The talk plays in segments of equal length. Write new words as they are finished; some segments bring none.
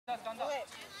Okay,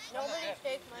 nobody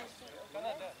take my seat.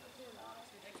 Okay?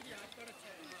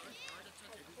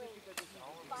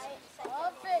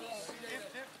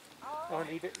 Oh,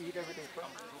 eat everything from.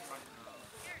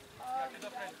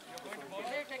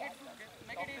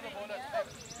 Make it easy.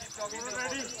 Keep talking to the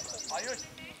bowler. Ayush.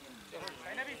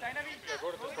 Sainavi. Go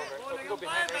to this corner. So go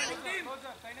behind. Wait.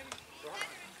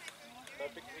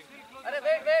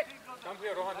 Come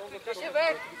here, Rohan. Don't look. Wait.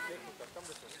 Come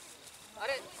this way.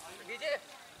 Vijay.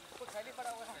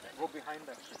 Go behind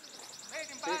that. Face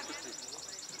the tree.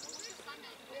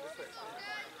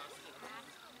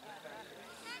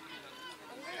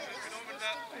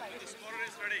 The scorer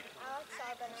is ready.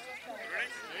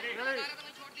 Ready?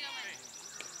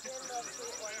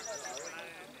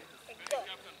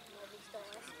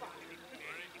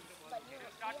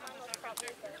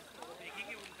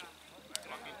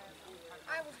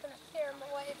 I was going to scare him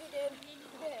away if he did.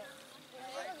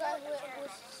 The other guy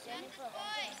was standing for a long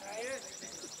time, right?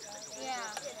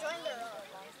 Yeah. Join their own.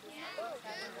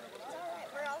 It's alright,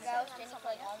 we're all standing for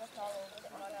like almost all over the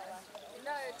last one.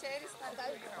 No, Terry's not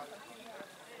that good.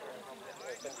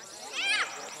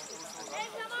 Hey,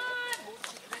 come on!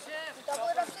 Double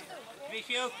it up to 3.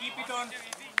 Vishu, keep it on.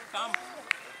 Come. Come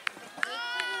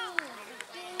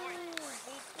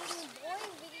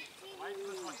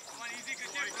on, easy,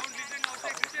 Krishan. Don't listen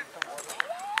outside, Krishan.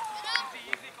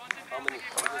 Easy, concentrate. How many?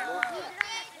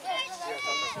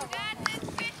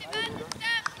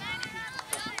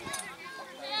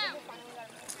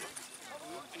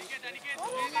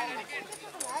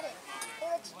 They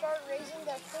would start raising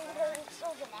their finger. It's so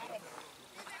dramatic.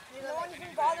 No one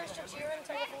even bothers to cheer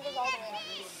until the finger's all the way up.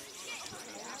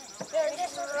 They're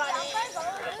just running.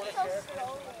 So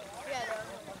slowly. Yeah,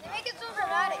 they make it so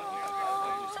dramatic.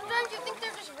 Sometimes you think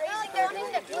they're just raising their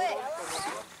thing to play.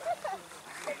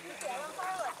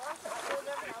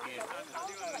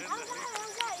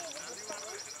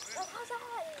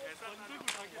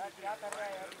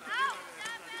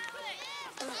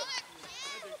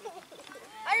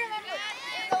 I remember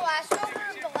in the last over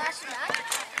of the last match,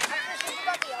 after thinking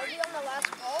about the OB on the last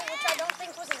ball, which I don't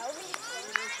think was an OB.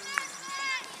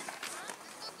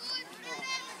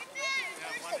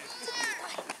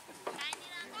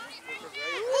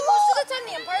 Most of the time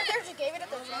the umpire there just gave it at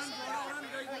the chest.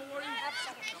 Like half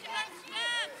second.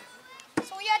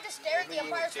 So we had to stare at the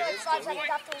umpire for like 5 seconds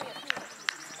after we appeared.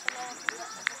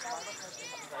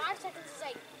 5 seconds is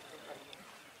like,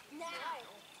 now.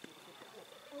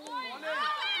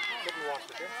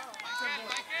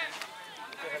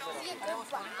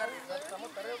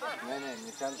 नहीं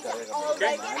निशान करेगा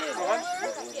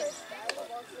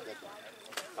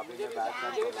अभी मैं bat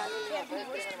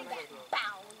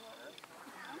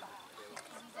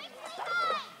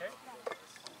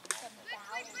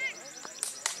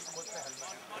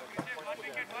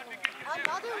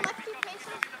another lefty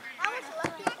pacer? How much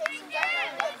lefty pacers are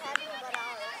there? But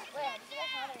ours. Wait, do you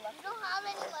guys have any lefty? We don't have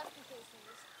any lefty pacers.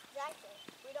 Exactly.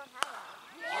 We don't have any.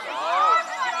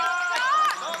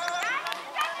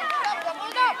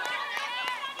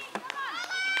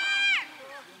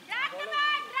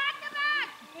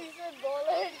 He's a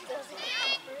bowler.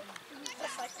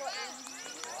 Just like what?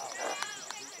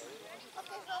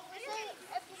 Okay, so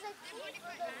if you say keep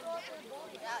the ball for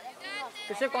bowling,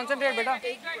 Krishan, concentrate, beta.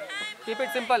 Keep it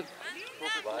simple.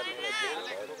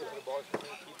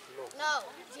 no,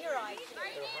 0 IQ.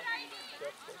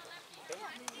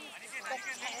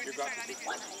 You got it.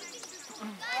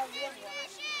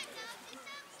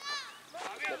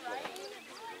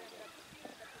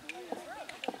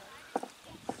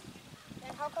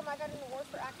 And how come I got an award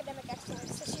for academic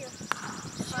excellence this year?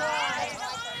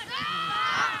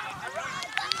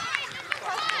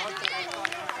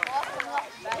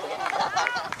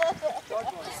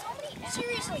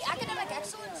 Seriously, academic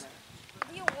excellence,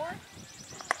 the award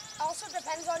also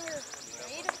depends on your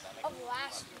grade of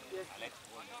last year.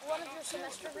 One of your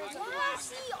semester grades. Well, I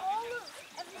see all of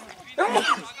everything.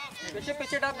 Krishan,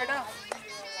 pitch it up, beta.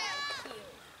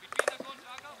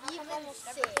 I'm almost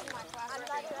 6 in my class. I'm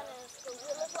not done in school.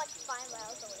 We live like 5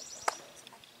 miles away from us.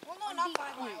 Well, no, not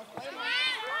 5 miles. Way more.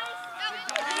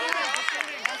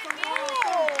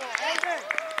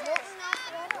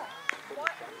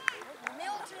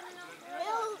 Milton.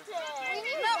 We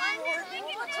need one more.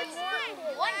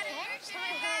 One parent?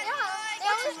 Yeah.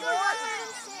 What's his name?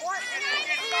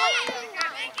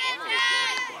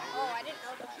 Oh, I didn't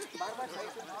know that.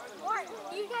 What?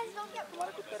 You guys don't get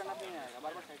one.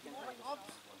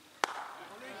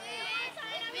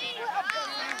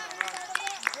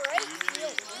 Great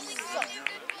deal.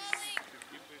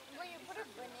 Where you put a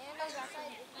banana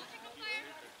outside.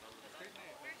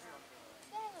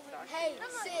 Hey,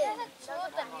 Sid. Some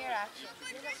of them here, actually.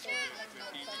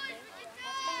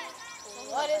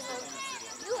 What is it?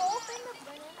 You open the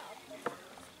banana.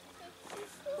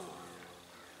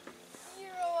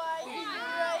 Zero IQ,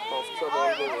 right? After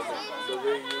all the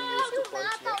way you used to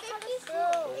punch me.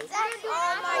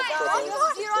 Oh my god.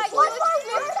 Zero IQ. Why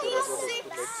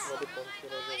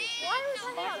was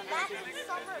I not back in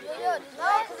summer? No,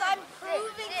 because I'm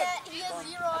proving that he has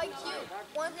zero IQ.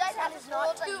 One guy has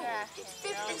not two. It's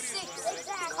 56.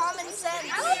 Exactly. Common sense.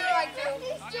 Zero IQ.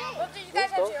 What did you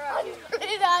guys have zero IQ?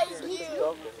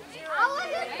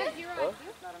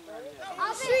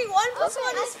 Sri, 1 plus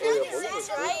 1 is 56,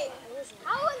 right?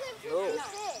 How was it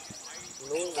 56?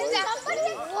 No, Somebody has 1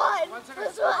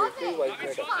 plus 1.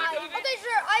 It's 5. Okay,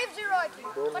 sure, I have zero IQ.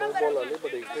 don't But know I'm ball better. Ali,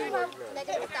 but it's very white man.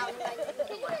 Negative 1,000 IQ.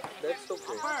 That's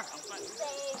okay.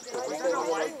 Every time you are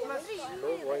like, no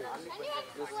white.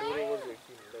 Just 0 over 18.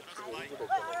 That's very good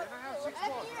economy.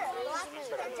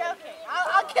 I'm joking.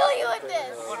 I'll kill you with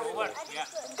this.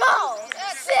 Go!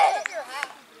 Sit!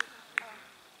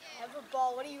 Have a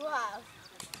ball. What do you have?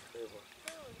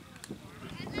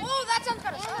 Oh, that sounds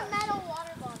kind of fun. A metal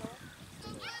water bottle.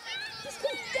 This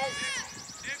kid does.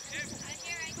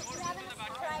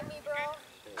 Try me, bro.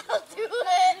 I'll do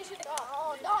it.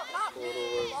 Oh, no, not 4 me.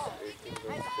 over 18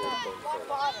 and 4.5.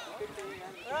 Bottle.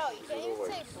 Bro, you can't even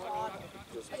say bottle.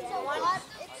 Just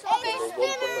Okay,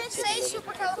 spinner, say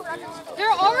supercalifragilistic.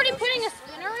 They're already putting a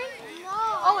spinner in? No.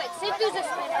 Oh, wait, say there's a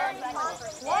spinner.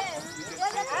 What?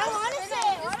 I want to say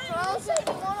it. I'll say it.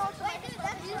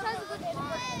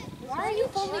 Why are you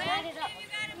fully lighted up?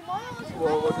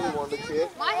 Well, what do you want to cheer?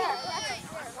 My hair.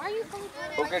 Why are you fully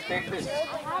lighted up? Okay, take this.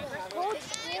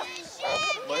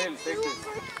 Mahil, take this.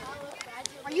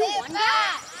 Are you one guy?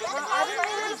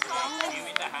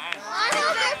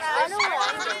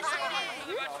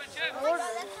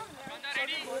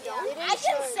 I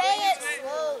can say it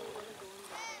slowly.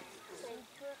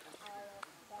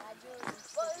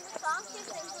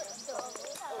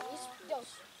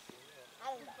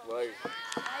 Why?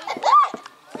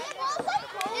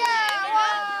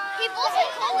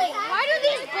 Why do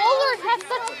these bowlers have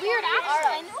such weird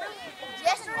accents?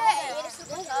 Yesterday I ate a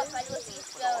super cup. I was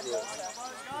East Go and Bosa.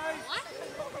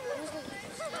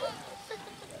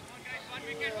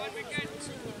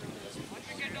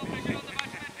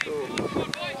 So,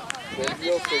 when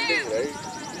you are fielding, right,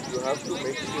 you have to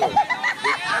make sure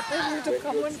that when you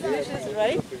are finishes,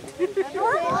 right?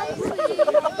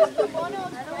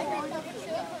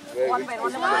 One by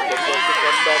one.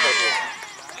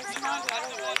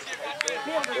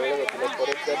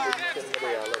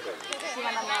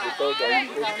 Without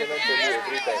I cannot tell you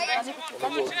every time.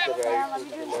 Only the right,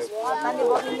 the left. You have to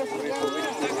go and stand in the same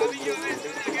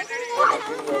index when you come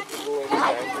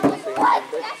on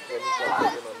the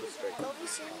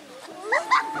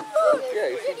strike. Yeah,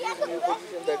 if you use new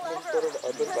position, that means for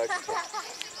other batsmen.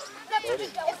 Sorry.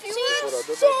 For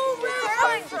other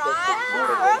batsmen, God.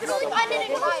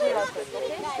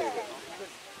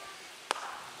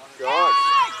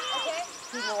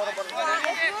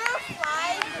 If you were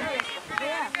 5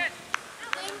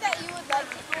 thing that you would like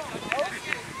to do most?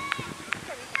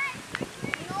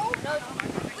 No.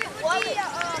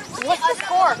 What's the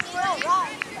score?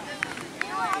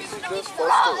 This is just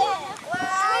first over.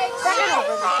 Second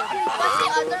over. What's the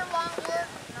other long word?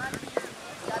 Not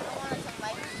the other one is a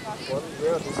Microsoft. One,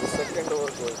 yeah, this is second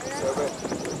over going. 7.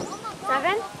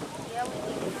 7? Yeah, we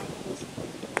did.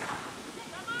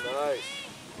 Nice.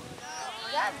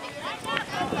 Yeah, bigger than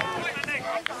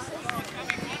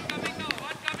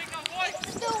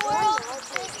it's the world's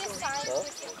biggest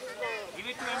scientific Give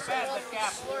it to him fast, the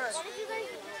cap. word.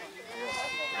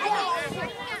 No,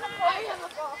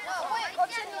 wait,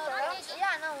 Coach said no.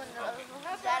 Yeah, no, when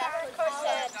Dad actually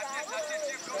said.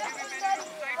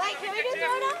 Wait, can we do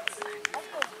throwdowns? That's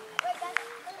cool.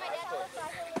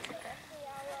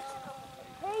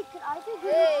 Hey, could I do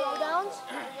throwdowns?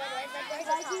 Could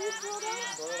I do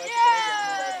throwdowns?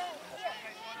 Yeah!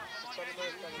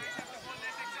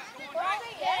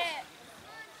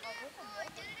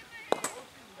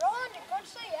 Roland, did Coach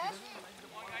say yes?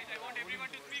 Guys, I want everyone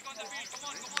to speak on the field. Come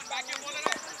on, back your bowler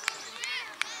up. Is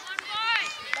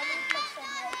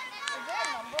there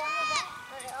a number on the back?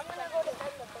 Okay, I'm gonna go to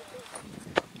end the picture.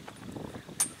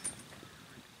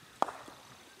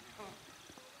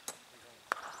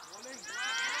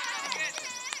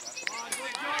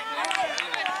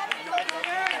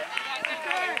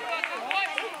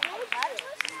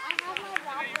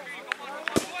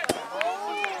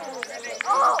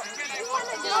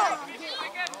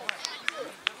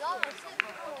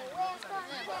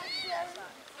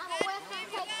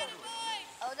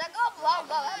 Oh, that got blown.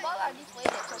 That ball already played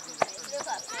it.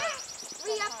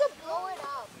 We have to blow it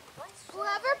up.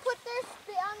 Whoever put their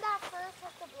spit on that first has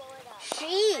to blow it up.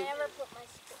 I never put my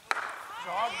spit.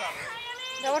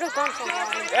 That would have gone so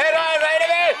long. Hey, right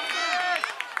away!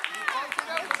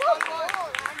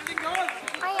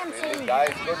 I am saying.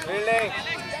 Guys, get fielding.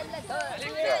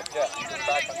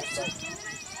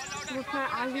 Look at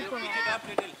Ali going.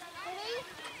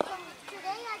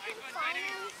 Today I can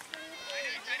finally sleep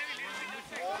late today.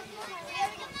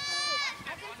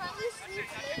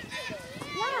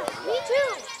 Yeah, me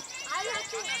too.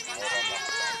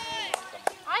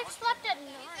 I've slept at 9.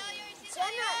 And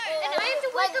I have to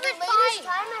wake up at 5.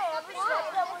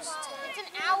 It's an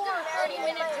hour,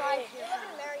 30-minute drive here.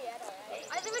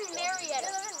 I live in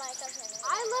Marietta.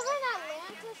 I live in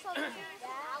Atlanta, so this is an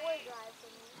hour drive for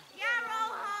me. Yeah,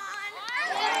 Rohan!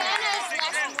 Atlanta is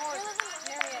less north.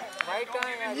 Marietta. Right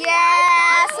time.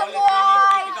 Yes,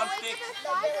 boy!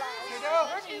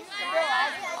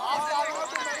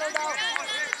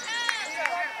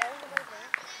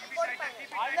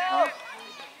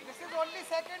 This is only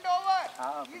second over.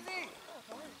 Easy.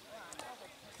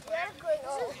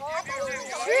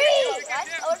 Tree!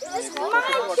 This is my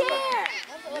chair!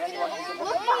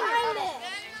 Look behind it!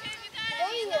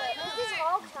 Is this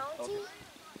Hall County?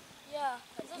 Yeah.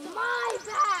 My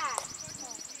bag!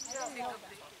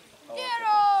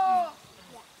 Ghetto!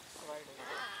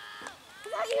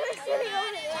 I thought you were sitting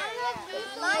over there.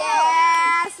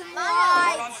 Yes, boy!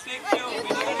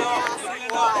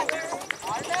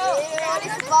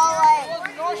 Beautiful bowling!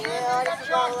 Beautiful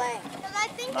bowling! Because I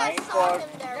think I saw him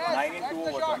there. 9 and 2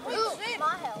 over 20. Ooh,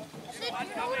 Mahel.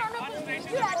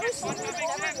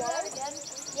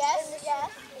 Yes, yes.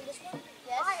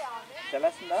 Tell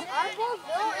us now.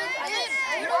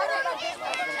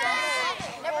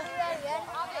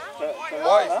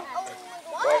 Boys,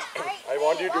 I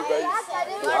want you to guys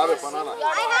to have a banana. I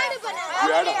had a banana.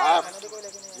 You had a half.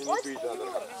 You need to eat the other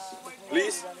half.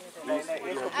 Please? Please. I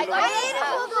ate a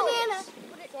whole banana.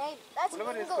 That's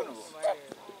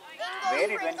Where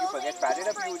it when you forget, pat it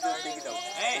up, you just take it out.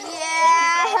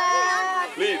 yeah.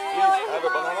 Please, have a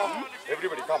banana.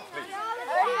 Everybody come, please.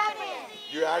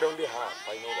 You had only half,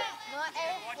 I know that.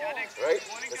 Right?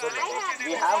 Yes or no?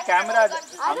 We have cameras.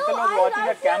 Uncle was watching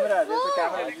that camera. There's a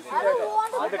camera. Did you see that?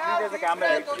 On the tree there's a camera.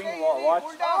 It's being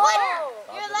watched.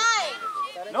 You're lying.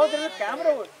 No, there's a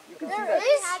camera. You can see that.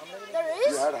 There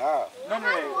You is. had half.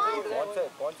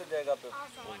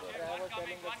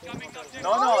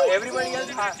 No, everybody else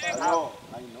has. I know.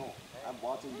 I'm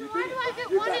watching you. Why do I get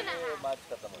 1.5?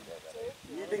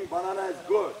 Eating banana is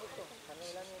good.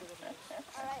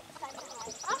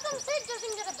 How come Sid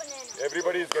doesn't get a banana?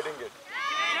 Everybody is getting it.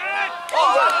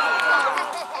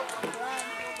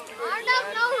 Arnav,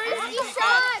 no risky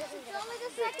shots. It's only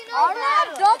the second over. Arnav,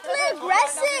 don't play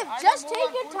aggressive. Just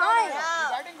take your time.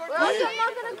 Or else I'm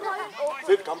not going to call you.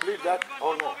 Sid, complete that.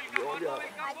 Oh no, you only have.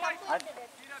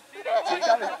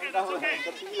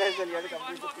 The P lesson, you have to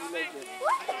complete the P lesson.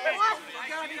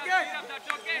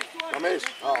 Ramesh,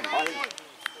 mine.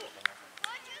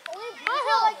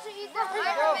 Mahal likes to eat the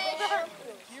banana.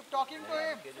 Keep talking to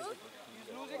him. He's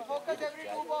losing focus every 2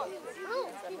 balls.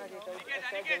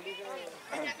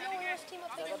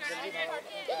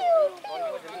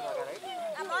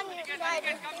 I'm on your side.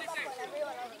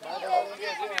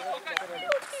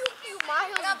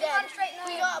 Mahel's dead.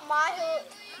 We got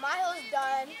Mahel's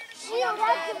done. Shield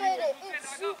activated. It's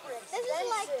secret. This is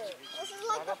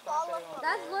like the follow-up.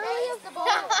 That's literally the ball.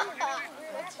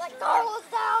 It's like Carl's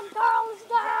down.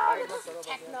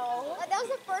 Techno. That was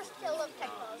the first kill of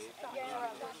Techno's.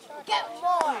 Get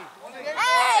more.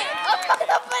 Hey!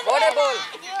 Volleyball.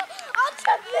 I'll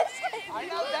chuck this. I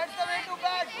know that's the way to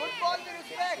bat. Good ball to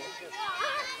respect.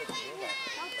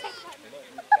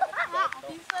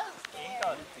 He's so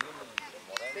scared.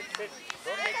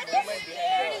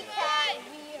 Scaredy cat,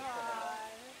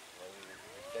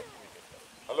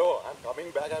 Hello, I'm coming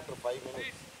back after 5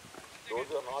 minutes. Those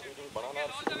who are not eating banana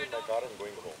are sitting in my car and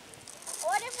going home.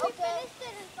 What if we finished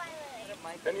it in 5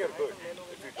 minutes? Then you're good.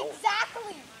 If you don't,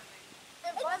 Exactly.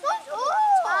 It's so good.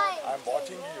 I'm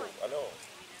watching you. Hello.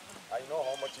 I know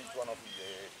how much each one of you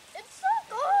ate. It's so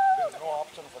good. There's no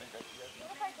option for you guys.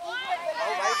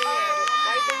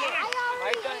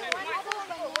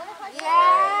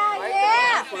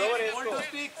 Yeah. Pull over is go.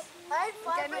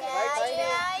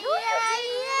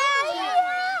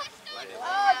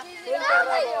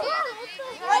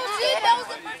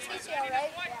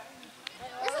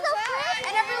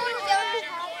 And everyone was yelling.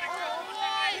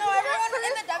 No, everyone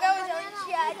in the dugout was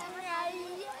yelling.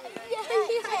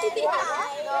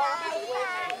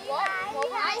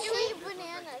 I hate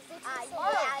bananas.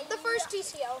 The first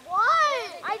TCO.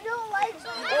 Why? I don't like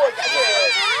Oh,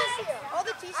 all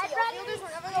the TCO fielders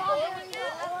whenever they go.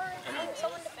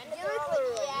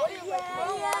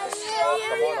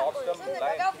 in the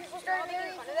dugout, people started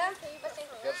making fun of them. But they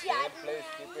Same place,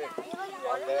 keep it.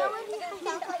 Not there.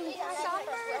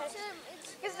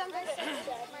 Because sometimes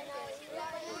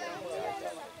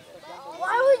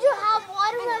Why would you have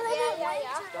watermelon in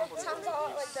winter? sounds a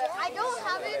lot like that. I don't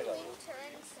have it in winter.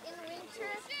 In winter,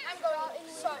 I'm going in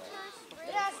sun.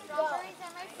 strawberries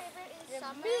are my favorite in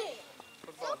summer.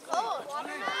 So cold.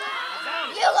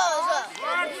 You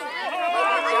guys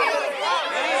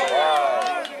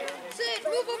Sid,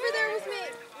 move over there with me.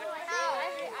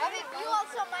 you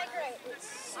also migrate.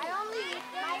 I only eat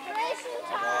them. Migration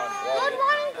time. Good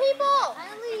morning, people. I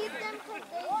only eat them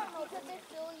because they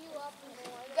fill you up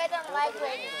more. Get on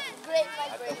migrating. Great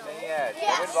migrating.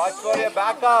 David, watch for your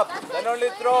backup. Then only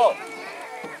throw.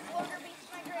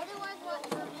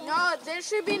 No, there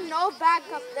should be no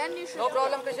backup. Then you should. No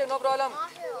problem, Christian, no problem.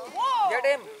 Get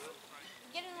him.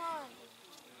 Get in line.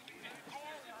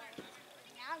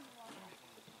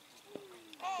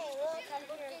 Hey, look at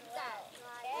that.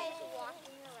 He's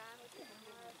walking around with his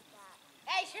nose.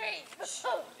 Hey, Shree.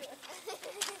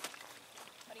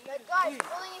 Good guy,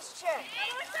 pulling his chair.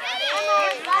 Go,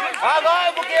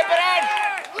 keep it in.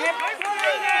 Keep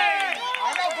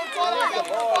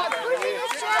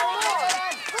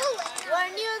We're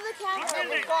near the camera.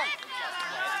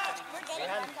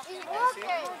 He's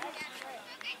walking.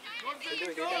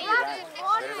 Whereas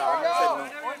Arnold said no.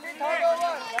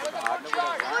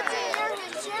 What's in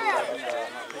his chair?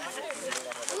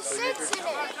 He sits in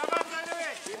it.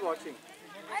 He's watching.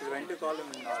 He went to call him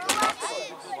in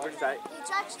but He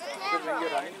touched the because when camera. you're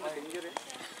running with injury,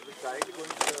 you try to go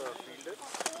into the fielder.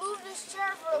 He moved his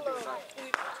chair for a little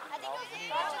bit.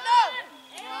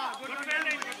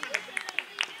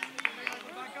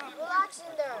 Relax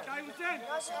in there.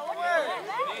 Not saying a word.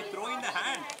 Hey, throw in the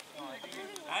hand.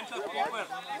 Hands of keeper.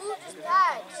 Move his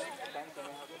bags.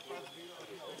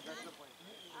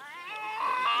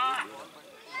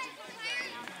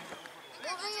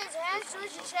 Moving his hands to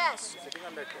his chest. Sitting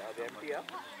on the empty, If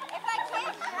I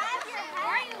can't grab your hand, why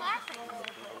are you laughing?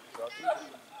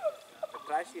 the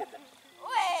trash here. Wait,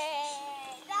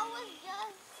 that was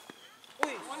just.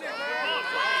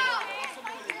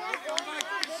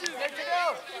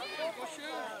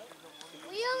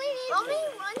 We only need. How many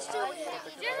runs do we have?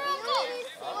 Uncle.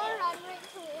 4 run rate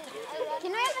to win.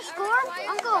 Can I have a score,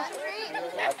 Uncle?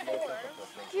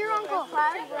 Here, Uncle.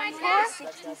 Score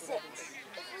 66.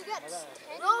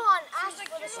 Rohan, ask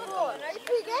for the score. If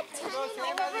we get 10 and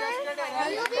over,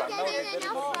 we'll be getting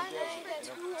enough run rate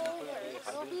to 2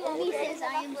 overs. He says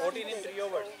I am 14 in 3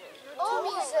 overs. Oh,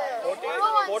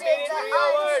 Rohan 14 said in that 3 I'm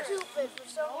overs. stupid for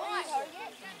some reason.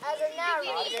 As a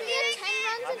narrator. If we get 10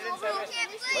 runs and over, we'll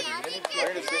finish the match. Even if you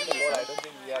are to win the ball, I don't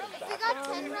think we are If we back. got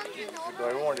 10 runs and over,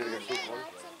 I don't want you to get too cold.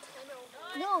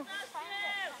 No,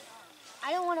 I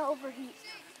don't want to overheat.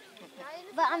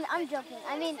 But I'm joking.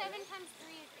 I mean, 7 times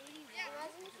 3 is 80.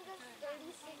 Imagine if we got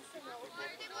 36 and over.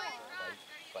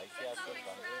 Spicy as well,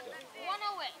 consider.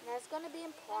 That's going to be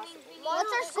impossible.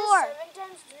 what's our score? 7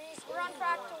 times 3 is We're on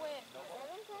track to win.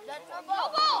 That's no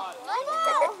No ball! No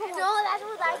ball! No, that's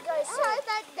what that guy said.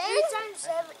 3 times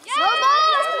 7. No ball!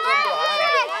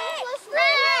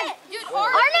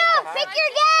 Arno, pick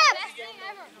your gap!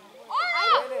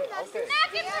 Arno!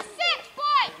 Snap him for 6,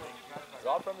 boy!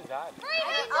 Draw from his hand.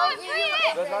 I'll give you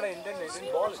That's not an Indian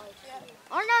ball.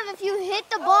 Arnav, if you hit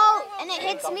the ball and it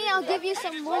hits me, I'll give you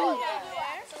some money.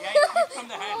 From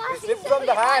the hand. It slipped from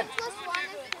the hand. Plus 1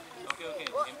 is 56.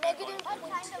 Okay. negative What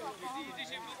kind of a ball? 1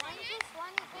 plus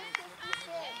 1 equals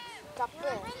 56.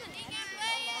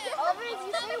 However, if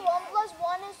you say 1 plus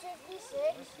 1 is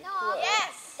 56, No,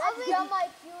 yes, that's dumb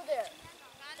IQ there.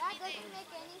 that doesn't make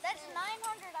any sense. That's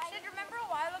 900. I should remember a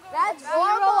while ago. That's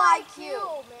zero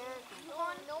IQ, man.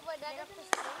 No, but that up to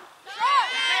 6.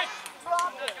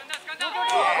 Drop it.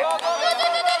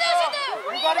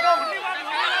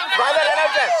 Father, let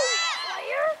out there.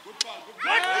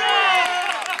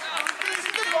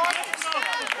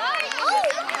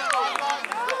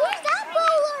 Who's that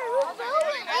bowler? Who's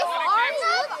bowling? It's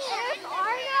Arnav. It's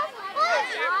Arnav. What?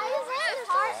 Why is it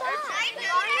Tarzan?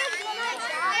 Arnav's gonna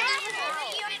die.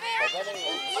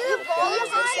 You ball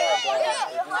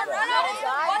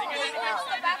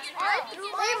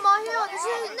Hey, Mahiro, this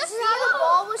is how the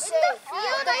ball was saved.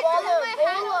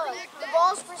 The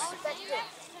ball's perspective.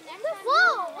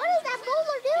 Whoa! What is that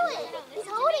bowler doing? He's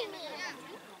holding me.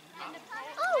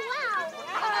 Oh wow!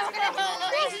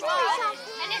 Please do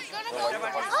something. And it's gonna go.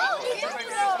 Oh, it's gonna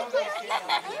go.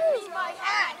 Where's my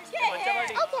hat?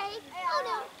 Okay. Oh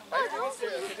no. Oh no. So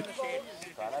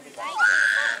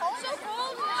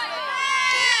cold.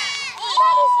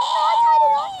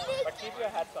 But keep your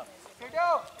hats on.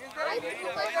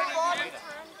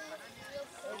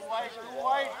 I white, too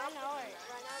white.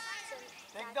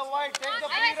 Take the white, take the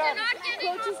free run.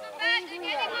 Coach is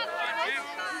angry at me.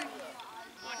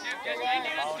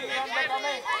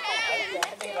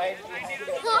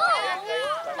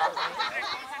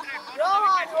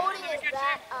 Rohan holding his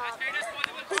bat up.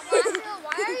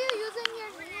 Why are you using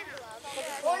your knee glove?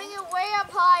 Holding it way up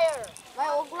higher. My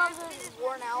old gloves are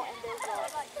worn out and there's and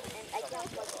I can't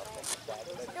plug it in.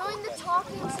 Doing the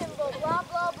talking symbol, blah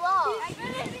blah blah.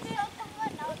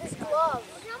 With his glove.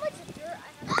 Look how much dirt I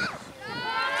have.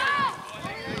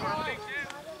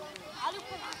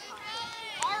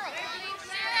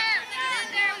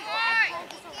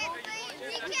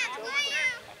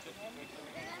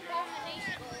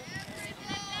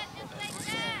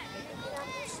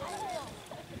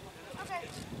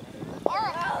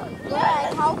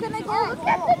 Yeah, how can I go? Look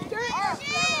at the dirt.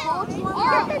 Coach, look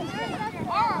at the dirt.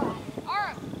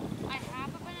 I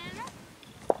have a banana.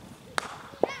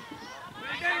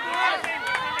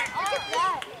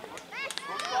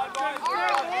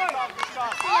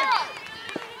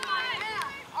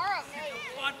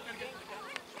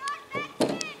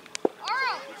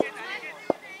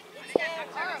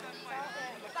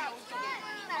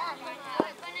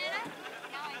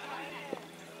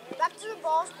 Back to the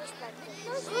ball's perspective.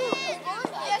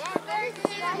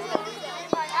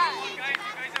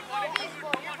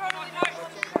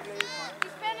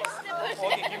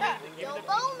 Don't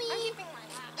bowl me.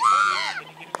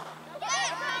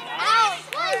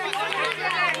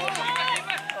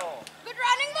 Good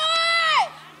running, boy.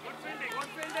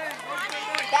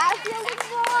 That's fielding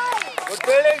boy. Good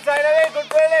fielding, side away, good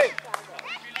fielding.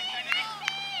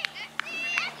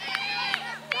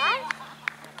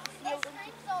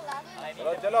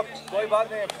 चलो चलो कोई बात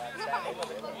नहीं.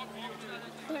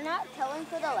 They're not telling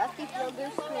for the lefty fielder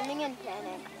screaming in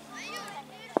panic.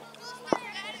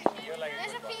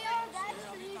 There's a PO.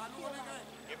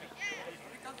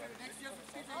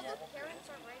 All the parents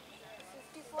are right.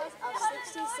 54th of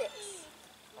 66.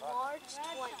 March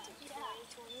 20,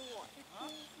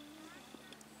 2021.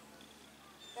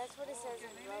 That's what it says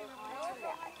in Rohan's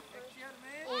bag.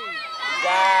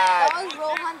 That was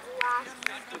Rohan's last.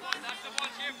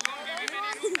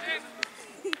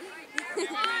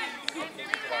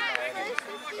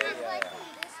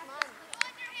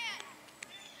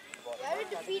 Why did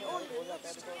defeat only?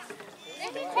 This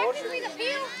is technically the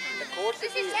field.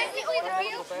 This is technically the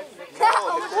field.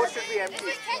 No, the court should be empty.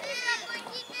 This is technically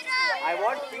keep it up. I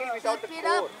want field without the Keep it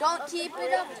up. court. Don't keep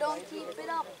it up. Don't keep it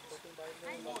up.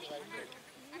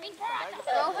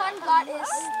 Rohan got his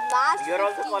last You're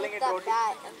also 50 calling with it that roti?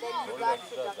 bat, and then he got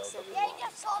deduction.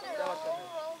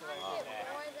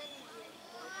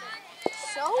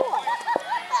 So what?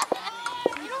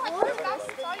 You don't have to stop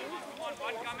the ball.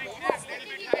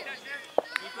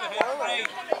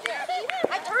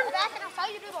 I turned back and I saw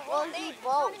you do the whole thing. It's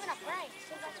not even a prank.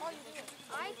 So that's all you do.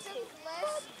 I took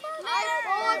less. I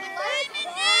bowled less.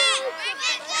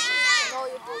 No,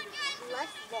 you did less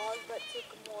balls, but took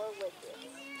more wickets.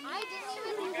 I didn't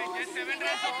even do Get 7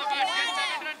 runs off the bat. Get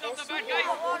 7 runs off the bat, guys.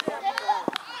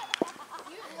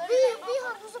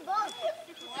 V-Hunt was a bug.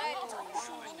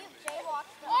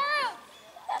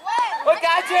 Oh,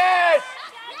 catch it!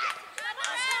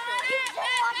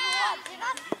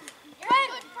 You're a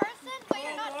good person, but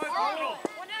you're not horrible.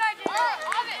 What did I do?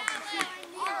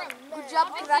 Good job,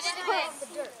 crush quick. I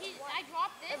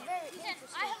dropped this. He said,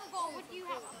 I have a goal. What do you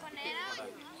have? A banana?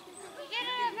 Get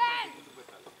it again.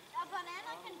 A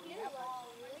banana can get a ball.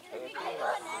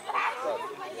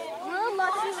 You're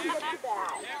lucky to get the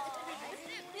bat.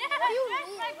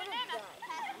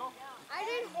 I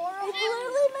did horrible. It's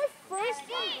literally my first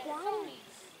one down.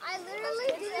 I literally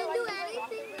didn't do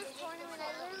anything this tournament. I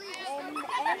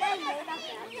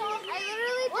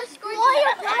literally just scored. Oh,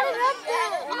 you're climbing up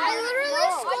there. I literally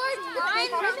scored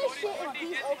 9 runs. Finish it in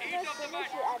these openers.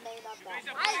 Finish it at main up that.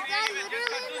 I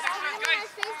literally was I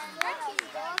faced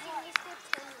 14 balls and we scored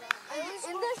 10 runs.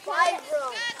 In this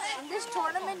in this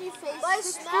tournament, you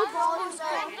faced 60 balls.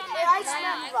 I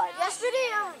snapped right. Yesterday,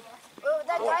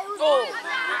 that guy who's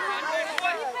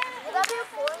would that be a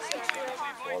 4 and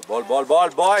 6? Ball,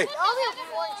 boy. I'll be a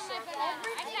 4 and 6.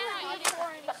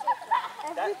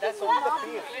 That's only the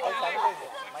field. I'll sanitize it.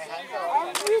 My hands are all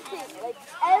Everything, like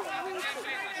everything.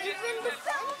 Even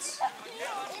defense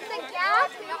in the gap.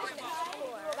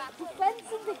 Defense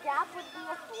in the gap would be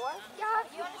a 4. Yeah.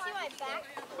 You want to see my back?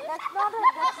 That's not a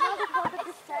called a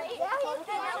defense. Yeah,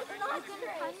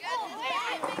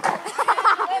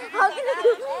 How can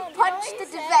you punch the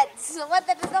defense? So what?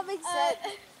 That does not make sense.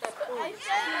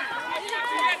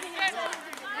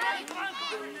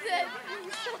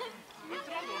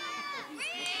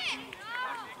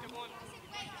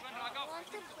 Want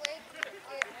to play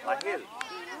Mahil,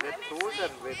 the throws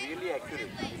are really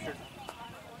accurate. You should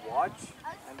watch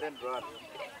and then run.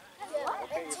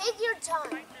 Okay, Take your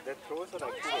time. the throws are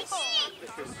accurate. You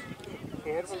should be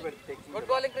careful when taking Good the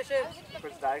bowling, Krishan. If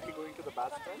it's directly going to the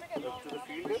batsman, to the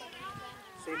fielder,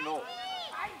 say no.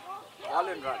 Ball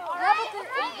and run.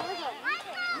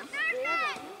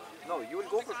 No, you will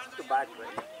go to bat,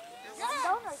 right?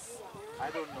 I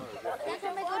don't know. That's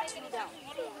when they go 2 down.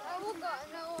 I will go.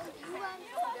 No, you went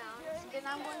 2 down. Then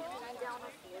I'm going 3 down or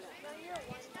 4 down.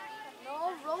 No,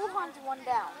 Rohan's 1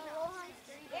 down.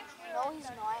 No, he's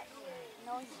not.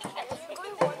 No, he's not.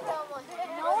 Going 1 down, 1.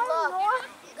 No, I'm not.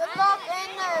 Good luck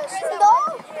and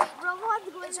No! Rohan's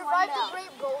going 1 survive the down.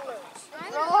 great bowlers.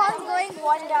 Rohan's going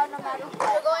 1 down no matter You're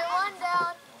what. going 1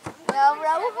 down. No,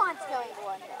 Rohan's going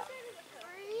 1 down.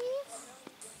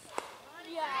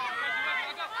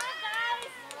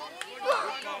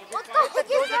 What the heck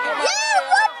is that?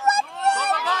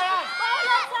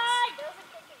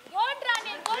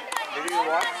 Did you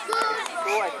watch? It's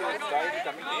so accurate. Guys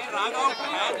coming to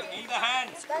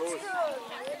That's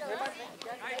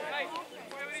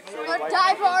Good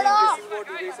dive, Roda! This is what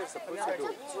you guys are supposed to do.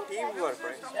 Teamwork,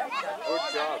 friends. Good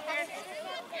job.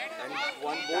 And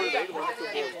one bowl, right? 1 to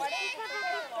 2 bowls.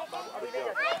 Good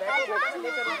job.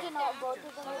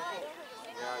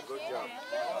 Yeah, good job.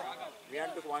 Vian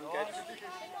took 1 catch.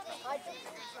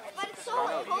 But it's so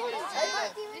cold. It's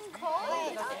not even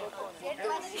cold.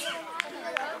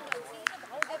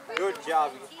 Good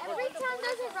job. Every time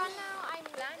there's a run now, I'm the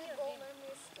bowler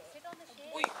mistake.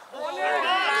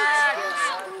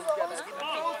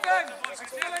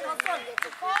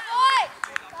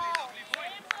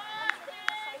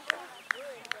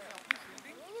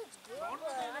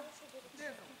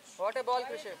 What a ball,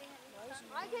 Krishan.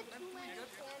 I get too many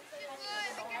chances.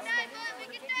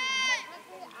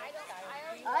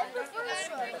 I prefer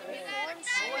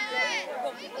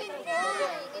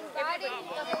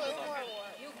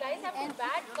You guys have to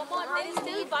bat. Come on, there is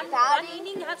still one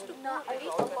inning has to go. Other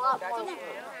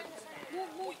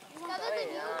than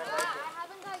you, I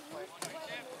haven't got used to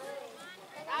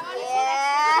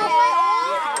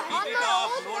Keep it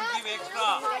off, don't give extra.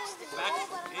 Back,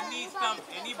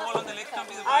 any ball on the leg stump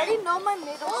is I wide. already know my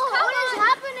middle. what is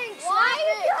happening? Why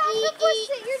did you have to put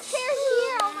your chair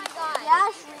here? Oh my god.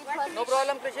 Yeah, Shri, No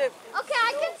problem, Krishan. Okay,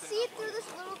 I can see through this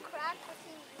little crack.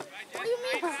 What do you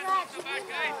mean crack? You mean,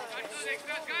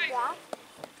 yeah.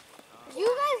 you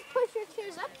guys push your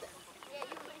chairs up there. Yeah,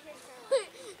 you push your chairs.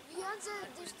 Beyonce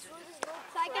just threw this little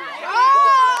So I can.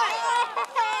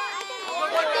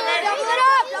 Double it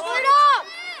up! Double it up!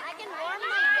 I can warm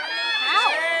my.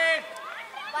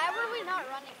 Why were we not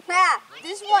running? Yeah,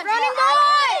 this one's running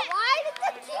Why? Why did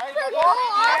the keeper go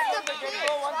off the pitch?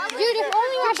 Dude, if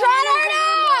only we tried our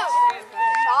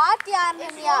Shot, yeah,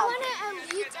 If you want to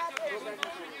elite at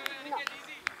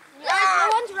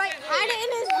Rohan's right. Had it in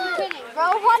his beginning.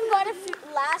 Rohan got it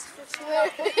last 15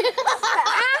 minutes.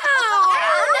 Ow!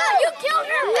 No, you killed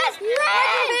her best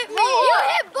friend! No. You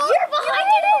hit both! You're behind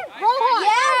him! Rohan.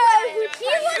 Yeah,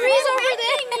 Shri's over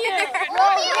there.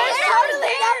 Mommy, There's where?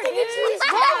 totally nothing in Shri's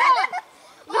path.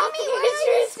 Mommy, Nothing in where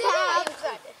Shri's is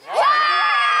path.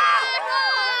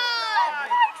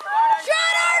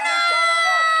 Shut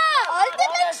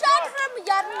Ultimate shot from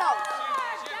Yarno.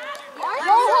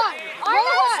 Rohan!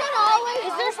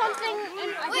 Is there something in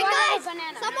Wait, guys!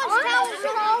 Someone's towel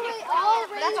should always...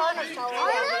 That's Arnold's towel.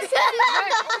 Arnold should be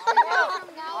from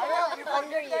now on.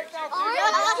 Under you.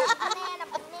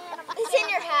 It's in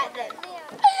your hat then.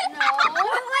 No.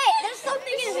 Wait, there's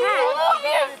something in his hat.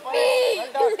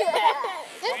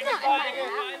 It's not in my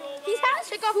hat. He's had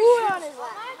food on his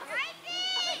lap.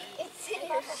 It's in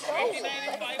your hat.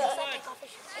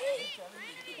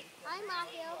 Hi,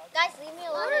 Matthew. Guys, leave me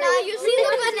alone. No, you see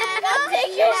the banana?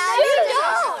 Take your shoes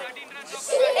off.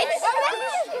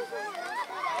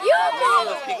 You know,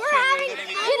 we're having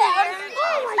get out.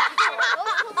 Oh my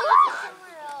god.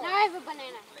 Now I have a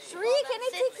banana. Shri, can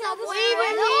it take some Leave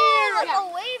him here.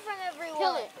 Away from everyone.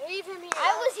 Kill it. Leave him here.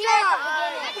 I was here at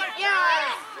the beginning.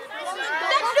 Yeah.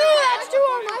 That's two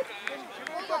on my.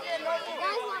 You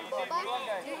guys want boba?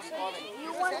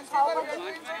 You want to talk about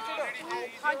it?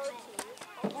 Punch it.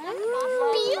 Pew,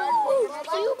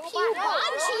 pew, pew,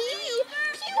 Bachi.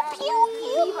 Pew, pew,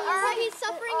 pew. He's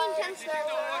suffering intensely.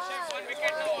 One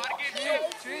wicket now,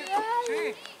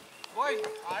 RK. Boys,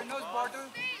 Arno's bottle.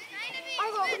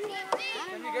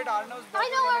 Can we get Arno's I bottle?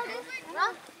 know where it is.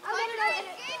 Run. I'll get it.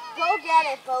 Go get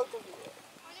it, both of you.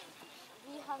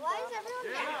 Why is everyone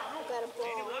Got a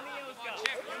ball.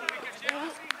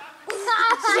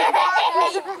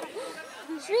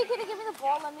 Shri, can you give me the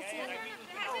ball? Let me see.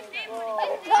 Oh,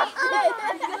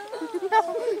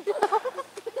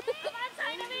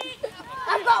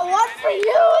 for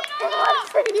you and one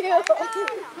for you.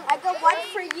 I got one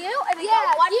for you and I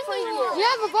got one for you. You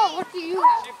have a ball. What do you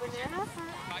have? Banana?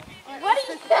 What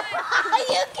do you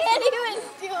You can't even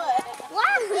do it.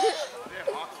 What?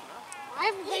 I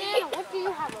have a banana. What do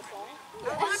you have, a ball?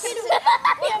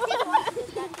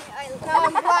 No,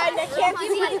 I'm blind. I can't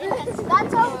see.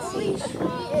 That's how bully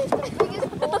Shree is. The biggest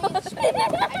bully in school.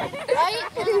 Right?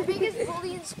 The biggest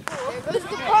bully in school. There goes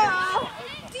the ball.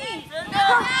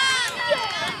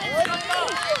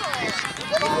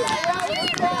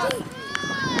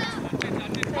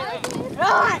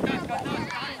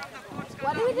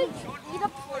 What do we do? Eat a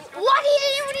plate? What? He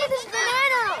didn't even eat his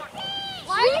banana.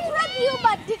 Why did you have you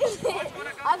but didn't it?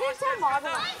 I'm going to start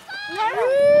modeling.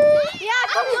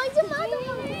 Yeah, I'm going to model.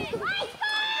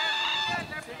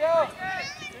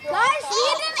 Guys,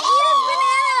 Shree didn't eat his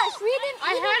banana. Shree didn't eat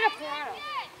I had a banana.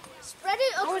 Spread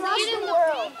it across the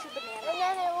world. And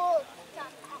then it will...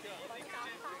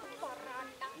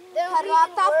 That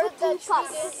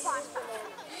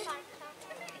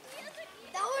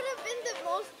would have been the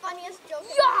most funniest joke in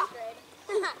first grade.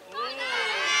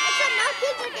 Except now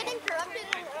kids are getting corrupted.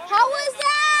 How was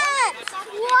that?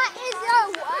 What is that?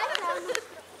 What?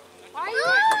 Why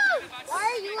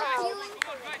are you appealing?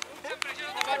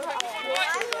 How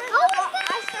was that?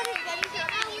 I started getting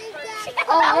corrupted.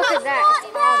 Oh, look at that.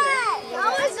 How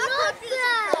was not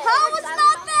that? How was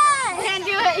not that? Can't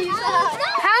do it. You suck.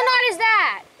 How not is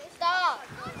that? Stop.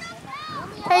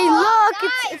 Hey, look.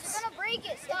 It's gonna break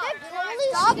it.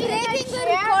 Stop breaking the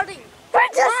recording.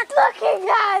 We're just looking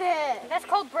at it. That's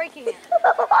called breaking it.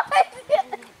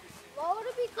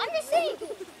 I'm just saying.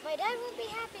 My dad won't be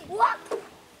happy. What?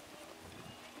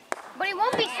 But he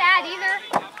won't be sad either.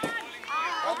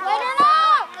 Well, later,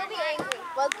 no. He'll be angry.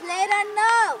 Well, later,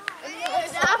 no.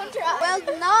 Well,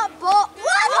 not, but.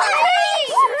 What?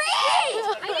 Shree!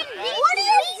 What are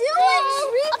you doing,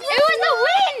 Shree? It was the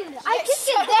wind. I kicked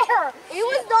it there. It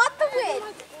was not the wind.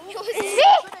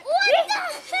 See? What the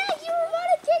heck? You were about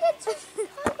to kick it to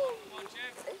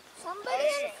somebody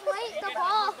inflate the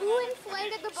ball. Who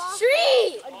inflated the ball?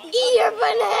 Shree! Eat your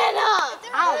banana!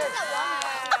 Ow.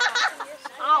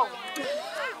 Ow.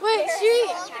 Wait, Shree,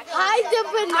 hide the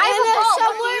banana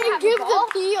somewhere and give the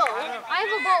peel. I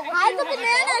have a ball. Hide the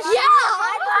banana. Yeah,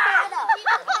 hide the banana.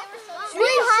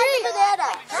 Shree, hide the banana.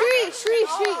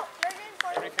 Shree.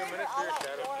 Every few minutes do a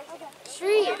shadow.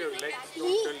 Shree, Do legs.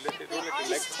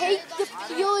 just take the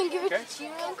peel and give it to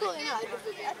your uncle and hide the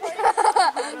banana.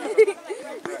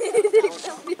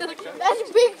 That's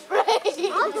big phrase.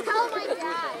 I'll tell my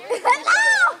dad.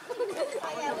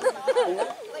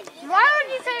 Why would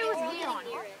you say it was Leon?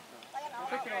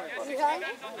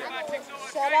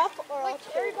 Shut up or I'll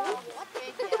kill you.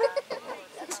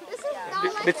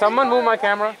 Did someone move my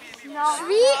camera? No.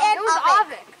 Shree and It was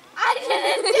Avik. I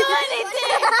didn't do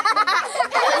anything.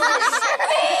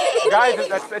 Guys,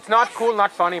 it's not cool,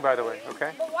 not funny, by the way,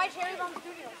 okay? But why Cherry Bomb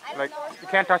Studio? Like, you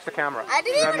can't touch the camera. I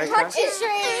didn't Does that even make touch sense? it,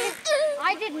 Shree.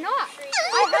 I did not.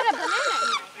 I had a banana.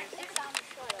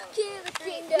 I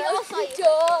didn't even move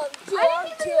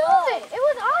it. It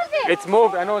was Avik. It's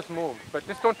moved, I know it's moved, but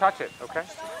just don't touch it, okay?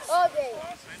 Okay.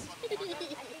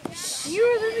 You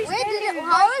were literally standing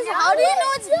How do you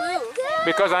know it's moved?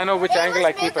 Because I know which angle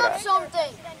I keep it at.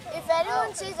 Something. If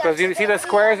anyone says that. Because you see the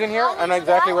squares in here? I know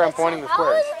exactly where I'm pointing the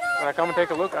squares. When I come and take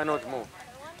a look, I know it's moved.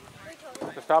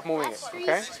 So stop moving it,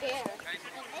 okay?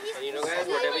 And you know guys,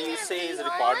 whatever you say is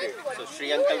recorded. So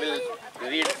Shree uncle will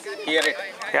hear it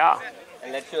Yeah.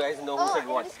 and let you guys know who said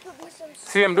what.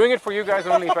 See, I'm doing it for you guys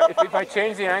only. If I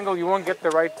change the angle, you won't get the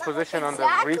right position on the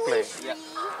replay.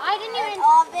 I didn't even.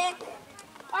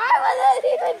 I wasn't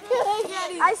even doing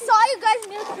anything. I saw you guys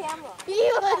near the camera. He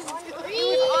was doing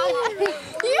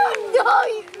You know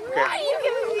you. Why are you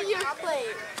giving me your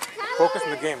plate? Focus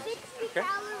on the game, okay?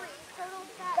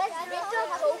 That's bitter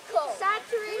cocoa.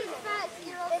 Saturated fat,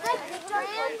 zero. Is that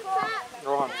trans fat?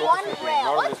 Rohan, focus on the game,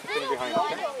 not on this thing behind,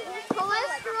 okay?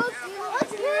 Cholesterol, zero.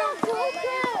 What's zero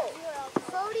cocoa?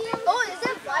 Sodium. Oh, is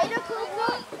it Vita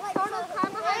cocoa? Total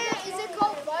carbohydrate. Is it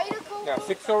called Vita cocoa? Yeah,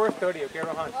 6/30, okay,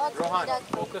 Rohan? Rohan,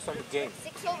 focus on the game.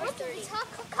 6/30.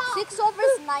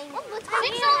 6/90.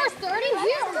 6/30?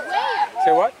 We're way up.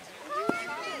 Say what?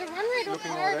 The run rate was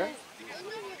Looking over hard. there.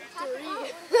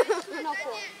 No,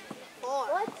 4.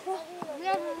 What? We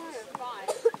have run rate of 5.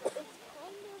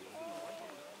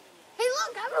 Hey,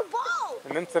 look, I have a ball.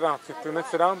 And then sit down. 2 minutes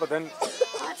sit down, but then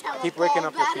keep waking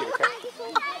up your feet, okay?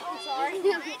 I'm sorry.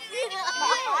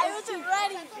 I wasn't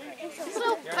ready.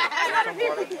 So bad. Some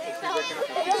water. Keep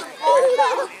waking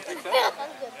up.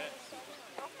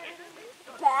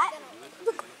 Bat?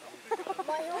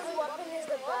 My only weapon is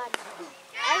the bat.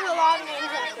 I have a long name.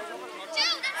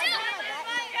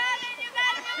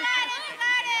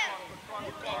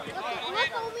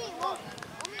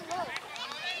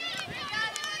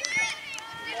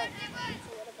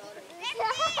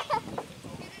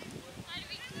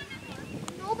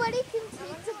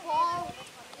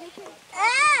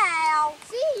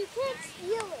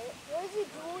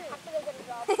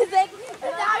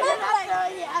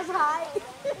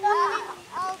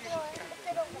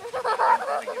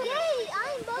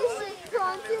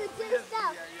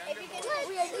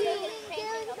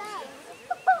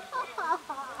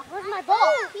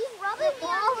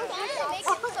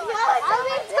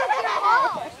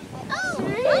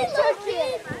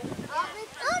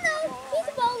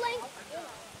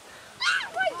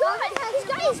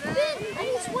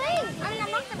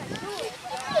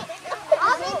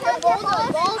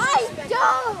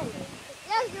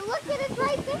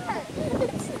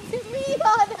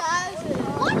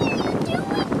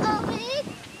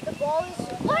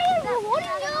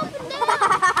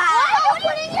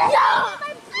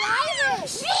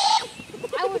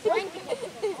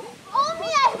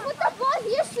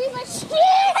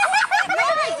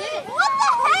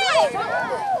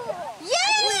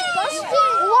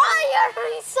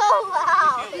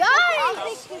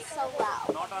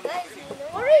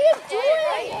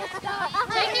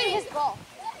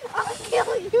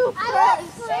 kill you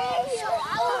first.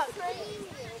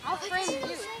 I'll frame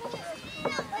you.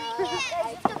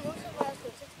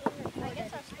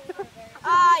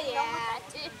 Oh yeah.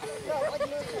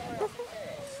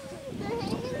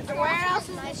 Where else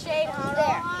is the shade,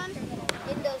 huh?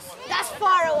 That's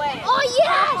far away. Oh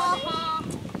yes!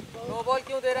 No ball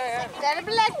क्यों दे रहा है यार?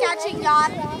 Terrible at catching, yaar.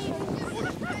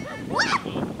 What?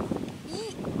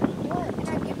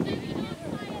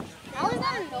 How is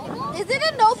that a no ball? Is it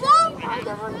a no ball?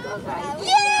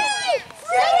 Yay!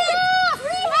 Free hit!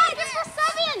 Free hit! This was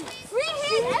 7! Free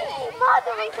hit!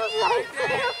 Mother goes right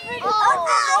there. Oh,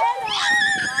 no!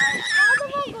 How the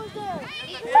ball goes there?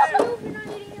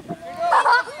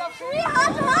 Free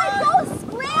hot high, go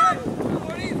scram!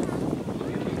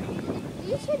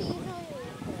 You should easily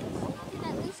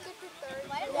at least get to 3rd.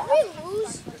 If we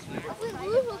lose,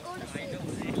 we'll go to 6.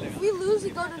 If we lose, we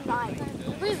go to 9.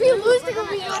 If we lose, we go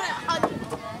to 100.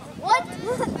 What?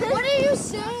 What are you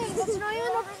saying? That's not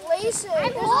even a place.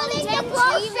 I'm holding the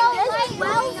ball so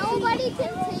well, nobody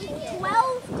can take it.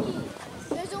 12 teams.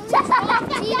 There's only 12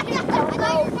 teams.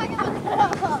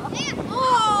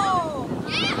 Oh!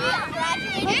 Yeah!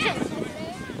 Graduated.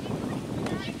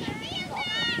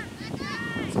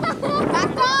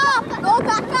 Back up! Go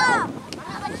back up!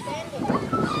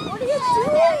 What are you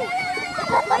doing?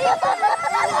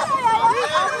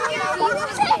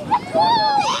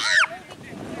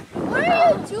 What are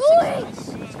you doing?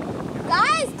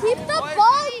 Guys, keep the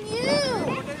ball new!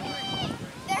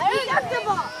 There you got the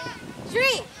ball! 3! 3!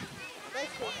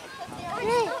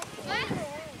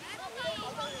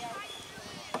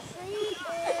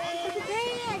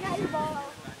 I got your ball.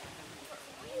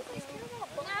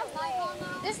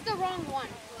 This is the wrong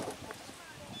one.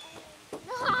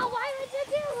 No, why would you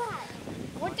do that?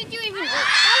 What did you even do?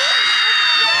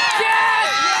 Yes!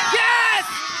 Yes!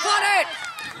 Got it!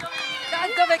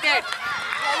 That's the wicket.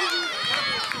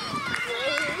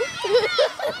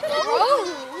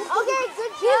 Okay,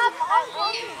 good job.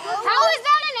 How is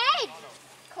that an 8?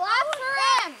 Clap for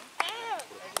him.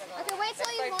 Okay, wait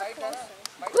till you move closer.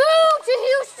 Boo to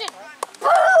Houston! Boo!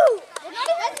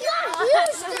 That's not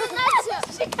Houston, that's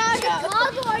Chicago.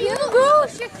 Are you boo?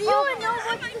 Do you even know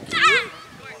what to do?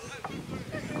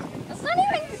 That's not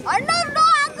even... No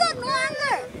anger, no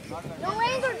anger. No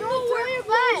anger, don't throw your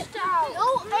ball. No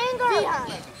anger.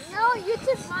 No, you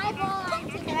took my ball, I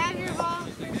took your ball.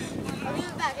 I'll leave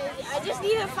it back. I just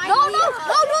need to find No,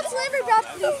 don't slam your bat,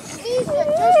 please. Please,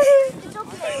 it's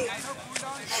okay.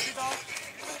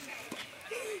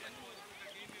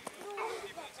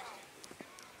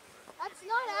 That's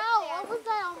not out.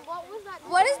 What was that?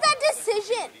 What is that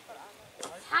decision?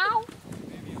 How?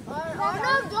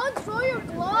 Arnav, don't throw your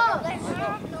glove.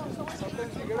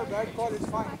 Sometimes you get a bad call, it's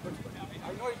fine. But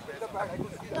I know it's better bad. I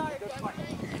could see that. That's fine.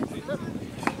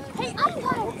 Hey,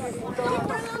 umpire.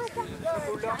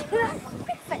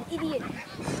 An idiot.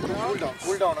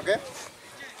 Cool down, okay?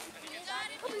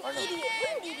 What an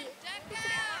idiot.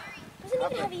 Doesn't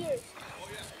even have ears.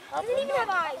 Doesn't even have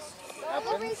eyes.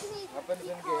 Happens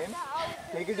in game.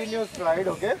 Take it in your stride,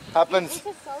 okay? Happens.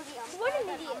 What an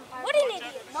idiot. What an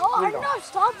idiot. No, Arnav,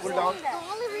 stop Cool down. saying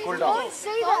that. Cool down. Don't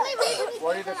say that.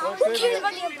 What is the coach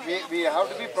say? We have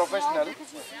to be professional.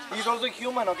 He's also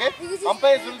human, okay?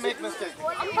 Umpires will make mistakes.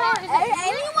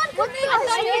 Anyone could make a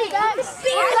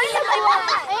mistake.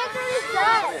 Andrew is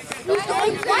done. He's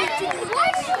going back to the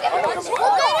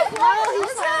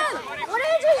What are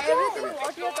you just doing?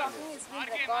 What you're talking is being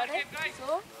recorded,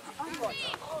 so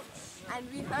and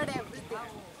we heard everything.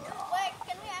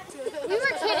 We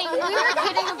were kidding. We were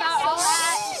kidding about all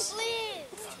that.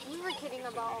 Please. We were kidding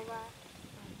about all that.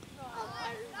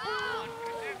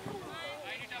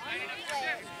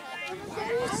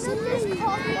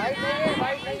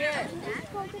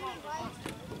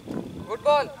 Good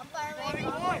ball.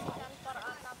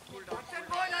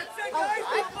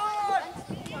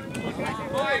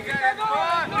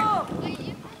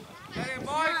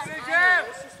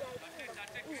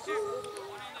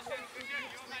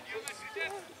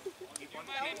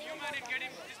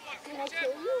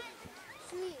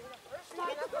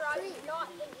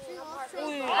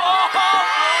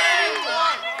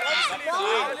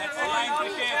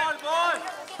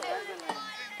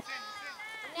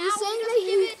 He's saying that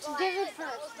you give it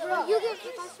first. Bro, you give it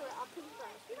first. I'll put it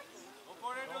first.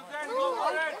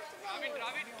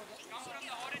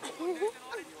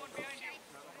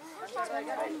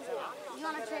 You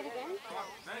want to trade again?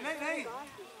 नहीं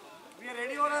we are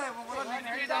ready हो रहा है वो बोला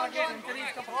head down century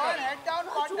इसका पक्का Head down,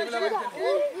 hot We don't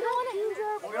want to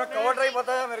injure. मेरा cover drive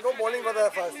पता है मेरे को बॉलिंग पता है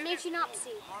first Makes you not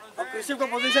see. अब कृषि का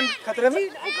पोजीशन खतरे में I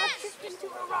got tripped into a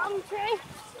wrong trade.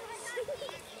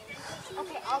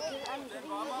 Okay, I'm giving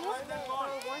you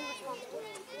one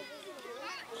responsibility.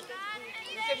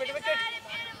 Mid-wicket.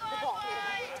 The ball.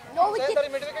 No wicket. Sorry,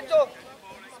 mid-wicket cho.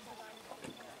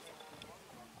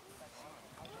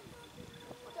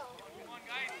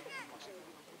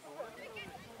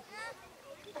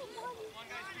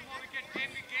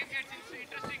 Game gets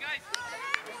interesting, guys.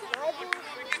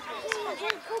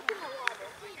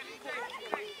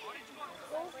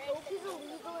 Coke is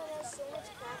illegal and has so much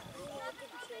caffeine I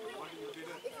could kill you.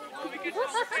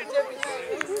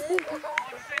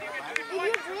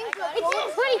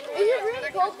 If you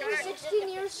drink Coke for 16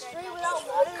 years straight without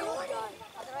water, you will die.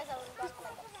 Otherwise, I would have got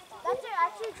That's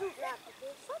actually true fact.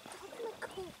 Stop talking about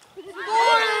Coke. You're not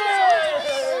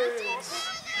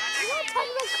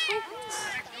talking about Coke.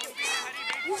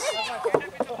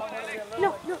 No.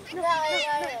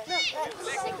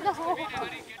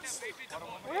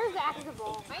 Where's the actual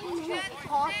ball?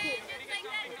 Pocket.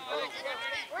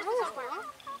 Where's the ball?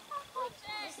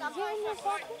 Is it in your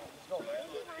pocket?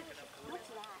 What's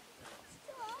that?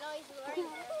 No, he's learning.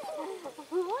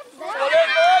 What's that?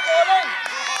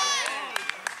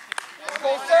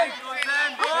 Go, Sen.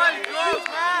 Ball, go,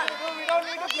 man. We don't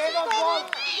need to play that ball.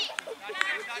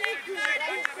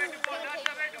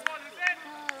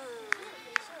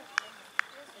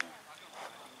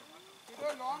 There's a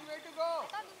long way to go.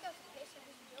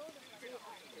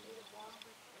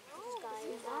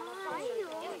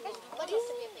 What used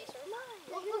to be a pacer?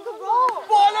 Look at the ball.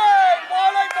 Bowling.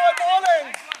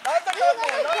 That's a good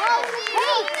ball.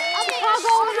 Hey,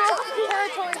 Chicago in our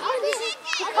territory.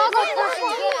 Chicago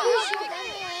person.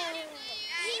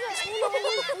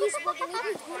 Facebook and he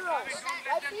can hear us.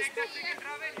 Right,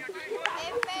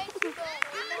 Facebook?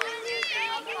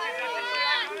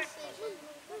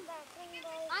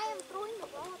 I am throwing the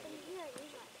ball up in the air.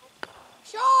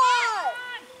 Shot!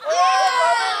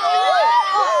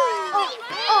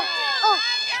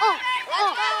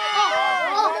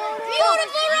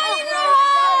 Beautiful running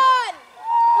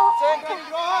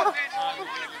run!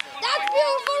 That's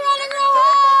beautiful running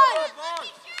run!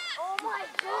 Oh my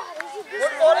God!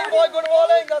 Good bowling, boy. Good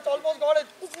bowling. That's almost got it.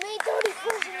 It's May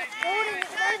 31st and it's morning.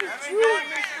 It's going to be June.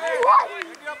 What?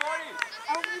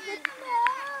 I'm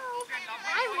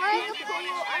wearing a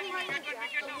polo. I'm wearing a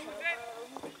jacket.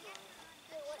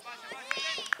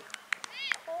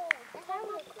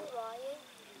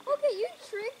 Okay, you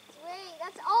tricked. Wait,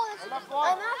 that's all. I'm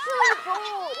actually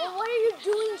cold. And what are you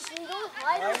doing? So you don't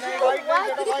hide it.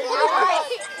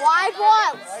 Wide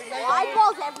balls. Wide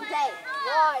balls every day.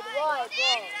 Wide balls.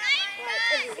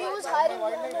 He was hiding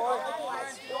behind the ball.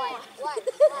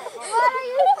 What are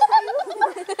you doing?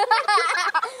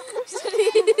 Stop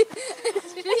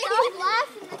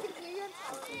laughing. I can hear you on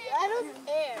television. I don't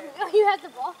care. You have the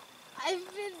ball?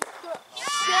 I've been sweat.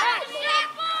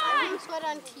 I've been sweat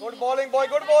on TV. Good bowling, boy.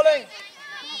 Good bowling.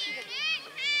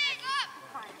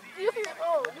 Good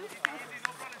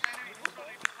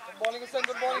Bowling, Sen.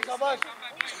 Good bowling. Shabash.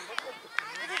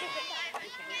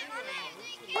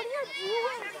 What are you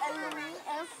doing?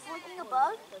 Am flicking a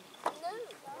bug? No.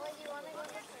 Why do you want to go in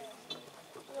the swing?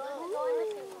 You want to go in the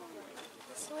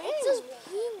swing? It's just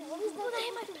ping. What is that? I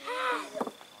have my pad.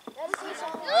 That is his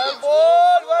song. Well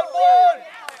bowled.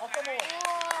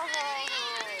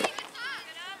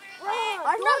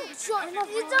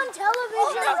 It's on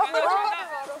television.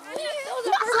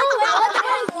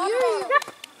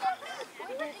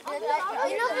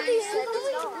 You know what these said?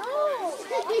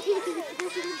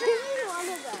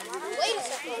 Wait a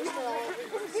second.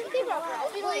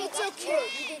 It's okay.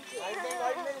 You did good.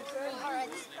 Alright.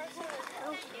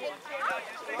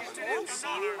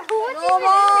 No ball.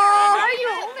 Why are you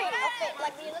holding it?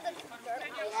 Like you look at the dirt.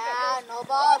 Yeah, no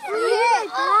ball. Free it.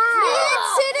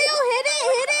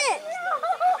 Hit it.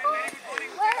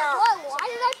 Why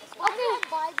did I? Okay.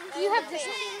 Do you have this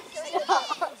one?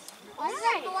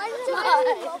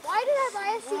 Why did I buy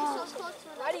a seat so close to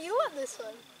it? Why do you want this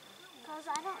one? Because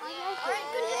I don't like it.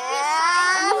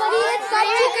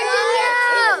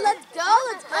 Yeah, let's go.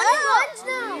 Lunch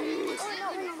now.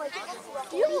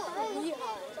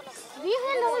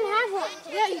 Behan doesn't have one.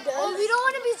 Yeah, he does. Oh, we don't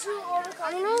want to be too overconfident.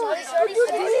 I know. You're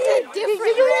doing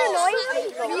a noise.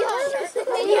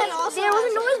 There was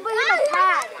a noise by my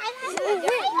pad. It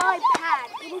hit my pad.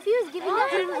 And if he was giving that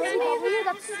to me over here,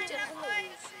 that's different.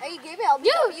 Hey, you gave it. I don't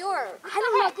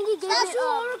know. I think he gave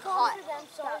it caught.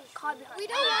 We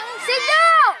don't want to. Sit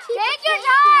down. Take your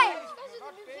time.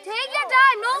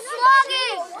 No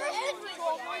slogging.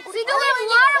 See, there's a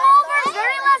lot of overs,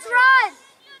 very less runs.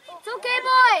 It's okay,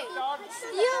 boy. I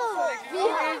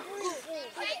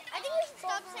think we should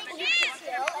stop saying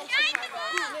Nashville and Chicago.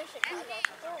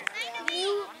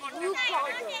 New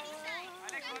Chicago.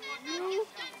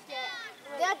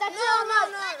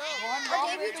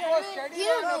 steady.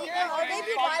 You know, they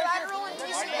be bilateral and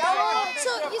TCL.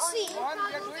 So you see.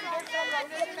 You're doing good from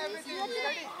rounding and everything.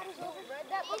 Steady. Read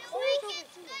that book series?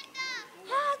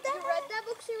 You read that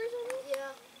book series with me?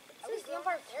 Yeah. I was the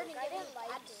umpire there to get it.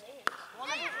 I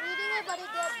was reading it, but it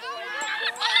got boring.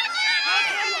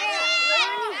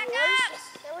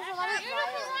 There was a lot of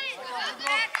violence.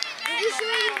 Did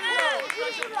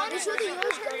you show the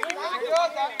Euros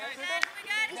going back?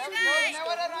 Never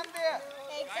a run there.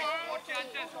 More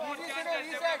chances. They would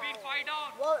have been 5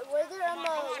 down. Well, were there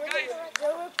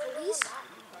police?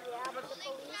 Yeah, but the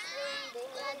police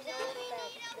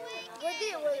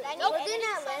were in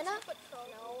Atlanta?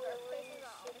 No, it was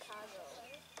Chicago.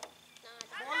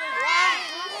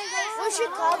 Was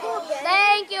Chicago again?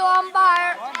 Thank you,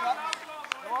 umpire.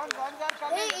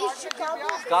 Hey, is Chicago?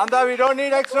 Skanda, we don't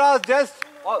need extras. Just.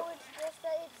 Oh.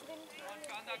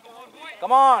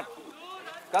 Come on.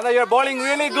 Skanda, you're bowling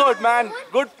really good, man.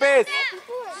 Good pace.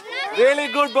 Really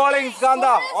good bowling,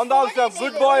 Skanda. On the off stump.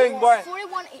 Good bowling, boy.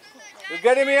 41-8. You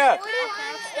get him here.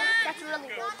 That's really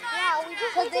good. Yeah, we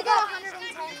just they got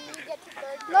 110. We get to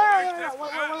third. No.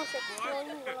 106.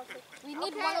 We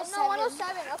need 107. No,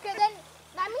 107. Okay, then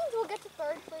that means we'll get to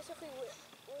third place if we win.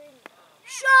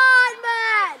 Shot,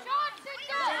 man!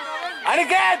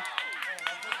 Aniket!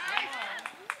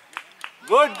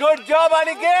 Good job,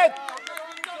 Aniket!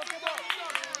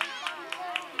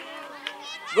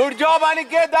 Good job,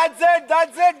 Aniket. That's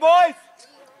it, boys.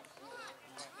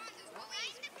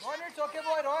 Rohan, it's okay,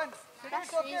 boy. Rohan.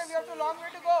 It's okay. We have a long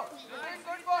way to go. You're doing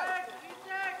good, boy.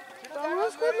 That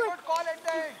was very good call at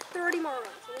the end. 30 more runs.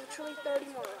 Literally 30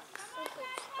 more runs.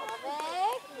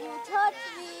 You touched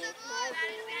me.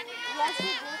 Yes, you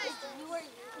did. You were I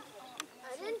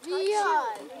didn't touch you.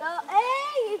 No,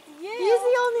 hey, it's you. He's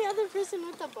the only other person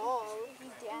with the ball.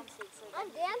 He's dancing. So I'm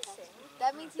dancing.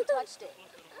 that means he touched it.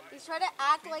 He's trying to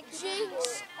act like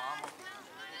Jinx.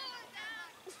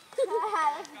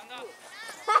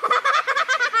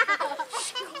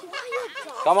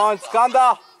 Come on,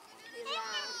 Skanda.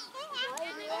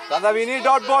 Skanda, we need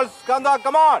dot balls. Skanda,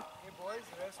 come on. Hey, boys,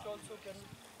 rest also can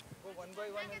go one by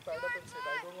one and pad up and sit.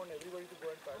 I don't want everybody to go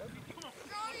and pad up.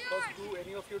 First,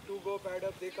 any of you two go pad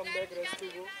up, they come back, rest two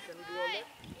go. Can we do all that?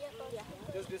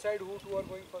 Yeah. Just decide who two are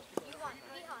going first.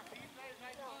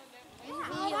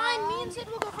 Fine, me and Sid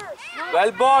will go first.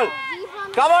 Well ball.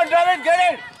 Come on, Dravid,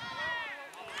 get it.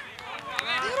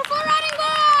 Beautiful running,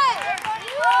 boy!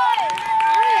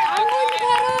 Alright, I'm going to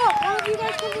pad up. One of you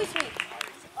guys come with me.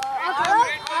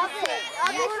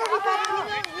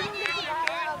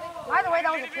 By the way,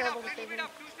 that was a terrible decision.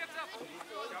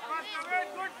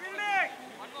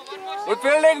 Good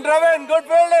fielding, Dravid. Good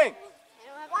fielding.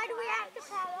 Why do we have to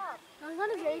pad up? That's not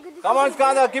a very good decision. Come on,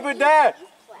 Skanda, keep it there.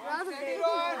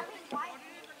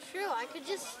 True, I could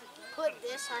just put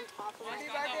this on top of it.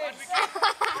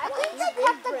 I think they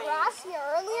cut the grass here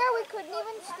earlier. We couldn't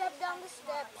even step down the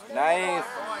steps. Nice.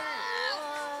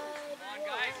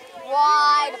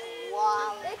 Wide.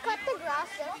 They cut the grass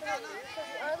definitely.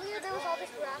 Because earlier there was all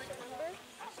this grass, remember?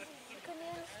 We couldn't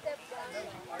even step down.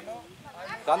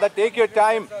 Skanda, take your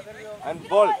time and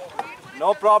bowl.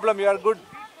 No problem, you are good.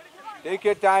 Take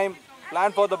your time.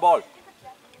 Plan for the ball.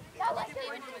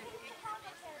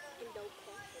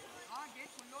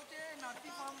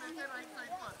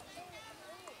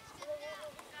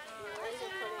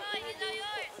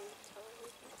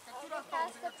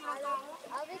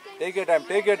 Take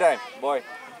your time, boy.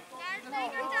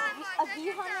 A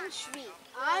Vihan and Shri.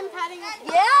 I'm padding up.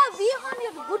 Yeah, Vihan, you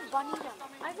have a good bunny run.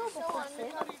 I go before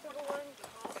Sid.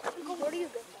 Where do you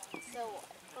go? So,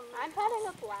 I'm padding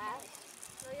up last.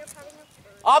 No, you're padding up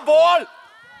first. A ball!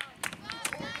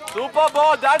 Super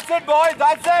ball, that's it, boy,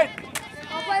 that's it.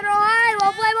 Well play, Rohan.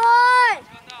 Well play, boy.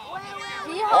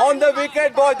 On the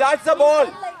wicket, boy, that's the ball.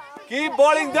 Keep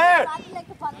bowling there.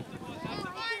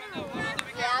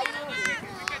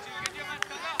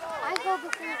 I go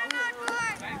before you.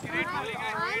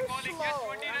 I'm slow.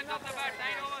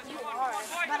 You are,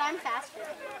 but I'm faster.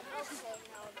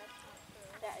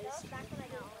 That is.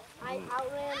 I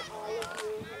outran all of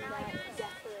you in that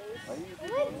death race.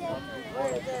 Or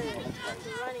the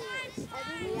running race.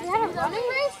 You had a running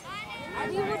race? And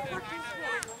you would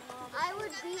participate. I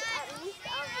would beat at least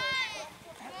average.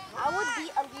 I would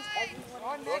beat at least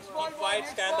everyone. Next ball, Fight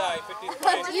Skanda if it is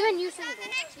fight. Even you say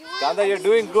Skanda, you're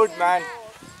doing good, man.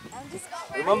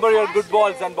 Remember your good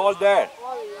balls and ball there.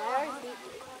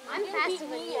 I'm faster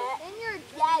than you. Then you're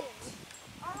dead.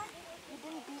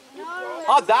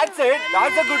 Oh, that's it.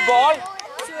 That's a good ball.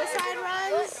 Suicide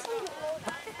runs.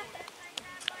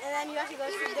 And then you have to go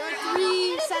through. There are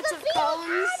 3 sets of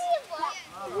cones.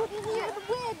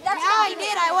 Yeah, I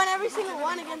did. I won every single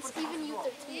one against even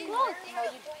U13.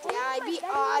 Yeah, I beat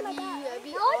Audi. I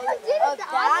beat all of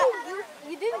that.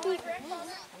 You didn't beat me.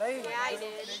 Yeah, I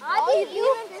did. Adi, you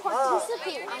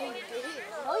participate. I did.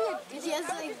 No, you did. Yes,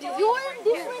 I did. You were in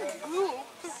different groups.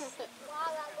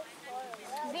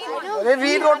 अरे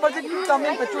we road पर से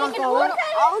तमिल बच्चों का हुआ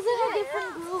I was in a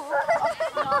different group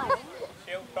of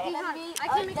 9. I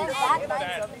can make it that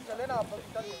night. चले ना आप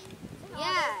इधर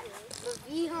Yeah. The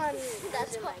Vihan.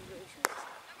 That's my group.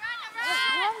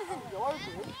 One was in your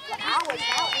group, but I was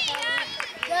out.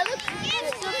 Yeah, look.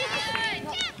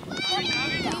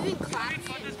 Even clap.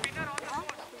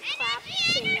 Clap.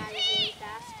 Saying that is really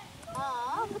fast.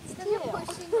 But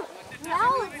still.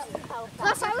 Now it's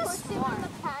Plus, I was smart.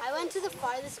 I went to the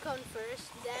farthest cone first,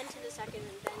 then to the second,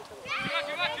 and then to the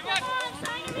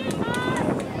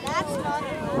That's not a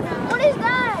good round. What is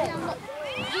that?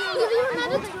 You were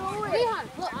meant to throw it.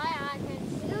 Look, I can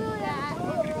do that.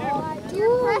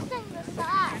 You're pressing the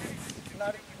side.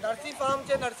 Narsi farm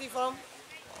चे नर्सी farm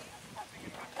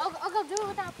I'll go do it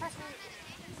without pressing.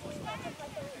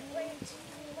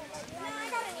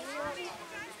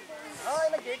 हाँ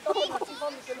इन्हें gate का नर्सी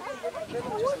farm निकल के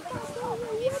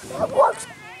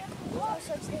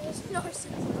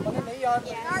नहीं यार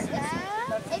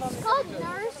It's called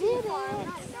Narcy Farm.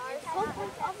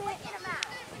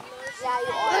 Yeah,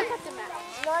 you are. Look at the map.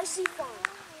 Narcy Farm.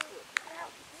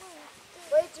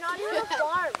 Wait, it's not even a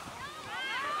farm.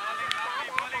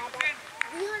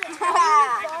 It's not even a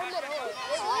farm at all.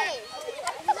 It is.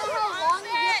 You know how long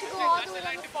you have to go all the way to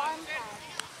the farm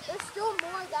path? There's still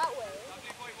more that way.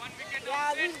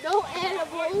 Yeah, there's no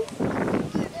animals.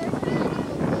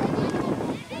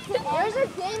 There's a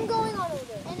game going on over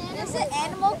there. And there's an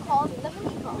animal called the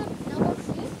peacock.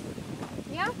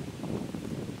 Yeah?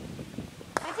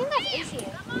 I think that's Asian.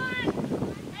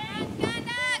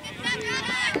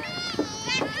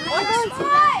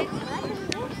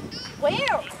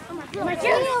 Where?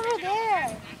 Over there.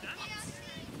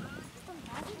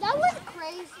 That was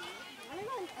crazy.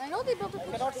 I know they built a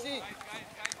bridge. cannot see You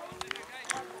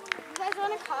guys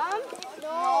want to come?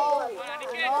 No.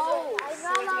 I'm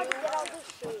not allowed to get out of this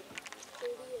shade.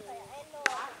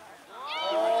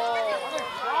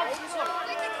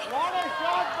 what a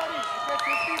shot buddy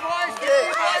okay 50 boys 50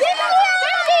 up,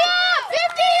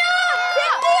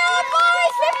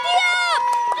 boys! 50 up!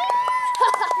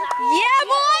 Yeah,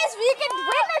 boys, we can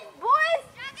win it, boys!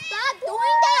 Stop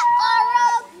doing that,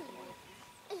 Arab!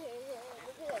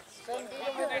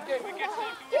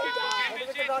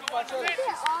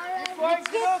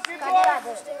 keep going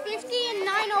 50 and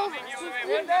 9 over.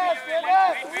 stay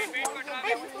there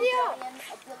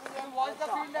watch the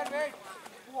field and wait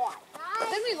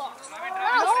Then we lost. No,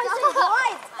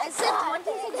 I said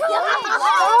 26 billion.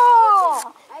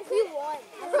 Oh! We won.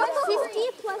 50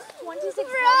 plus 26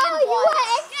 Bro, billion. you had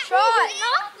extra.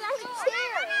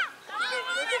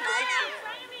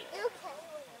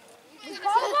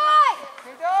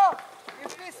 Peter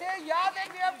if we say yeah then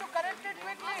we have to correct it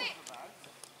quickly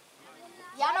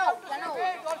wait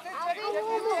or say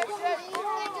check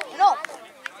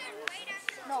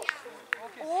No.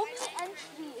 Oops and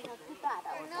Shri have to pad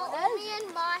out. Me and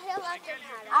Mahil have to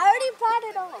pad I already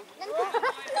padded off.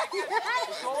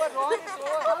 it's over Rohan it's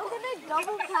over How can I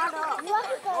double pad off?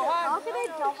 How can I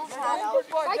double pad out? good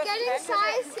boy By just getting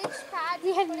stand size 6 pads,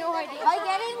 we had no idea. By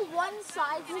getting one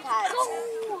size pad.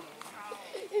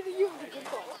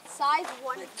 Size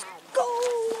 1 pad. Go!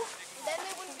 Then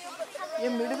they wouldn't be able to come ये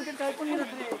mid wicket type को नहीं रख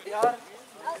रही यार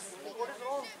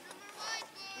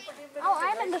Oh,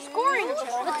 I'm in the scoring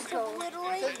chart.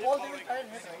 Literally. ball they will try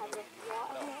and miss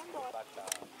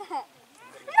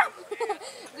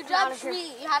Good job, Shri.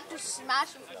 You have to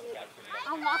smash it.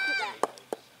 I'll knock it back.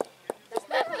 That's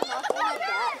not going to knock it like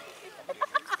that.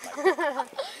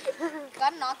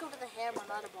 Gotta knock it with a hammer,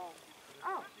 not a ball.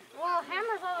 Oh, well,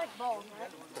 hammers are like balls,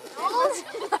 right?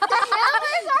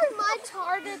 Hammers are much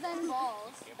harder than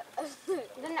balls.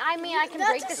 Then I mean I can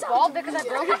break this ball because I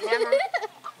broke a hammer.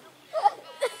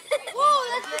 Whoa,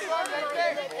 that's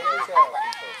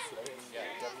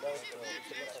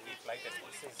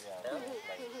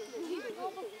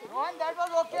Rohan that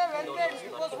was okay well played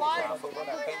it was fine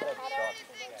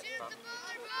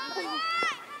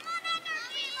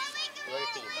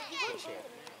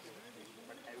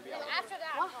After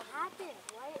that, what happened?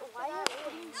 Why are you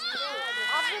putting still?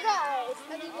 after that,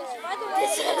 By the way,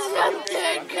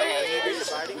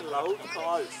 Providing loud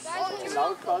calls.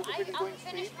 Loud calls if it is going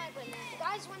straight.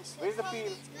 guys, one Where's the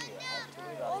peel?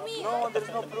 Omi, No, there is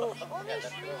no proof.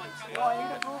 No, I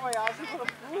need a proof. I asked you for a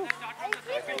proof.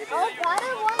 oh,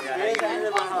 Butter won.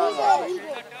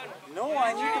 No,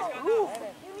 I need a proof.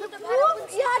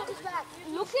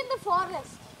 Look in the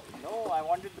forest. No, I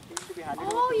wanted the field to be handed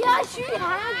Oh yeah, she had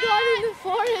gone in the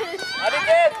forest.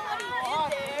 Aniket!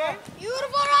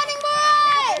 Beautiful running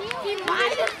boy! He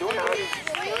might have Don't worry.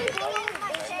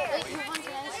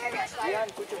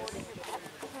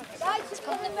 Guys, he's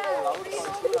coming back.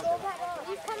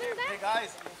 He's coming back. Hey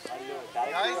guys,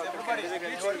 everybody,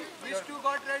 which two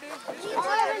got ready? Which two got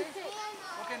ready?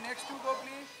 Okay, next two go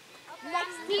please.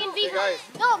 Next, me and Hey guys,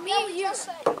 No, me and you.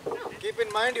 keep in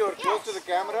mind you are close to the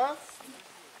camera.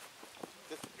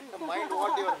 Just mind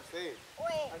what you are saying.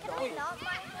 Wait, can we not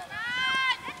mind it?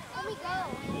 Let me go.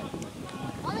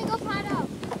 Let me go pad up.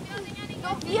 Go,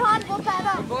 Vihan, go pad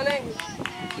up. Bowling.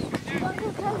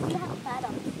 Vihan, pad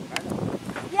up.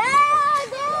 Yeah,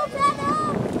 go pad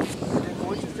up.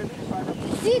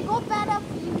 See, go pad up.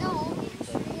 No.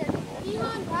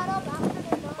 Vihan, pad up after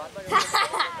they're done.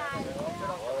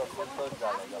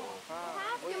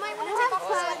 You might want to take off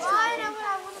the sweatshirt. I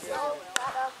want to go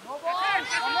pad up. No ball.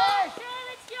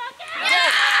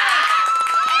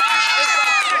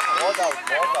 Walk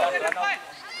out, run out.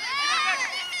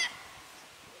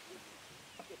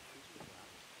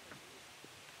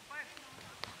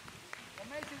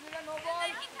 Ramesh, is it a no ball?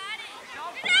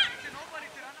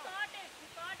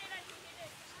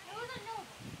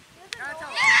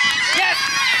 Yes!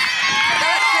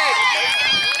 That's it!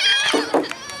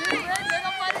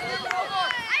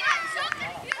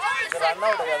 Run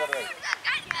out the other way.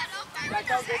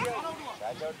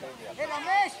 Hey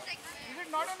Ramesh, is it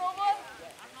not a no ball?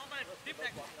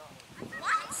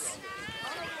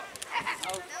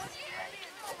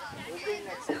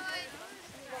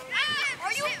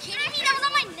 Are you kidding me? That was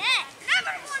on my neck.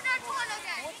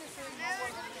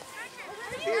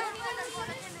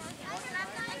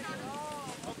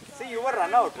 See, you were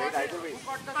run out, right? Either way.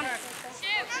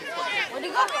 When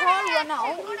you got called run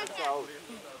out.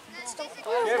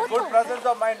 Give good presence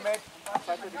of mind, mate.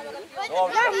 No,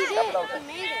 Yeah, he did. double out. He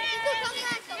made it.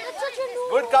 That's such a new.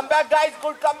 Good comeback, guys.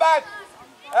 Good comeback.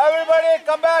 Everybody,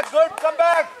 come back. Good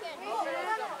comeback.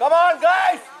 Come on,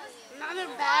 guys. Another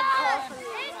bad call for me.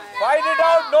 Fight it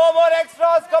out. No more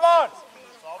extras. Come on.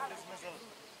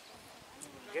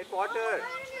 Get water.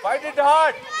 Fight it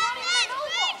hard.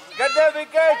 Get their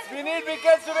wickets. We need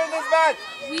wickets to win this match.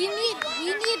 We need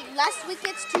less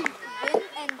wickets to win,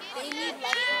 and they need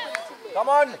less wickets to win. Come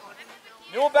on.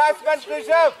 New batsman,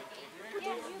 Krishav.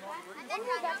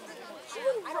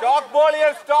 Stock ball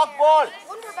here. Stock ball.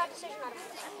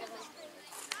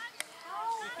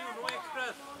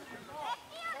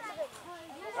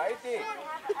 Righty.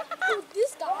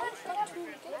 This guy got 2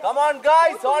 wickets. Come on,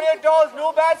 guys. On your toes.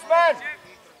 New batsman.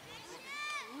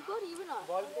 You got even up.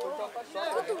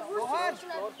 Rohan,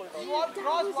 you all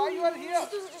cross. Why you are here?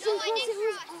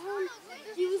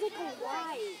 He was like a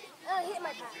wide. Oh, he hit my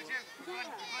pass.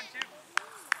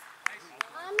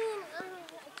 I mean, I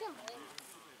can't blame him.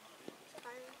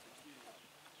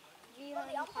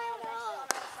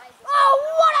 Oh,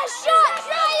 what a shot!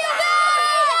 There you go!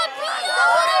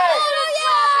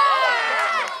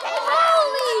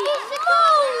 Holy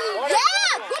moly!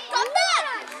 Yeah, good comeback!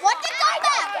 What a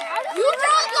comeback! You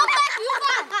throw a comeback, you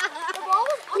won!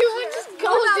 You would just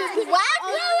go to whack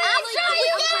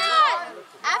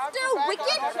after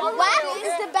wicket, whack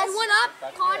is the best one up.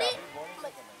 Caught it.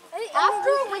 After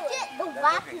a wicket, the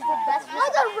whack is the best one. Oh,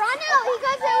 the run out! You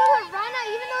guys said it was a run out,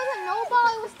 even though it was a no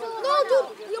ball, it was still a run out. No,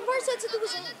 dude, your boy said something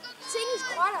was saying he's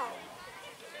caught out.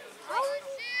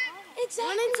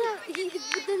 Exactly.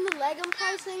 But then the leg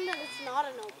umpire saying that it's not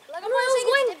a no ball. Leg umpire was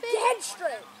going dead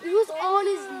straight. It was on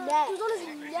his neck. It was on his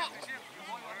neck.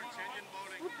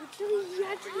 He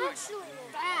actually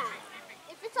bad.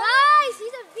 Guys,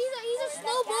 he's a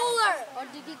slow bowler. Or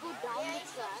did he go down the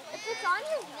track? If it's on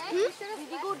his neck,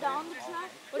 did he go down the track?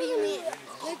 What do you mean?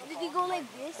 Like, did he go like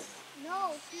this?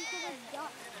 No, he could have done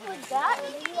like that.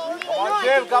 Come on,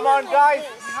 Shiv. Come on, guys.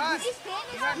 Match is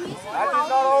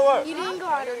not over. He didn't go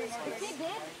out of his face. He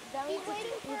did.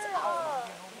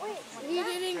 He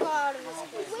didn't go out of his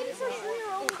face.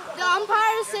 The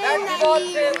umpire is saying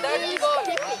that he was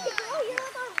tipping.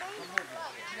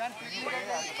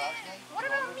 What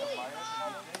about me?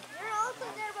 You're also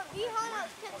there, but Vihan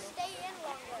can stay in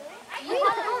longer.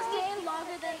 Vihan can stay in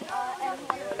longer than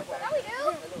everyone. Yeah, we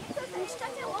do.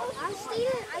 I stayed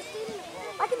in.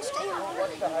 I can stay in longer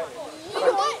than you. You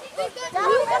know what?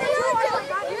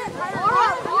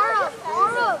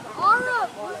 Aura.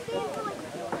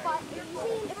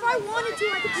 If I wanted to,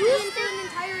 I could stay in for an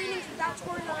entire innings without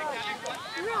scoring a run.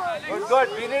 Good.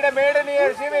 We need a maiden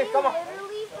here. Jimmy, come on.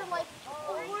 Literally for like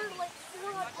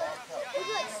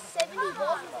 70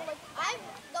 balls.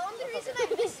 The only reason I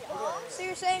missed balls. So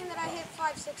you're saying that I hit 5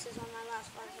 5 6s on my last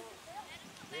 5 balls.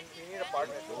 You need a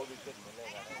partner.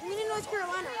 You in North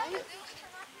Carolina, right?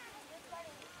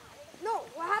 No,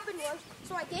 what happened was,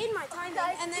 so I gained my timing,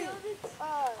 and then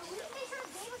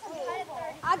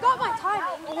I got my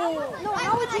timing. No,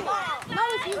 not with you. Not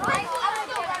with you.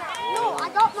 No,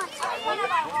 I got my timing, and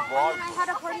then I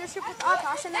had a partnership with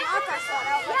Akash, and then Akash got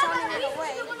out, my timing went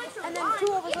away, and then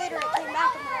 2 overs later it came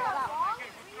back and then I got out.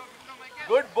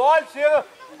 Good ball, Shiv.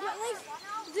 But like,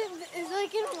 it's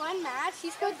like in one match, he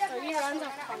scored 3 runs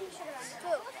off partnership.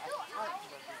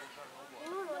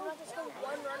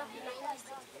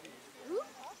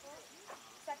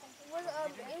 It was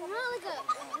not like a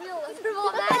real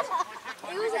football match.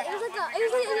 It was like a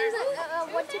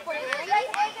 1-2 point. Was I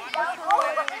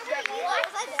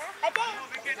there? I think.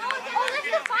 Oh,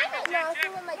 that's the final. No, it's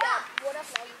with my dad. What up,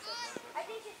 96? I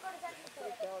think she's going to century.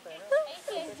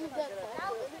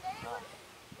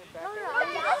 No.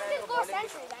 That's just go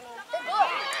century. I know.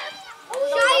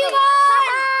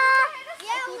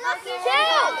 Yeah, lucky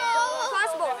too.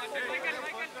 Possible.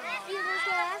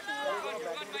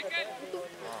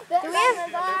 Do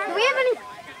we have any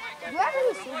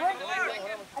Subway?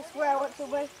 I swear I went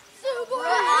Subway.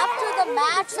 After the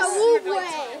match, Subway.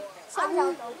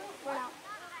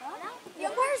 The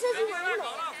umpire says you were in there.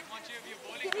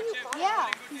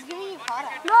 Yeah, he's giving you pot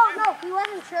out. No, he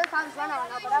wasn't sure if I was running or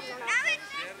not, but I was running.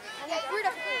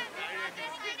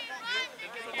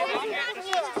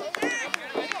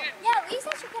 Yeah, at least I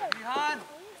should get a...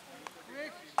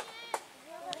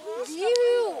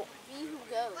 Bihu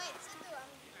goes.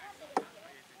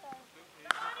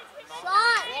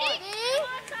 Shot, ready?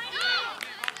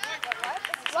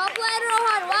 Well played,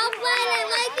 Rohan. Well played. I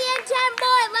like the intent,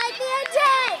 boy. Like the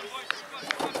intent.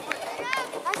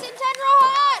 That's intent,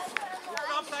 Rohan.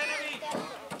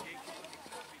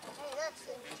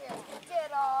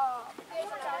 Get off.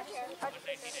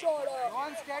 Shut up. Go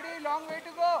on, steady. Long way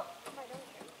to go. A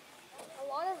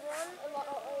lot of run, a lot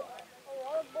of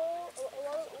ball, a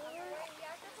lot of overs.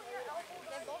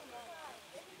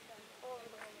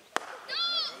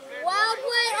 Well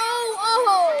played.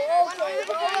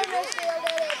 Okay.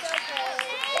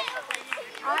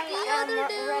 I am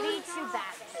ready to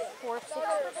bat for 6.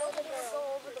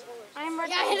 I'm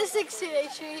ready. Yeah, hit a 6 today,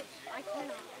 Tree. I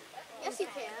cannot. Yes, you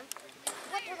can.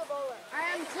 What to the bowler? I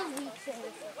am too weak to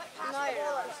hit. No, you're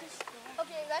not.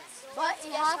 Okay, that's. But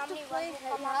you have to play.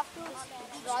 You have to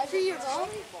drive to your goal.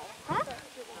 Huh?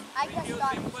 I guess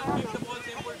not.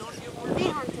 They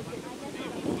hunted it.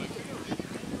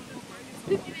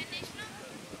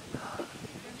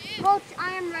 Coach,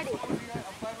 I am ready.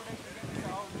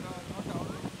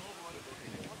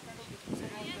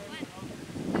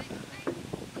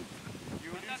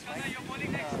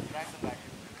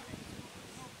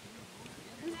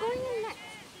 Who's going in next?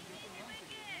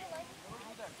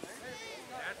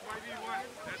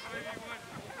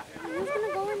 Who's going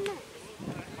to go in next?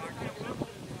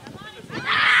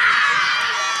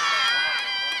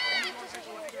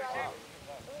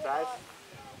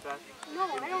 No,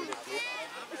 I don't.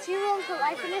 It's 0 until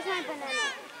I finish my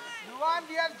banana. Yuvan,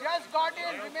 we have just got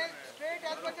in. Remain straight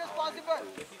as much as possible.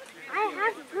 I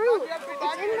have proof. We have to It's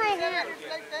bat in my with 7. hand. It's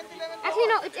like 10th, 11th. Actually,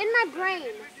 no, it's in my brain.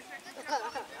 I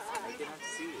cannot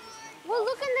see it. Well,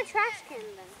 look in the trash can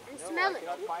then and smell it.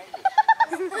 Yeah, find it.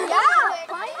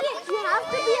 You have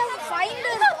to be a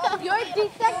finder. You're a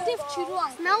detective,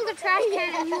 Chiruang. Smell the trash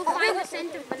can and you will find the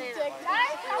scent of banana.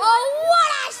 Oh,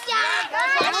 what a shot!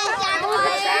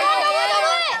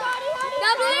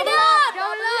 Double it up!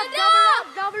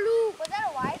 Double loop. Was that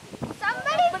a wide?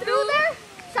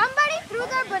 Somebody threw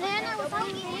their banana without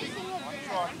tasting it.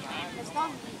 It's not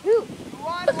me. Who?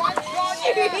 Yuvan, one shot. I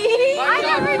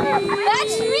never knew.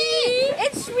 That's Shri.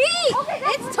 It's Shri.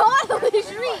 It's totally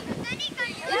Shri.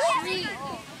 It's Shri.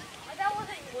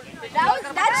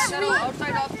 That's Shri.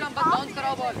 Outside off stump, but bounce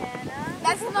karo ball.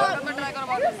 That's not. Try karo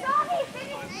ball.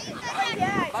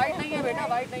 Wide nahi hai beta,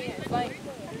 wide nahi hai. It's fine.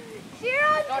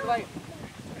 It's not wide.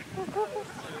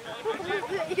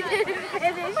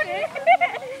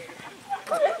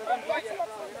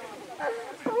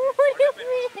 What do you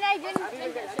mean I didn't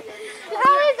finish?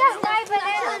 How is that my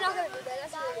banana?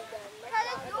 Because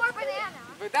it's your banana.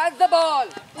 But that's the ball.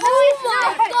 Oh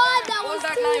my God, that Hold was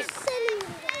that too line. silly.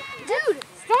 Dude,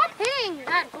 stop hitting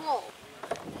that ball.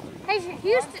 Hey,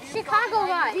 Houston, Chicago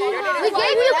guy. We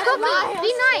gave you cookies.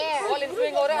 Be nice. Ball in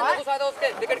swing हो रहा है, अंदर घुसा दो उसके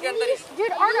wicket के अंदर ही.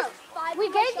 Dude, Arnav, we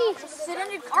gave these.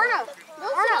 Arnav,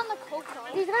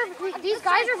 these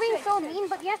guys are being so mean,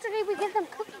 but yesterday we gave them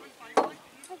cookies.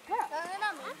 Like, bro.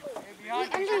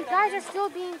 And they You guys are still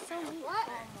being so mean.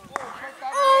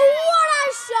 Oh, what a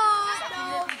shot!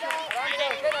 No,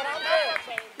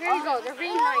 There you go. They're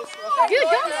being nice. Dude,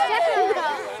 don't step on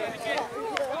that.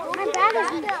 My bed is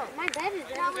there. My bed is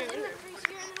there.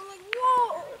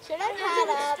 should I pad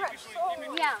up?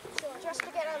 Yeah. Just to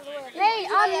get out of the way. Hey,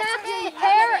 next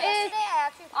pair is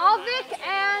Avik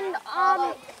and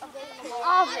Avik.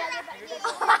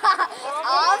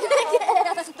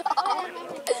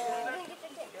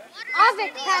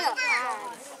 Avik, pad up.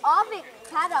 Avik,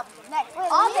 pad up. Next.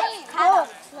 Avik, pad up.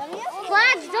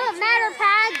 Flags don't matter,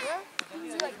 pads.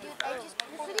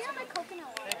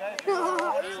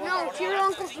 No, it's your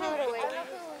uncle threw it away.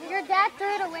 Your dad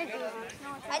threw it away.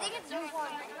 I think it's this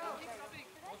one.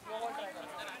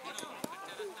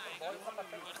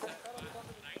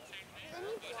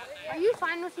 Are you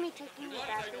fine with me taking the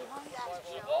battery home?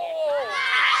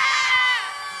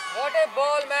 What a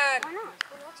ball, man. Why not?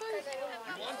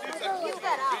 Give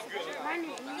that out. Mine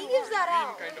is He gives that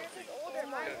out.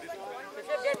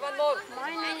 Get one more.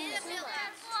 Mine is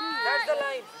That's the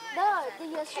line. The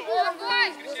yesterday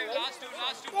one.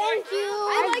 Thank you.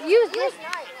 I've used this.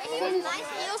 He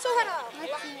also had a.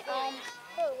 Let's see,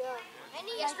 And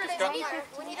yesterday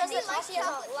when he does this, he has a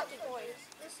lucky coins.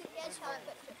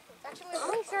 I'm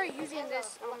gonna start using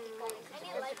this at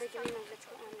the beginning of the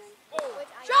tournament.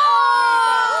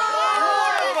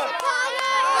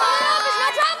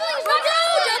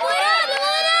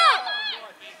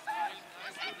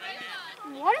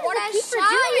 What is the keeper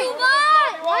doing?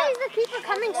 Why is the keeper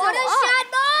coming so up? What a shot,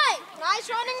 boy! Nice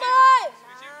running, boy!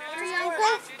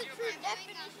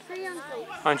 Free uncle.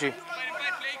 Anji.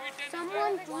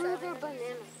 Someone threw their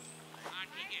banana.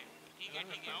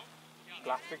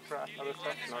 Plastic trash, other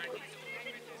stuff, not good.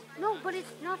 No, but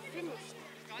it's not finished.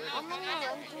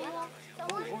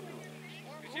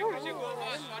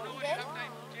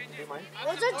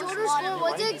 What's our total score?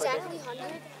 Was it exactly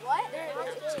 100? What?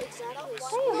 Exactly.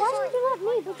 Hey, why don't you let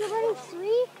me? But you're running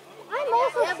 3? I'm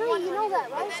also 3, you know that,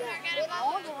 right? That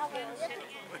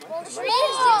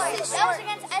was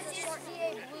against SCA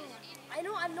Blue. I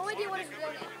know, I have no idea what it's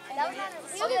doing. That was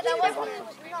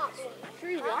not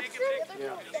 3 Watson?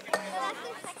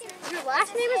 Your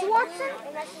last name is Watson?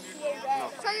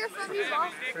 So you're from Utah?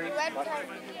 Red Pen.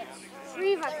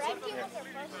 3 Watson.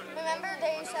 Remember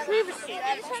they said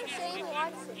Shane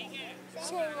Watson.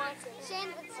 Shane Watson.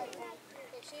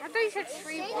 I thought you said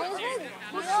 3 Watson.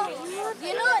 Do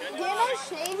you know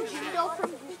Shane Judo from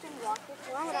Houston Rockets?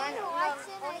 Why would I know?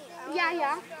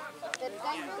 Yeah.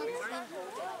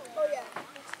 Oh yeah.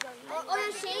 Oh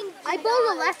yeah, Shane. I bowled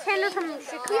a left-hander from He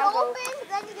Chicago. opened,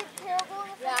 then he did terrible.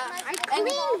 I cleaned.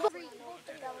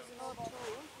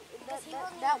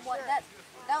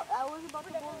 I was about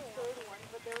to bowl the third one,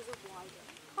 but there was a wide.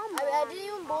 I didn't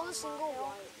even bowl a single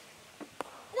wide.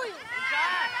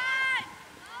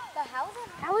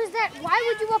 How is that? Why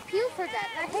would you appeal for that?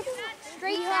 That hits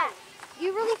straight back.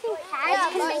 You really think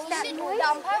pads can make that noise? The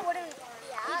umpire wouldn't.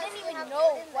 He didn't even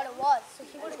know what it was, so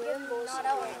he would have given not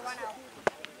out and run out.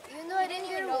 Even though I didn't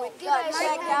even know. That's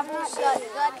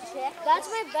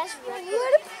my best record. He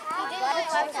did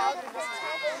not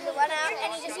run out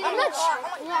and he just I'm not sure.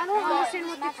 I don't understand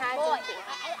what the pads are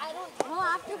for.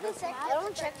 after the second, I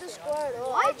don't check the score at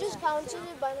all. I just counted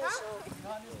it by myself.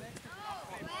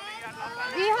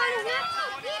 Vihan is next?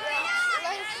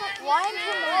 One,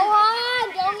 go on,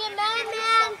 don't get mad,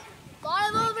 man. Lot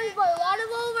of overs, boy, lot of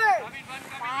overs.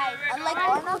 5. Unlike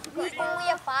Arnold's people, we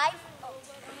have 5.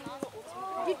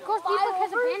 Because people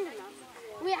has abandoned us.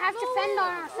 We have to fend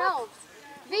on ourselves.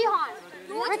 Vihan,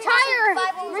 retire,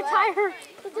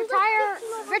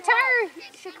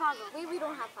 Chicago. We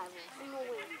don't have 5 overs. No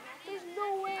way. There's no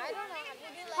way.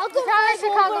 Retire,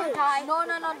 Chicago, tie. No,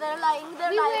 they're lying.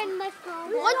 We win, let's go.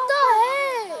 What the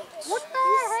heck? What the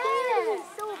heck? This is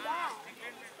so bad.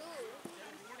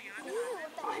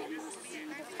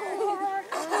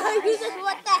 He said,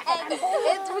 what the heck?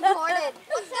 It's recorded.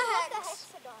 What the heck?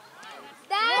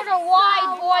 What a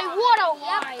wide, boy. What a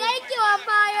wide. Thank you,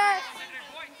 umpire.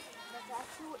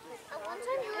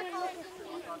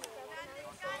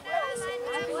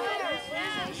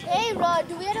 Hey, Rod,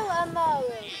 do we have one more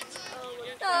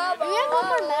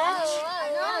match?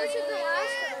 No, this is the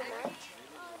last match.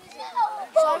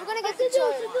 So are we going to get the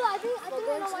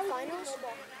finals?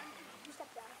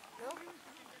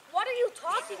 What are you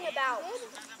talking about?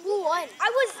 Who won? I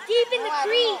was deep in the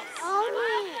crease.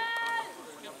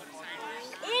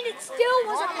 And it still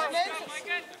wasn't my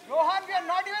Rohan, we are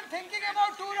not even thinking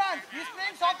about 2 runs. He's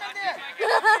playing soccer there.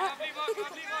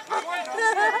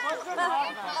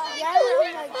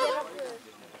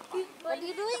 What are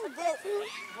you doing this?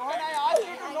 Rohan, I asked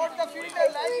you to note the fielder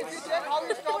line. If you check how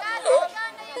he stops the ball.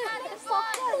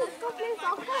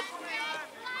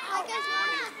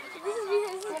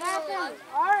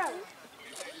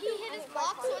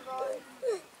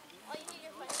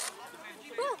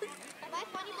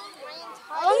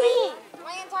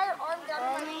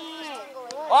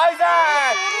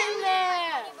 Isaac!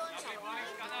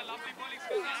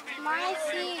 My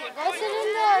seat. Go sit in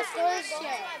the storage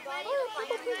chair.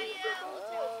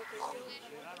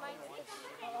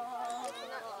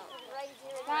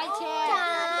 My chair.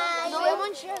 No, I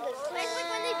won't share this.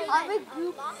 I'm a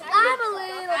group. I'm a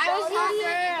little. I was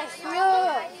here first.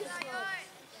 Look.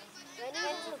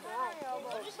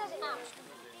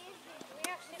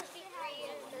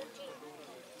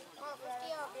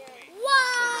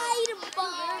 Wide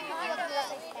ball.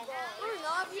 We're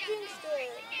not being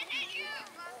straight.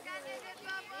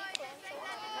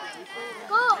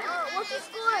 Go. What's the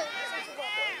score?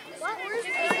 What? Where's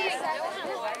the score?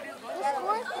 The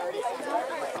score is 37.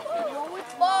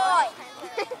 Boy.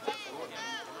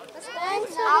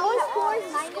 Our score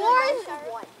is 99.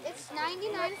 It's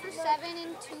 99 for 7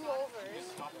 in 2 overs.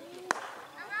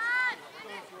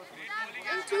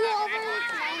 In 2 overs,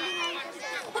 it's 99 for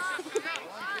 7.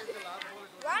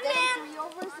 Run then 3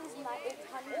 overs is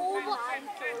 109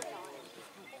 for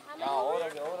 9.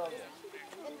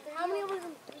 How many overs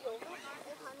in 3 overs?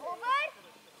 In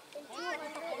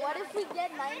 200. What if we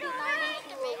get 99 in 2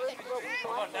 overs, but we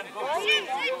won?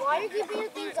 Why are you keeping your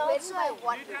things outside?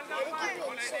 Why do you keep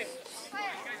it inside?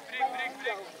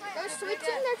 They're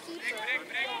switching their keeper.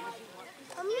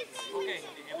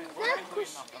 That's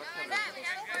pushing.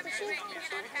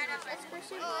 That's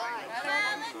pushing.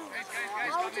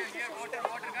 How is it pushing?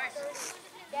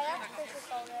 Yeah, that's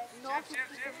pushing already. Not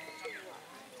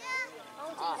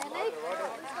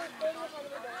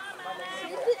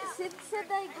Sid said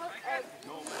that I got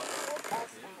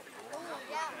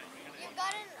yeah, you've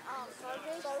gotten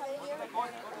survey here.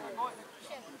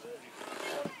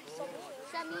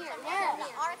 Shamir,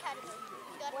 yeah. Our academy.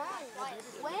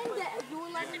 When the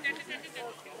U11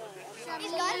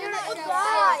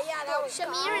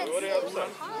 Shamir and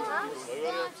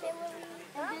Sid.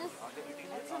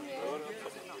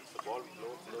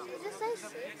 Does it say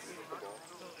 6?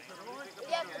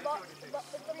 Yeah, the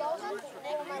ball's on.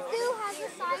 Still has a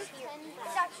size 10.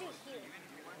 It's actually here.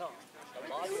 No.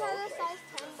 Still has a size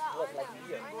 10, but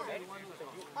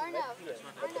Arnav.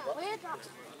 Where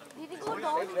did it go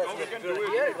down?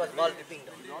 Here it was ball tipping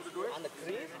down. On the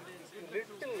crease,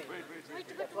 literally.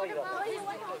 That's why you are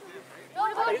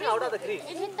hitting out of the crease.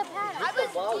 It hit the pad. I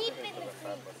was deep in the crease.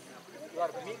 You are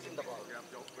weak in the ball.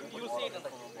 You see it in the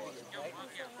ball, right?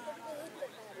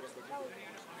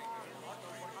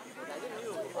 I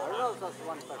don't know if that's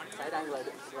one side angle.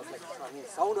 It was like, I mean,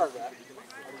 sound was there.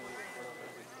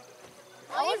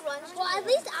 Well, at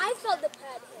least I felt the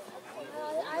pad hit.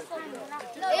 I felt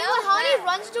it. No, how many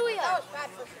runs do we have?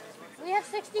 We have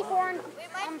 64 and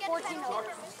 14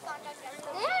 overs.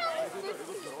 Yeah, 50.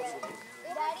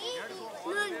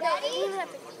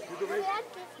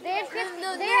 They had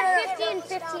 50 and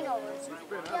 15 overs.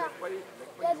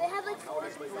 Yeah, they had like 40.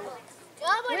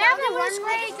 We have a run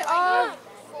rate of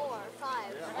 4,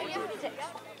 5. 6.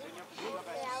 Yeah, I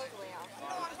was way off.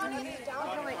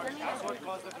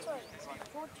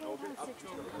 14 and 16.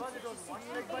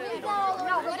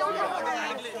 No, we don't have 5.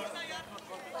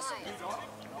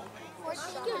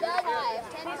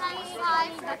 10 times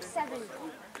 5, that's 7.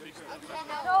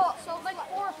 So like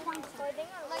 4 points.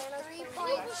 Like 3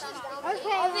 points.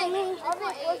 Okay.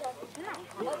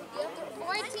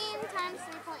 14 times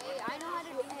 3.8. I know how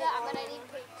to do that, but I need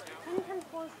paper.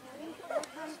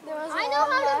 I know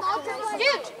how to multiply.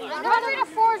 Dude, 100 to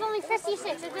 4 is only 56.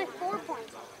 It's like 4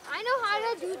 points. I know how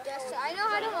to do this. I know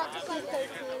how to multiply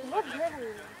 13. What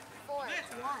level? 4.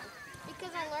 Why?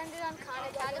 Because I learned it on Khan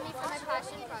Academy for my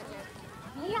passion project.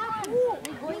 Yeah. We're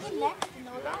going to next. You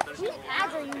know that? Which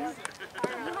ads are you using?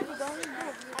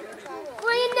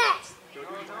 Where are you next?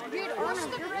 Dude,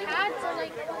 honestly, the pads are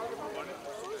like...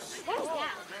 What is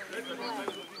that?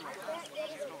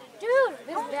 Dude,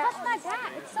 don't touch my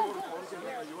bat. It's so good.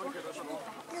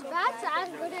 Your bat's as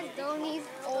good as Dhoni's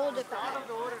old bat.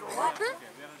 What?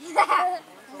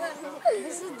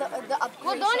 This is the upgrade.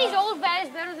 Well, Dhoni's old bat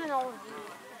is better than old.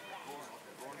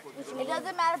 It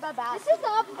doesn't matter about bat. This is the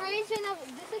upgrade of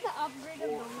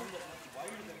Dhoni.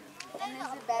 And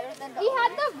is it better than the We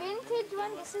had the vintage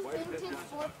one. This is vintage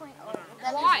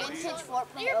 4.0. Why? Vintage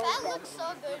 4.0. Your bat looks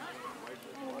so good.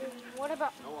 What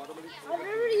about? I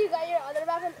remember you got your other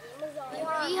bat from Amazon.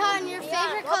 Vihan, your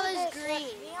favorite color is green.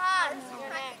 Vihan,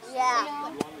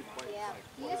 yeah. Yeah.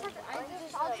 You guys have to,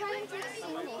 I'll try and take C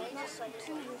names.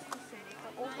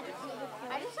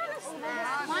 I just want to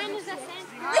smash. Mine is a 6.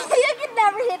 You can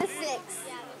never hit a 6.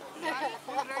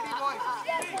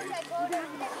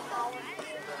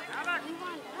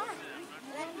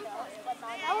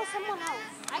 That was someone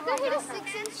else. I could hit a 6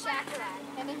 in Shackrat.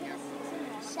 Can I hit a 6 in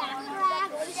Shackrat?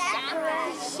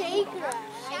 Shaker.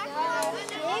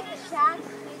 Shack.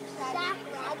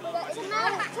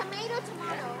 Tomato.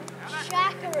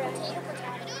 Shackara.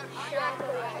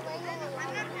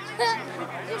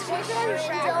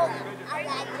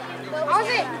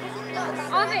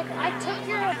 Ovid, I took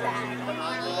your bag.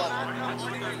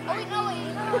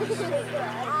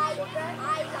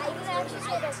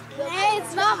 Hey,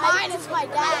 it's not mine, it's my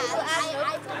dad's.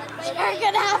 You're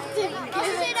gonna have to give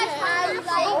it to him.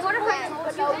 What if I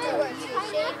told you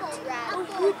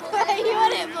You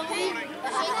wouldn't believe me.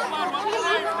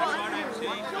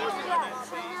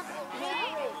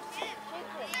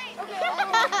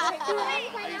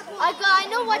 I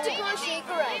know what to call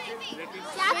shaker egg.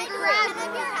 Shaker egg.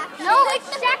 No, it's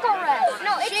shaker egg.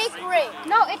 No, it's Shaker egg.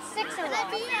 no, it's sixer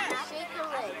egg. Shaker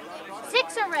egg.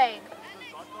 Sixer egg.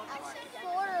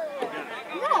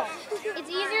 No, it's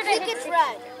easier to hit It's six.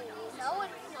 red. No,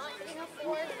 it's not.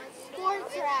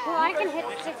 Sports red. Well, I can hit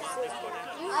six.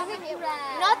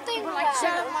 Nothing red.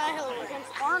 Shut up, my hill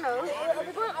against Arno.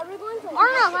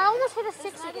 Arno, I almost hit a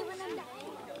six again.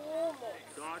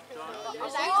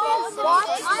 I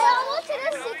almost hit a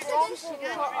six against you.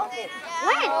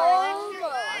 When?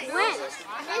 When? I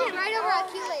hit it right over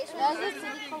Achilles.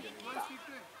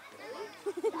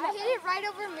 I hit it right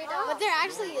over middle. But there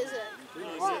actually isn't.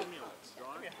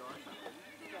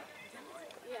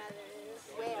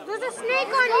 There's a snake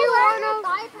on you, Arno.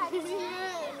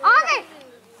 Okay.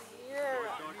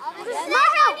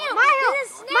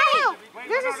 My hill.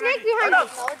 There's a snake behind you.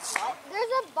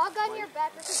 There's a bug on your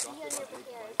back. There's a bee on your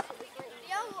hair.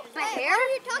 My hair? What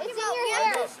are you talking about? We have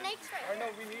two snakes right I know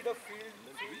we need a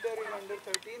fielder in under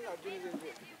 13. Arjun is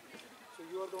injured. So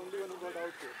you are the only one who got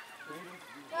out here.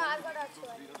 No, I've got out too.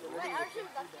 Wait, Arjun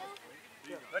got there?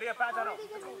 Where your pads are?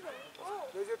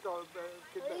 Where's your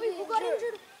kid? Wait, who got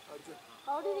injured? Arjun.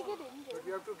 How did he get injured? But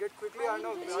we have to get quickly. I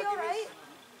know. Is he alright?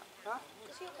 Huh?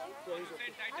 Is he okay? Yeah, he's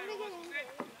okay. How did he get injured?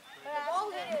 The ball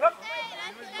hit it.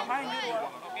 Behind you.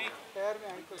 Hair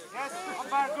mein ankle. Yes,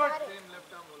 umpire, good. I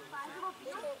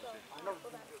know.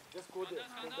 Just go there. I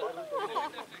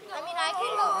mean, I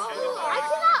can go too. I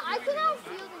cannot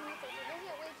feel the music.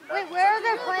 Wait, where are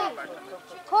they playing?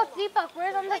 Coach Deepak,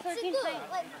 where's on the 13 playing?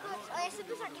 Like, Coach, I said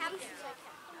those are captions.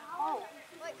 Oh.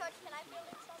 Wait, Coach, can I feel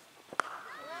this song?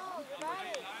 No, you're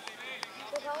right.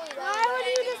 Why would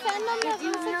you defend them if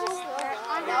you know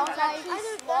I know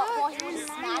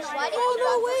smash? Oh,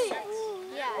 no, wait.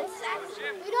 Yeah,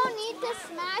 we don't need to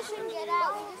smash and get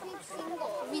out. We just need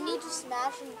singles. We need to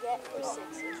smash and get for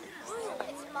sixes.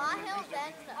 It's my hill,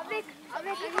 then. Give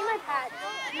me my pad.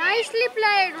 Nicely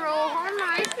played, Rohan.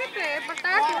 Nicely played, but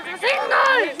that was a single.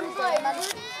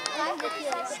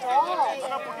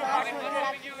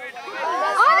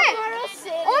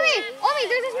 Omi,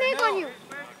 there's a snake on you.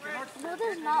 No,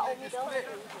 there's not, Omi.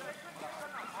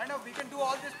 I know. We can do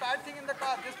all this bad thing in the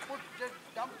car. Just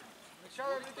dump. Make sure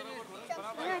everything is.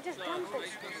 Yeah, just dump it.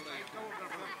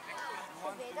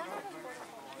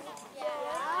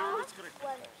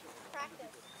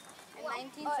 Practice. In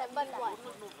 1971.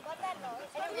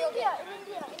 Real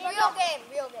game.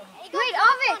 Wait,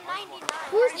 Ovid,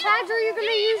 whose pads are you going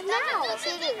to use now? Run,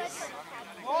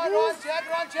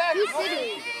 check.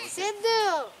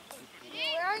 Sidhu.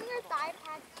 Wearing your thigh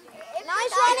pads.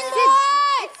 Nice running,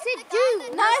 boys! It's Sid,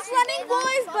 dude. Nice running,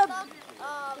 boys.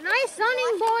 Nice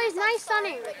sunning, boys. Nice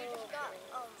sunning.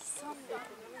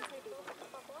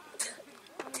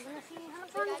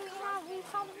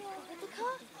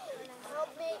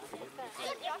 Help me.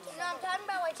 No, I'm talking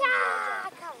about like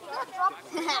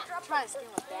Try to steal a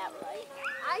bat, right?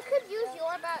 I could use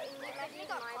your bat and you could use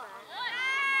my bat.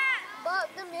 But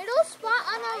the middle spot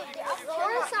on a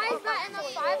 4-size bat and a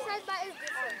 5-size bat is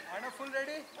different. I know. Full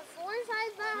ready. A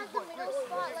 4-size bat has the middle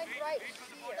spot like right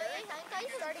here.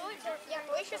 Starting to, yeah,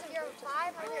 Moisha's here. 5.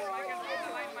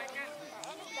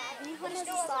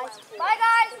 Bye,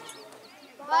 guys.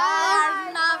 Bye.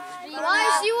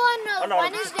 Bye. See you on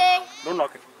Wednesday. Don't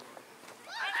lock it.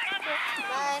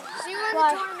 Bye. See you in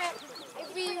the tournament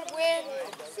if we win.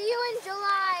 See you in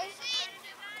July.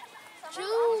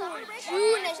 June.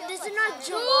 This is not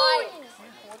July.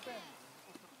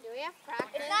 Do we have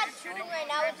practice? It's not June right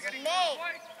now. It's May.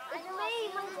 It's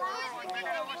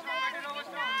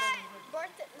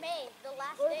May, the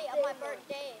last day of my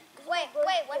birthday. Wait,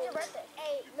 what's your birthday?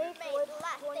 May, the last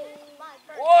day of my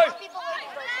birthday. People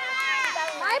waiting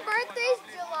birthday. My birthday's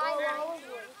July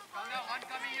 19th.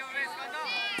 Oncoming your way, Skanda.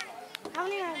 How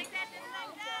many are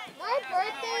My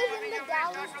birthday is in the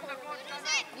Dallas.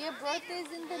 your birthday's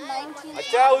in the 19th?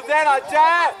 Acha, Hussain,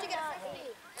 acha.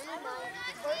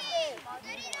 Birthday.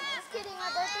 Just kidding, my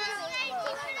birthday's in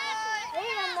April.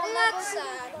 Hey, I'm not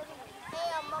sad. Hey,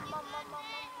 my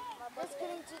birthday. Just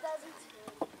kidding,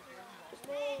 2002.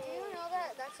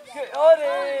 By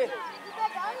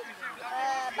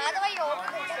the way, you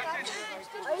opened it.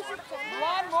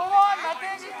 Yuan, move on.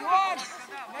 Nothing. Yuan.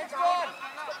 Next one.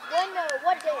 When,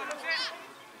 what day?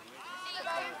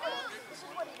 This is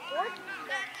what, 4th?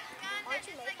 Aren't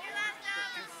you making it?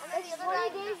 It's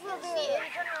 20 days for the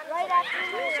right after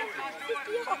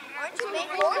Aren't you May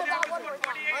 4th?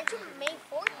 Aren't you May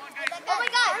 4th? Oh my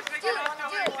god, dude.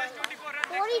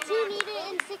 42 needed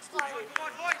in 62.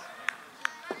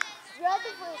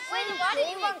 Wait, why did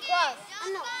you run cross?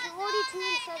 No, 42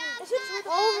 and 70. Is it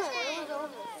Over. It was over.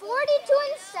 42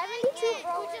 and 72,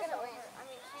 bro.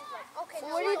 Okay,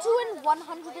 42 and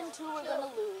 102 we're gonna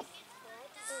lose.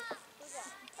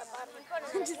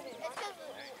 It's because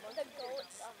the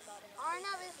goats.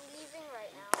 Arnav is leaving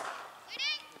right now.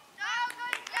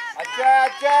 Achha.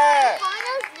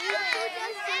 Arnav's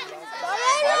leaving.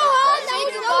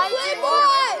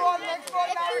 Next one.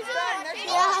 Now it's done. Next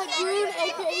one. Yeah, June,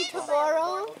 aka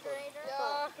tomorrow.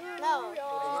 No.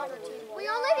 We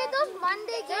only did those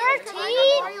Monday games.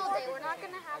 Memorial Day. We're not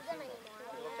gonna have them anymore.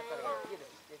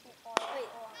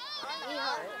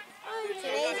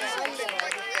 Today's Sunday.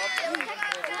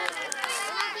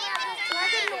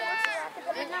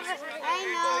 I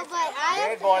know, but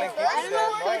Great bowling. I don't know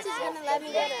if coach is gonna let me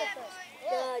get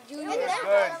the junior.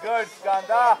 Good,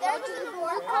 Skanda.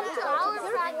 Welcome to our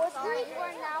practice. You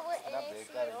are now with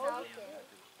NACA Falcons.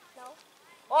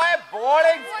 Oh,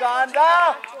 bowling, Skanda.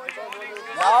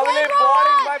 Lovely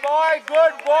bowling, my boy.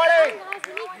 Good bowling.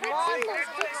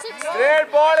 Great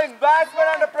bowling. Batsman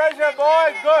under pressure, boy.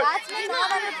 Good. Batsman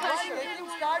not under pressure. Taking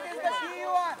start is the key,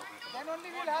 Yuan. Then only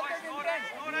we'll have that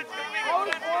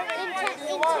intent.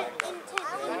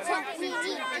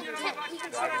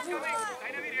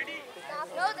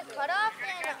 No, the cutoff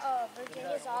in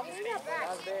Virginia is August.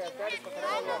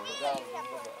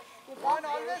 Yuan,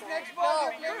 always next ball.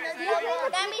 You're playing next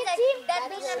ball. That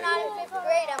means I'm not in 5th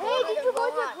grade. I'm Hey, did you go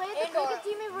to on play the cricket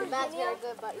team in Virginia? Your bats very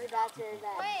good, but your bats are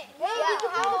bad. Wait, Hey, did you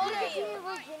how go to old the are cricket team you? in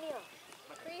Virginia?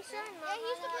 Creason and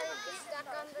Mahana are stuck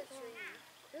on the tree.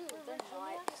 Creason and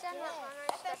Mahana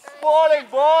are stuck on Bowling,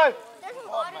 boy. There's a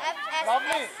lot of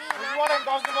Lovely. FSC, This is not what I'm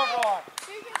talking about, Rohan.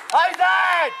 How's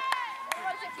that?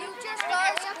 Future Star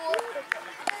School.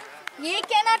 Ye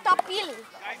cannot appeal.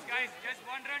 Guys, just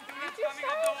one run, 2 runs coming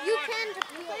up the over. You can't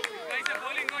appeal. You guys are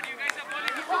bowling good. You guys are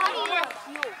bowling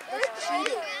good. It's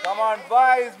cheating. Come on,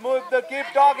 boys. Move the. Keep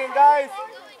talking, guys.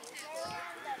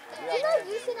 You know,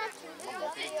 you should have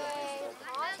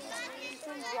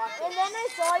and then I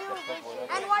saw you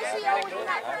NYCO was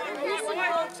not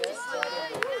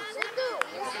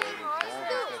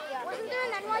Wasn't there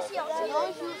an NYCO?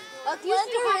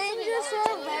 Atlanta Rangers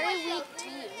are a very weak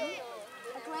team.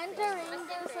 Atlanta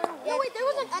Rangers are weak. No, wait, there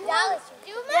was an Dallas.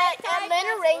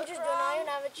 Atlanta Rangers do not even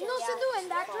have a chance. No, Sidhu, in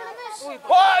that tournament.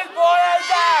 Ball is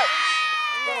that?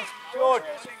 Shoot.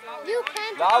 You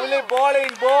can't. Lovely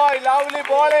bowling, boy. Lovely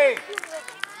bowling.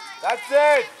 That's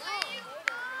it.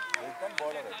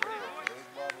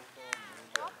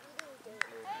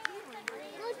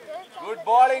 Good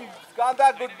bowling,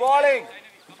 Skanda. Good bowling.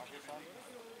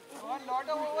 One lot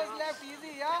of overs left.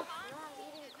 Easy, yeah?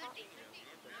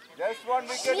 Just one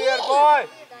wicket here, boy.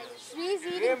 She's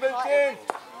eating Game will cotton. change.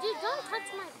 Dude, don't touch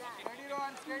my back. Steady,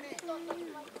 Rohan, steady.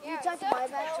 You touched my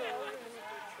back too.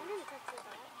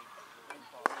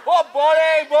 Oh,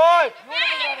 bowling, boy.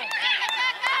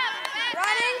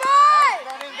 Running ball!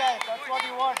 Running, guys. That's what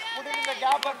you want. Put it in the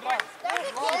gap and run.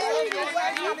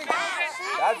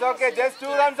 That's okay. Just 2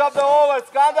 runs of the over.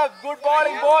 Skanda, good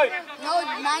bowling, boy. No,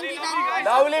 99.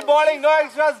 Lovely bowling. No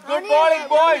extras. Good bowling,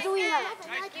 boys. Do we have?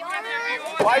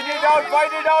 Fight it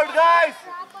out, guys.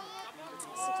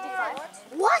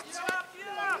 65. What?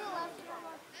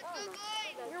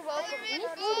 You're welcome. Wait,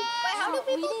 how do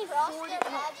people cross their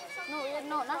pads?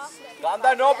 No, not 60.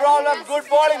 Skanda, no problem. Good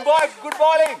bowling, boys. Good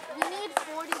bowling. We need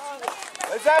 42.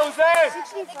 Hussein.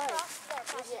 65.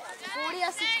 40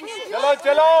 or 66.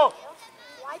 Chalo.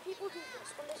 Why people do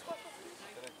this when they score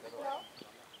 50? No.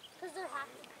 Because they're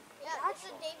happy. Yeah, that's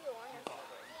the Davey Warner.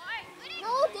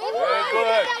 No, Davey Very Warner good. did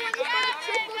that when he scored a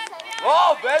triple seven.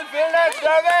 Oh, well fielded,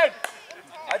 David.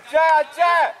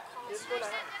 Acha.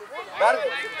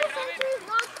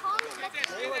 Not common.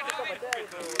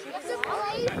 It's a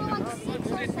play for like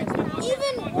 6 or 7.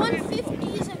 Even 150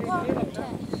 isn't common. 10.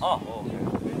 Oh, okay.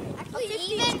 Actually,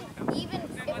 even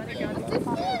 50. A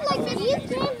 50 like 50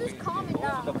 games is common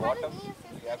now. The I bottom. don't need a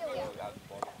 50 to win.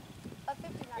 A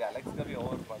 50 not. Yeah, legs can be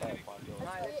over. But A 50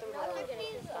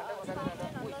 is common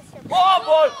unless you're. oh,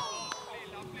 ball.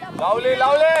 Lovely.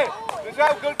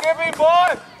 Rishabh, good keeping,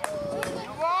 boy.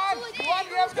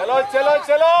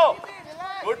 Chalo.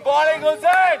 Good bowling,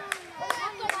 Hussein.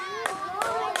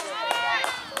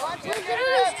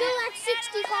 Considering it's still at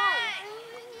 65.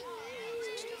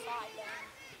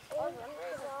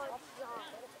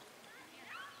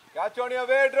 Catch on your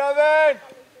way, Draven.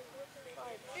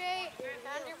 Jay,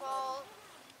 found your ball.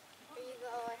 Here you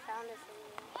go. I found it for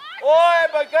you. Oi,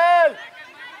 Michael.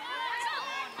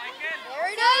 There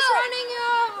it is, running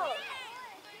you.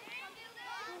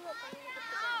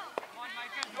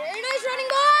 Very nice running,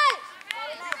 boys.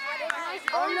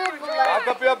 Back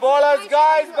up your ballers,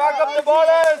 guys. Back up the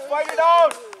ballers. Fight it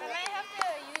out. I might have to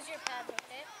use your pads,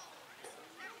 okay?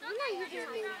 I'm not using your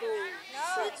ball.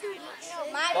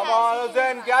 No, my Come on,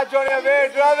 Hussein. Catch on your way,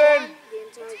 Draven.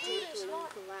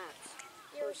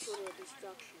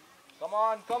 Come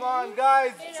on,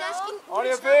 guys. On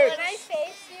your feet. When I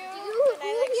face you,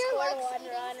 can I score one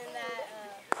run in that?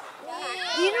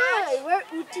 Do you know where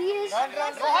Uti is?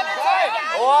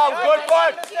 Oh, good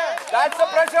one. That's the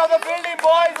pressure of the fielding,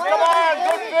 boys. Come on,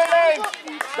 good fielding.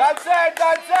 That's it.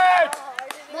 That's not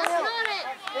it.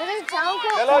 There's a town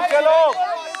called चलो.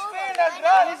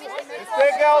 इससे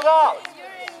क्या होगा?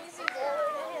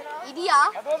 Idia.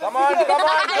 Come on,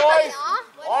 boys.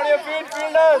 On your feet,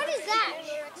 fielders.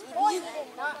 What is that?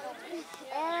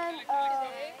 And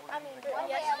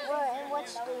what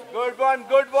state?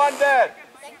 Good one there.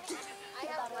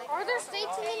 Are there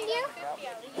states in India?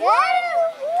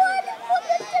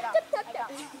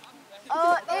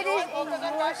 It is in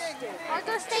your state. Are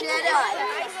there states in India?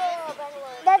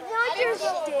 That's not your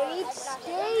state.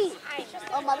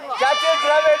 Oh my God. Catch it,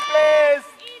 Draven, please.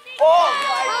 Oh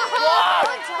my God.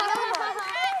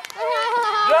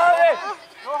 Draven.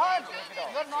 Rohan,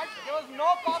 you're not. There was no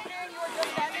copying. You were just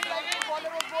standing like the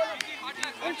baller was bowling.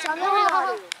 In Tamil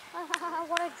Nadu.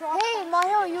 Hey,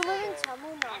 Mayo, you live in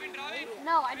Tamil Nadu.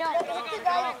 No, I don't.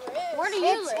 Where do you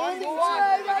live? Where do you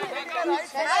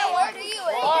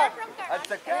Rohan,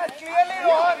 that's a catch. Clearly,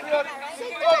 Rohan, you're no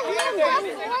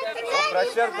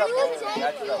pressure.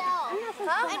 Catch it.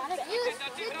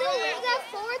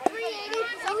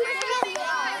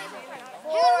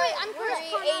 Wait, I'm correct.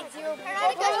 380.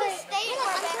 Karnataka State.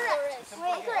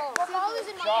 Wait, correct. What ball is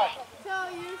in my Shot. So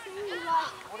you see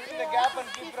like. Put it in the gap and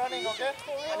keep running, okay?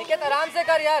 Aniket आराम से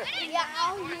कर यार.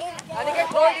 Aniket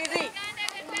throw it easy.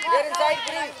 They're inside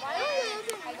green.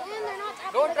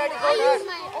 Don't try to go hard.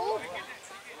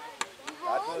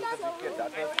 That was the wicket.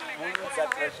 That was pulling that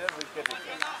pressure. Wicket.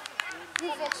 You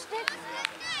fixed it?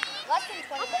 Less than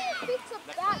 20 minutes. Fix up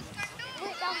that.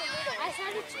 Right down the middle. I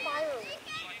said it's spiraling.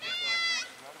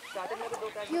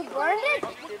 You burned it?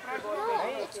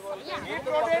 Keep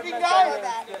rotating, guys.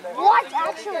 What,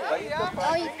 actually?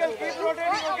 Oh, you Keep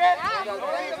rotating, okay?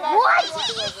 What?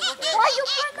 Why you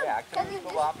burned it? Actually,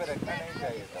 इसको वहाँ पे रखना नहीं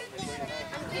चाहिए था.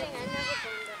 I'm kidding. I never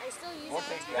burned it. I still use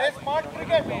it. Play smart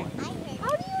cricket.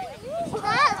 How do you use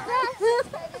that?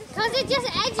 Because it just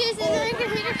edges and then I can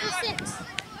hit it for 6.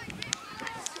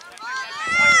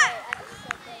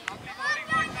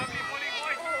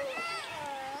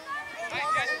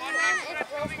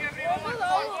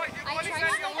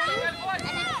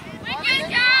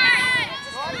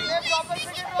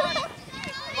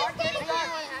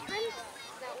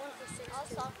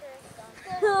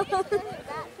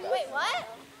 Wait, what?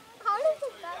 How does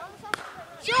it bat on soccer?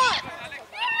 Sure!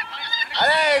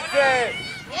 Alexei!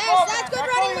 Yes, that's good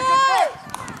running, boy!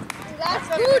 That's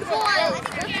good, boy!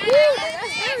 That's good!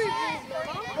 That's very good,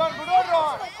 Good on,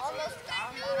 Rohan.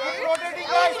 Keep rotating,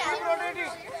 guys. Keep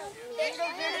rotating. Single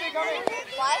seat be coming.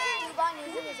 Why is Duban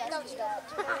using his extra step?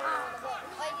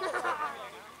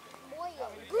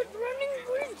 Good running,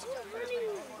 good running,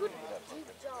 good deep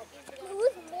job.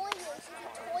 Who's Moyes?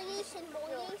 Moyes and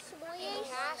Moyes, Moyes? He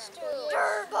has to.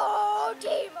 Turbo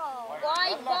Timo!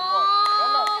 Wide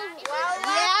ball!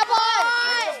 Yeah, boy!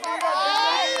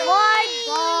 Wide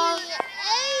ball.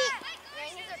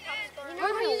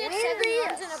 Remember you get 7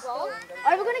 runs in a ball?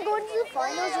 Are we going to go into the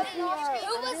finals if we Who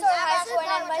was our high score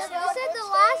on my show? You said the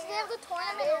last day of the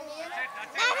tournament.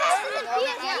 That has to be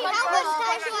how much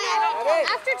time do we have?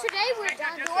 After today, we're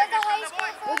done. Who was the high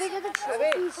score Will they get the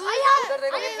trophies? I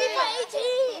didn't see my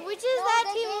 18. Which is that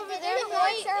team over there?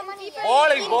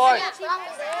 Bowling, boy.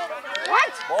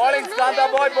 What? Bowling, Skanda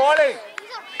boy, bowling.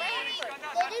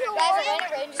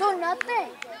 So nothing.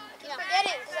 Forget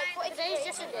it. Today's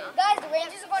just a day. Guys, the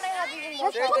Rangers are going to have even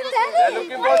more. Let's put that They're in.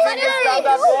 looking for single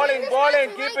Skanda, bowling.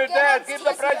 Keep it there. Keep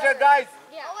the pressure, guys.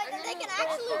 Yeah, and then they can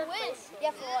actually win.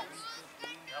 Yeah, for once.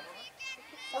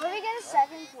 What if we get a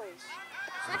second place?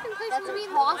 Second place would be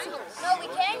impossible. No, we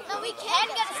can. No, we can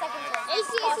get a second place.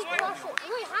 ACAC crush it.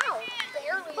 Wait, how?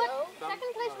 Barely. But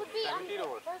second place would be. There's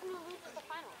no lose at the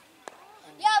final.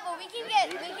 Yeah, but we can get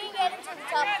into the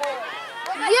top 4.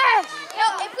 Yes! No,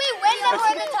 if we win, then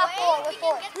we're in the top 4. We're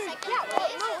 4.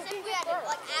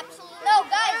 No,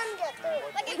 guys.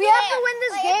 Like if We have to win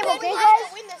this game, okay,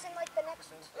 guys? win this in like the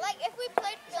next. Like if we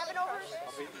played 7 overs.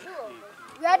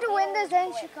 We have to win this,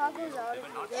 then Chicago's out.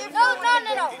 No.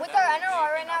 With our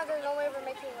NRR right now, there's no way we're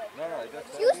making it. No, I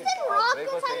just Houston Rockets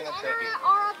Vegas saying had it's 30.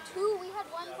 NRR up 2. We had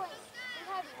 1 point. We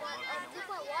had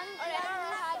 2.1. We had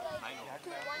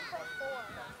like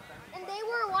 1.4. And they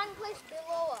were 1 place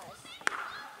below us.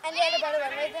 And they had a better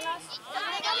run rate than us.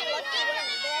 They got a lucky win.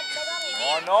 They got a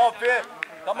Oh no, Phil.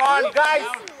 Come on, guys.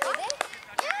 It's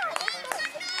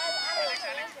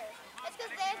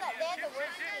because they had the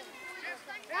worst team.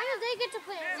 Why do they get to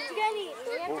play? We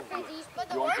have to play these. But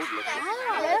the worst team.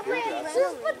 This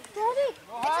is pathetic.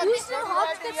 Houston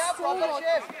Hawks get so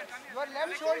lucky. Your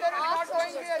left shoulder is not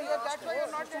going there. That's why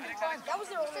you're not getting points. That was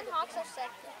the Houston Hawks are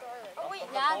second. Oh wait,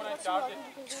 Yeah, we got so lucky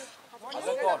because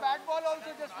Other cone. Bad ball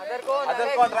also just play. Other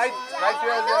cone, right? Right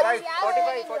here, right.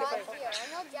 45, 45.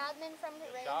 I know Jasmine from the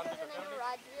Rangers and I know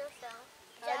Rajveer from.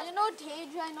 I know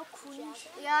Tage, I know Kunj.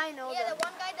 Yeah, I know yeah, the that.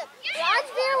 one guy that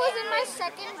Rajveer was in my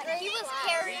second grade. he was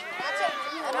carrying. That's a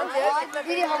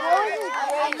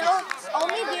I know.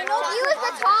 Only do you know? He was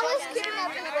the tallest kid in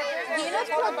every grade. Do you know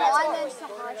Pradhan and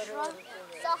Sahasra?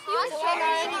 He was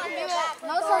carrying on their back.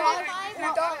 No, Sahasra.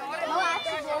 No,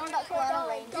 actually, they were not Florida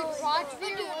Rangers.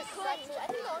 Rajveer was I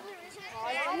think the only reason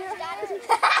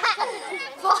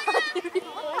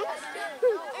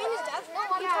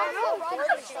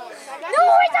No,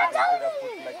 we're not telling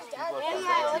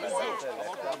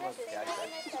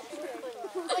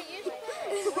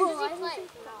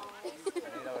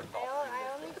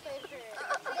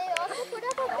They also put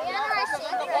up a banner I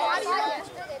seen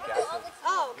yesterday.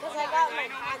 Oh, because I got my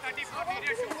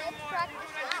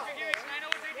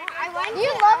Do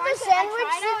you love the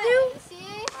sandwich to do?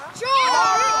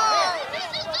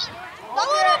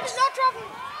 Follow it up, it's not trouble.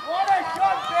 What a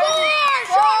shot, baby!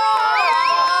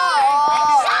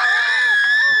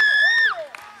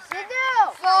 Sit down.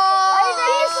 Are you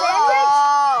getting a sandwich?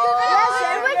 Yeah,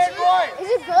 sandwich? Is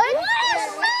it good?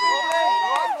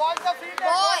 Watch the field.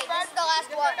 Boy, this is the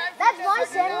last one. That's my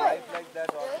sandwich. Like that.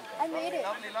 I made it.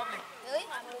 Lovely, lovely. Really?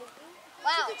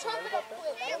 Wow. Good?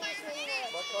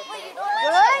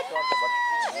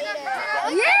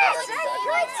 Yes!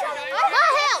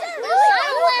 Mahal! Shut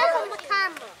away from the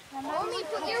camera. Only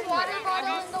put your water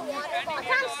bottle in the water bottle. I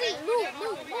can't see. Move.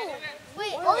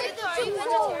 Wait, are you the big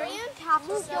vegetarian?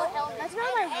 That's not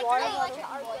my water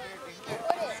bottle.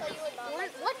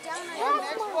 What down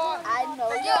Next ball. I know.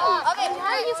 Okay,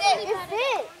 sit. It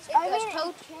fits. I mean,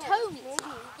 Tony.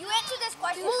 You answer this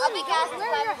question. I'll be casting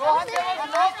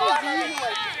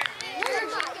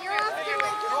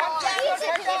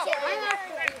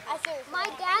My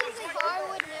dad's car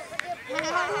would never get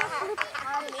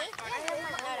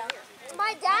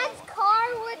My dad's car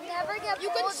would never get You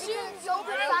could pulled shoot because-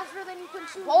 yogurt faster than you can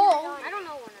shoot. I don't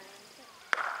know when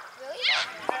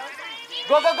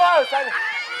Go, go, go. Silence.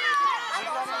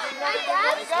 My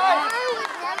dad's car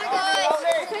would never get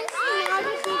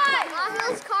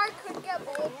Mahil's car could get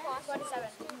pulled across 27.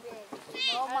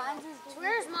 No, mine's is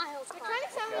Where's Mahil's car?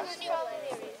 27 is probably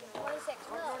 26.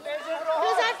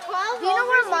 He's at 12. Do you know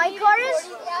where my car is?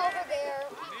 Yeah, over there.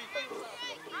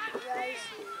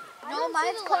 No,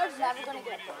 mine's car is never gonna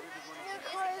get pulled. Your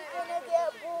car is gonna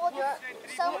get pulled.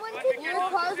 Someone could Your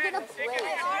car's gonna break.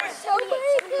 Someone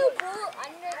could pull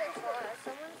under the car.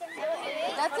 Someone can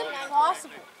That's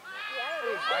impossible.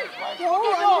 Go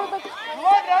under the You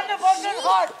want run the button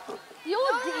hard. You'll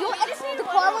exit the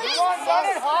car like You want run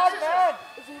it hard, man.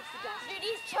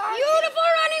 Beautiful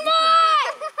running boy!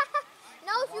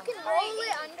 No, if you can roll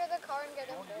it under the car and get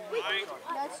him. If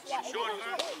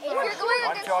you're going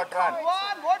One short run. Come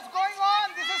on, what's going on?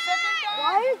 This is second time.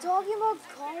 Why are you talking about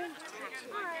car?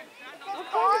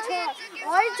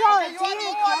 Why are you talking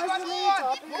about cars related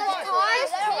topics? Because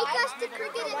cars take us to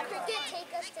cricket and cricket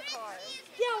take us to cars.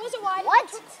 What?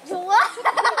 What?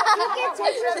 Cricket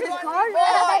takes us to cars?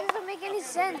 That doesn't make any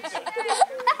sense.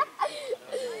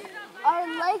 Our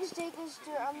legs take us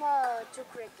to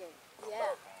cricket.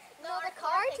 Yeah. No, the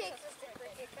car takes us to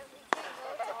cricket because we can't go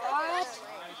to What?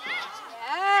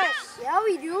 Yes. Yeah,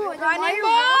 we do. Running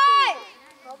boy!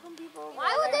 How come people? Why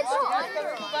would they go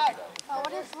under?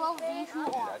 What is slow V2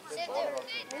 on? Sit there.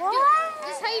 What?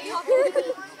 This is how you talk to me.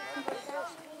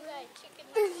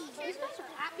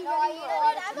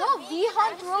 No,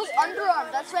 V-Hunt throws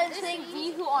underarm. That's why I'm saying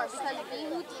V-Who arm because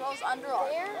V-Who throws underarm.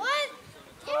 What?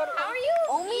 How are you?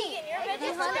 Only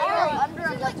V-Hunt throws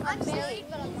underarm. That's what I'm saying.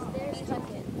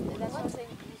 That's what I'm saying.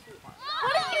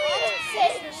 What are you even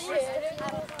saying?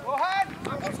 Go ahead.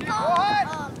 It's called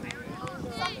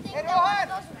something Hey, that Rohan.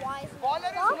 those wise.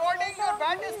 Baller is loading, your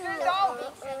bat is still down.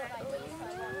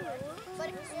 But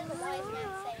if you hear the wise man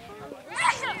say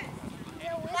it.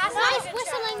 That's nice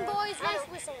whistling, boys. Nice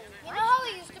whistling. You know how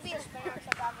it used to be a spinner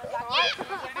except that was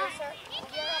actually a pacer?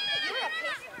 You're a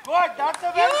pacer. Good, that's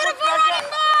a very good pressure.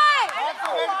 Boy! That's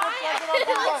a very good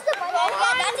pressure on the ball.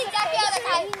 Yeah, that's exactly how the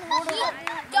guy.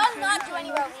 He does not do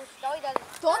any routes. No, he doesn't.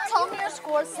 Don't tell me your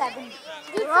score is 70.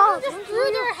 Dude, someone just threw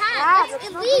their hat. That's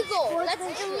illegal. That's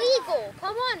illegal.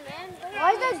 Come on, man.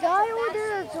 Why is that guy over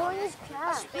there throwing his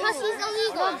cap? Because he's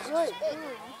illegal. Not good.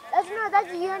 That's not, that's,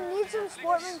 you need some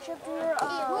sportsmanship to your,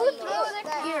 Who threw their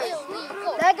gears.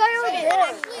 illegal? That guy over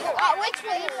there. Which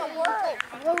way is the word?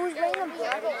 Well, who's wearing the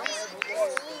black?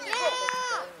 Yeah.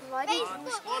 Why do you,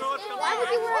 Why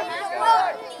would you wear a mask?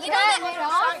 You know that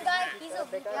mid-on guy? He's a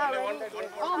big guy.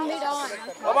 Oh, mid-on.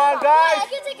 Come on, guys. I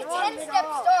can take a 10-step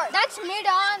start. That's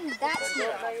mid-on. That's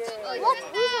What?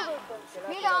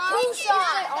 mid-on. Clean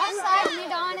shot. That side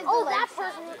mid-on is Oh, the that left.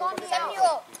 person who got me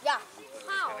 7-year-old. Yeah.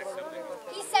 How?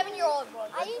 He's 7-year-old.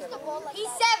 I used to bowl like He's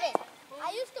that. 7.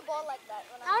 I used to bowl like that.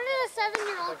 How did a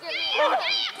 7-year-old get me?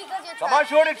 Because you're Come on,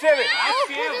 shoot it, Chevy. Nice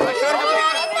game. What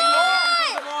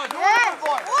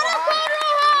a good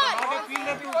run! Not a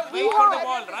fielder to wait for the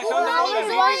ball. Rush on the ball and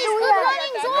Zoys, leave it. good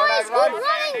running, Zoys, good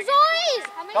running, Zoys!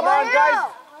 Come on, guys.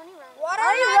 What a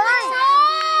running shot!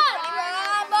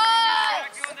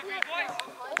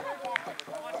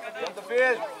 On the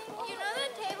field. You know the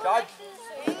table Charge.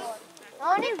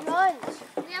 how many runs?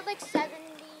 we have like 70.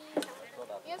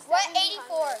 What?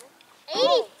 84.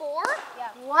 84?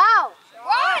 Wow.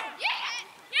 Run!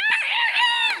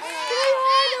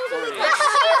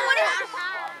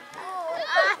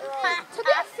 To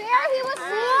be fair, he was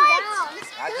sitting down.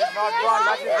 Match is not gone.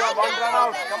 Match is gone. One run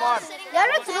out. Come on. Yeah,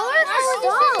 let's throw it for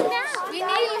stop. We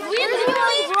literally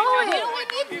need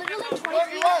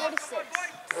 23-46.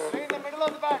 Stay in the middle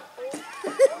of the bat.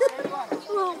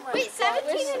 Wait,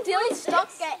 17 still stuck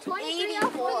at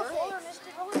 84.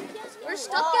 We're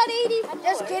stuck at 80.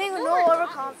 Just kidding, no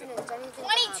overconfidence. Anything.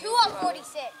 22 on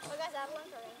 46.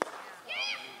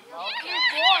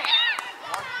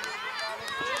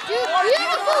 Dude,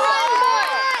 beautiful run,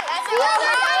 boy. That's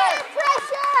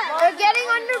pressure. They're getting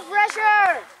under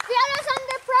pressure. Fielders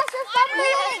under pressure,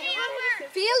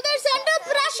 Fielders under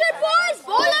pressure, boys.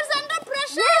 Bowlers under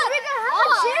pressure. Yes, we can have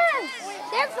a chance.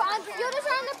 Fielders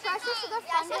are under pressure, so they're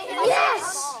fumbling. Yes.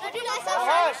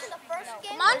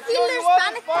 Come on, fielders,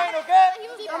 panic. Fine, okay?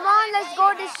 Come on, let's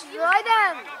go destroy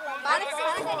them. Panic.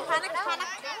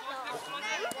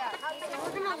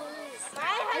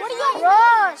 What are you?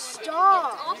 Bro,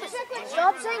 stop.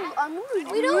 Stop saying,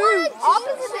 We don't want to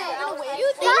opposite it. You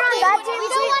If think you're on that we team,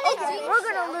 don't want to okay, we're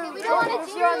gonna lose. We don't want to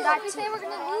If you're on that If we say team. we're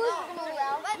going to lose, we're going to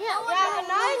lose. Yeah, but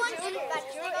now in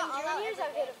juniors,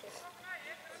 I've hit a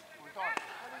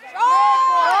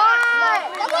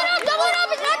Double it up,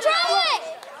 it's not traveling.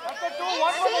 That's a 2,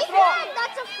 one for the throw.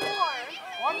 That's a 4.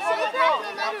 One for the throw.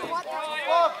 No matter what, that's a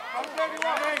 4. 4,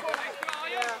 131.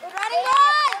 Good running,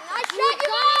 guys. Nice shot, you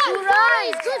guys. Two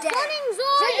runs. Good running,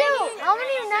 Zoe. How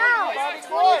many now?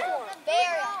 24.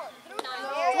 Very.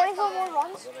 24 more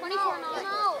runs? 24,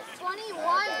 no.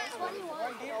 21.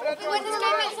 If we win this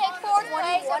game, we take 4th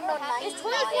place. It's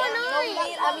 24-9. We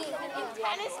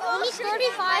need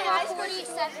 35 out of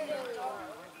 47 million.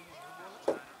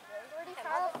 35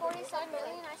 out of 47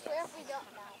 million, I swear if we don't.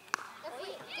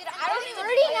 Dude, I don't even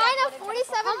 39 of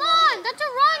 47. Come on, that's a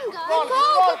run, guys. Good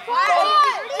call.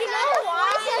 You know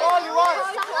why? Call, you won.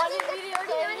 Someone did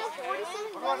 39 of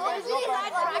 47.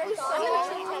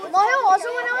 Mario, also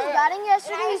when I was batting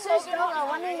yesterday, he said stop. I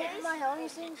want to hit my helmet.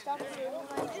 He's saying stop shooting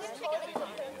my head.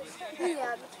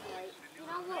 Yeah, that's right.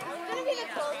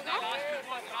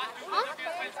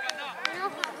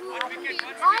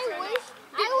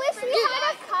 I wish we had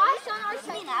a cost on our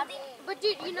side. But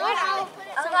dude, you know how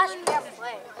someone...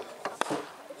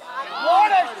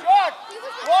 What a shot!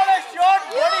 What a shot,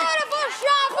 buddy! Beautiful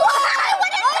shot!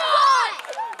 What is that?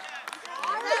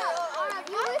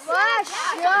 Flash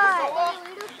shot.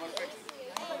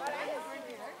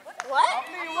 What?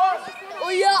 You won. Oh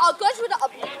yeah, I'll go with the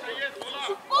up.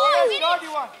 What a shot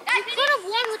you won. We could have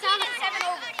won without a 7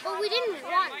 over, but we didn't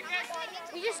run.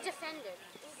 We just defended.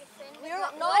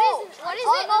 What is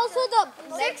it? Also the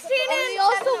 16 and we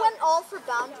also went all for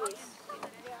boundaries.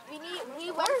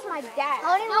 We went for my dad.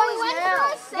 How many runs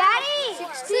now? Daddy!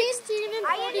 16 and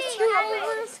 42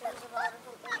 overs.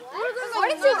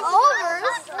 42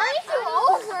 overs? 42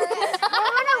 overs?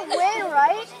 We're gonna win,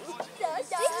 right?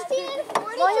 16 and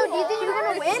 42. Mario, do you think you're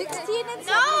gonna win? 16 and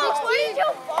 42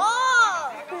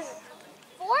 balls.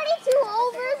 42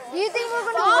 overs? Do you think we're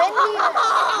gonna win here?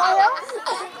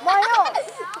 Mario,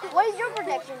 what is your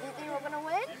prediction? Do you think we're gonna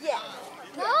win? Yeah.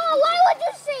 No, why would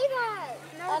you say that?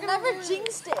 I never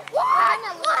jinxed it. What?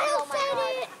 Lyle said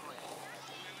it.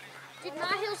 Did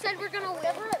Nahil said we're gonna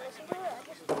win?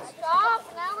 Stop!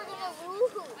 Now we're gonna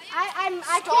lose.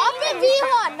 Stop it,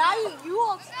 Dion. Now you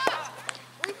all stop.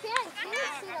 We can't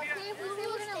jinx it, okay? If we say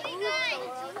we're gonna lose, we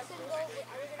can't jinx it.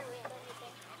 Are we gonna win?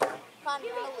 Fine,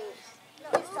 we're gonna lose. No,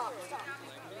 stop.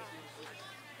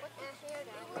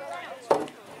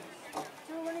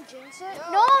 So we're gonna jinx it?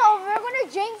 No, we're gonna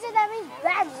jinx it. That means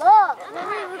bad luck. That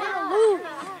means we're gonna lose.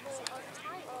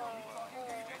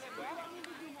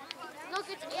 Look,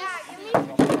 it's you mean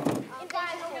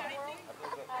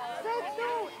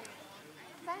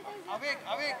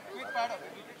Awake, quick pad up.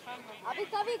 Abhi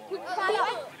quick pad up.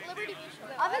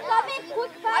 Abhi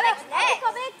quick pad up.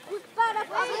 Quick pad up.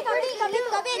 Why are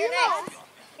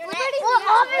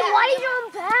you on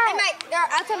pad?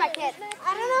 I'll tell my kid. I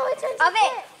don't know which one's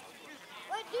it.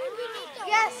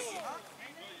 Yes.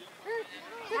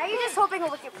 Are you just hoping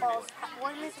with your balls?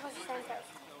 What am I supposed to say first?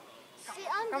 See,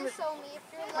 I'm just so me.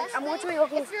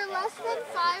 If you're less than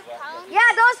 5 pounds.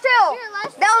 Yeah, those two. If you're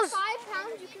less Those. than 5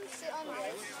 pounds, you can sit on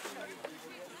this.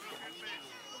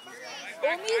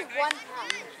 Omi is 1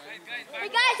 pound. Hey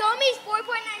guys, Omi is 4.9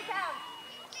 pounds.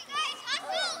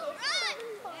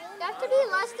 You have to be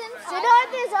less than 5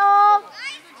 Siddharth is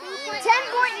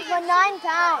 10.9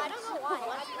 pounds.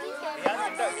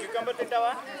 Cucumber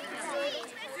tintawa?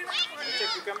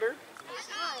 Cucumber?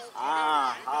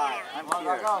 Ah, hi. I'm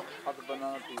here. Have the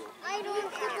banana peel. I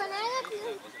don't the banana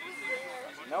peel.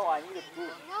 No, I need a spoon.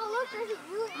 No, look, there's a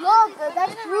fruit. Look,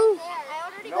 that's proof. I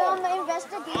already The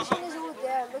investigation is over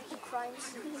there. Look, the crime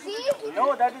scene. See?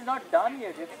 No, that is not done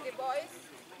yet. That's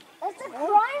the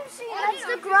crime scene. That's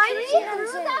the crime scene.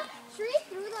 Shree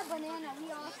threw that banana.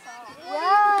 We all saw.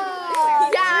 Yeah.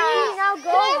 Yeah. Now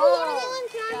go.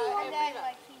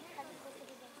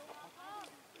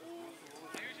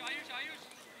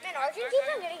 Man, Argentines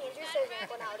are getting injured so bad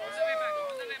nowadays.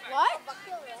 What?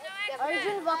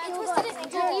 Arjun Vakil got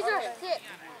injured. These are thick.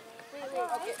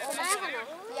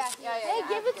 Hey,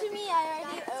 give it to me. I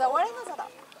already.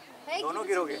 Hey, दोनों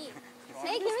गिरोगे.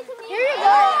 Hey, give it to me. Here you go.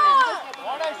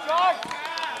 What a shot!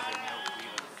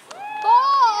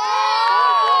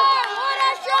 What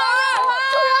a shot!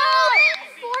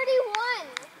 41.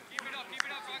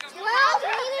 12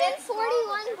 needed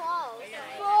 41 balls.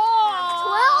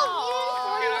 12 needed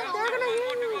 41. They're gonna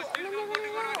lose.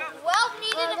 12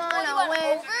 needed to 41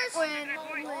 overs. Win.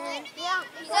 Yeah.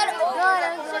 He said over.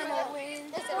 Win.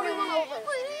 It's 41 overs.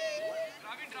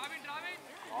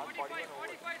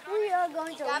 We are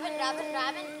going to win. Robin.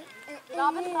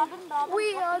 We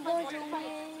are going to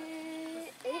win.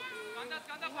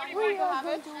 We are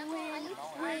going to win.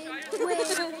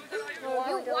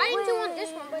 Why didn't you want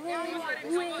this one, but now you want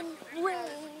this one? Win.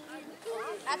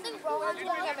 I think Rohan's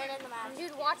going to get rid of the match.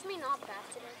 Dude, watch me not bat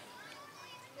today.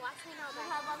 Watch me not bat.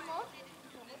 Have one more?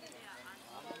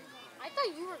 I thought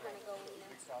you were going to go in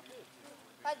next.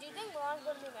 Do you think Rohan's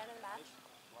going to be man in the match?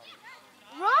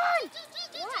 Run! Why?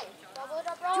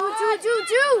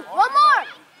 Two. One more!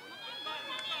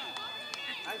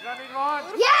 Nice running, Ron.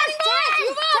 Yes!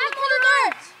 Tap for the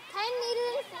dirt! 10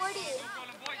 needed and 40.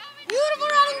 Beautiful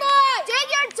running boy! Take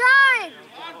your time!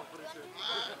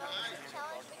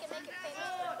 Challenge, we can make it famous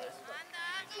on Facebook.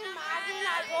 Imagine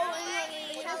I go in and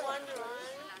lead one run.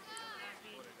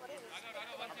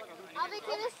 I'll make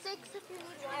it a 6 if you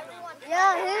need one. Everyone.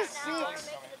 Yeah, here's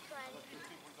 6.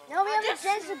 Now we have a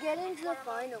chance to get into the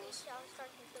finals.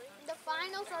 The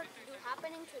finals are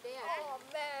happening today, I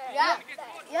think.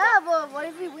 Yeah, but what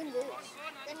if we win this?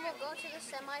 Then we'll go to the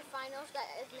semifinals that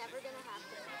is never going to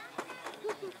happen.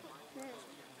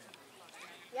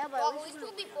 Yeah, but Well, at least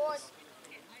we'll be 4th.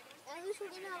 And at least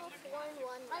we're going to have a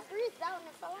 4-1. I breathed out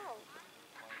and it fell out.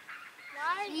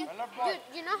 Dude,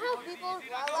 you know how people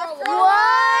draw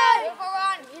watermelon?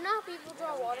 You know how people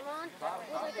draw watermelon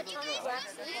with like a ton of black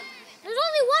seeds? There's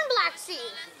only one black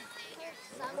seed.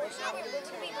 What do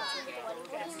you mean?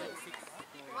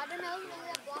 Watermelon only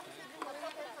have black seeds and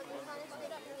watermelon because the sun is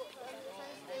straight up and the sun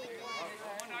is straight warm.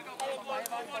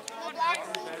 The black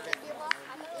seeds that give off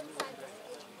chemical inside the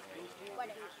seed.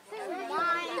 Whatever.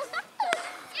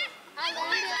 I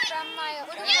learned it from my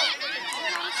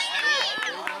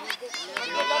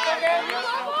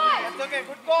That's okay.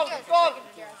 Good call.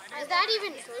 Is that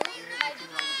even true?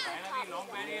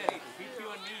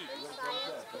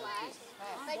 Science class.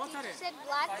 But you said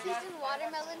black seeds and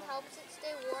watermelon helps it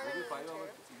stay warm in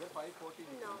winter.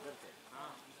 No.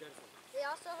 They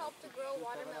also help to grow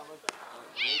watermelon.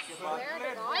 Where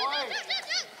to God?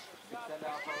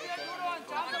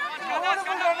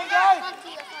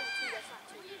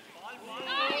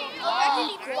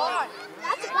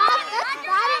 That's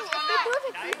batting. If they do it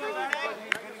to keepers,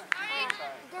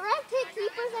 direct hit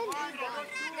keepers and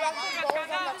direct hit bowls,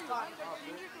 and that's gone.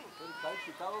 I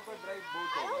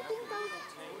don't think that was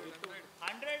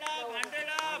 100 up. 100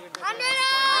 up!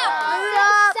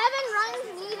 7 runs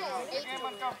needed. 8 to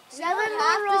win. 7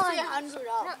 more runs. 100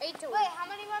 up. No, 8 to win. Wait, how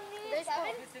many runs needed?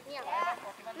 7? Yeah.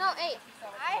 No, 8.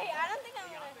 I don't think I'm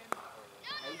gonna.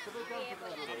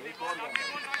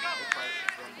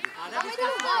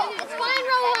 It's fine,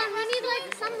 Rowan. We need like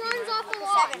some runs off the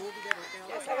wall.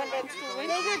 7 runs to win.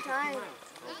 Take your time.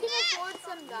 We can afford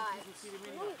some guys.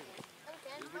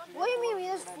 What do you mean? We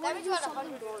just afford to do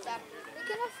something. We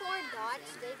can afford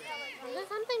dots. There's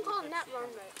something called net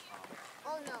run rate.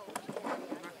 Oh no.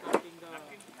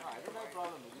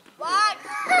 What?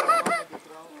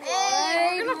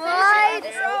 Hey, what?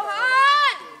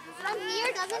 From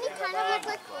here, doesn't he kind of look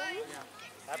like Quinn?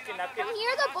 From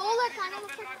here, the bowler kind of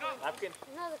looks like Quinn.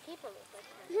 No, the keeper looks like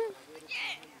Quinn.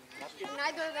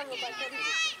 Neither of them look like Quinn.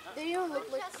 They don't look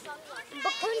like.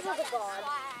 But Quinn's like a god.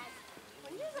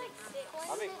 Quinn's like 6.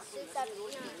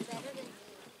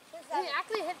 He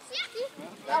actually hit 60?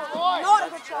 Not a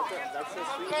good shot. He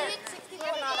hit 60,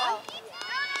 but not out.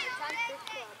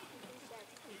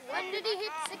 When did he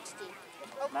hit 60?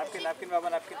 Napkin, Baba,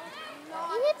 napkin.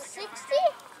 He hit 60?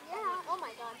 Yeah. Oh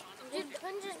my god. Dude,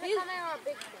 Quinn's just becoming our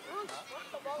big fan.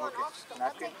 The ball on off stop.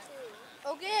 That's like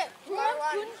 2. Okay. Who wants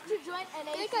Quinn to join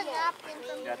NACA? Take a napkin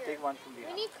from Yeah, here. take one from the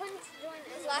We need Quinn to join.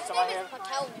 His last name is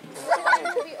Patel.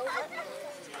 Will be over.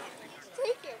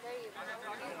 Take it. There you go.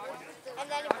 And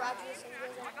then Roger goes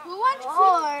on.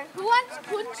 Who wants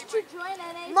Quinn to join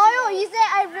NACA? No, he said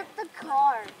I ripped the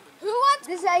car. Who wants?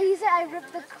 He said I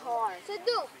ripped the car.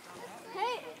 Sidhu.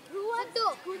 Hey, who wants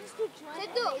Quinn to join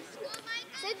Sidhu. NACA?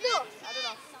 Sidhu. I don't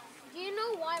know. Do you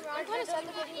know why Roger doesn't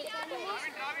play cricket anymore?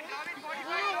 Do you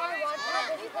know why Roger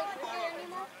doesn't play cricket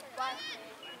anymore? Why?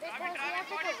 Because he has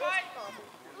like a wrist problem.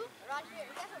 Roger,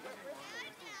 he has a wrist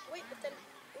problem. Wait, but then...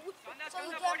 So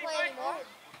he can't play anymore?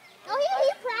 No,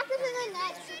 he practices in the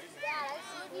nets. Yeah, I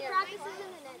see. He practices in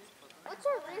the nets. What's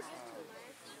your wrist to, man?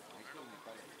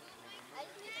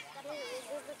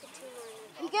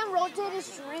 He can rotate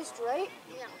his wrist, right?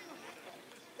 Yeah.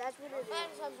 That's what it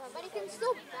is. But he can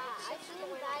still bat. I've seen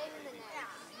him batting in the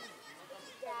nets.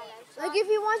 Like if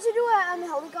he wants to do a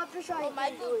helicopter shot, he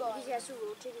can do it because he has to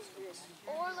rotate his wrist.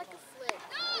 Or like a flip.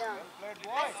 Yeah.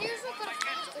 I seriously could have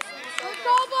finished this one. Good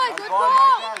ball, boy. Good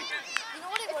ball. You know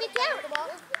what? If he can't,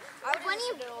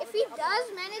 if he does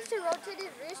manage to rotate his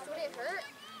wrist, would it hurt?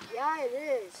 Yeah, it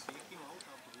is.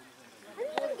 How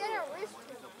did you get a wrist?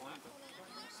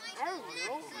 I don't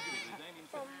know.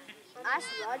 Ask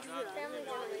Roger. Family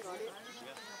got it.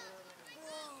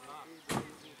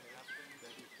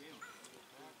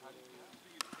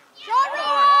 Shot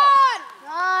run!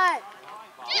 Right.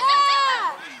 Yeah!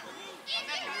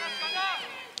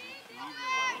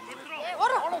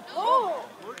 What a goal!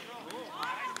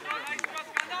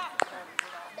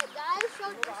 The guy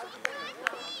showed discipline.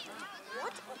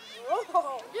 What?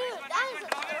 Dude, that is a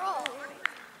throw.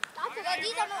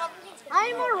 These are not How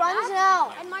many more runs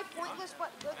now? And my pointless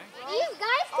but good throw. These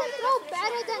guys can throw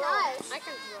better than us. I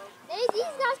can throw.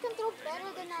 These guys can throw better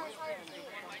than our entire team.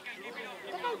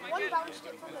 They're like one bounce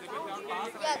stick from the bounce.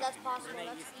 Yeah, that's possible.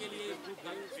 That's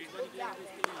yeah.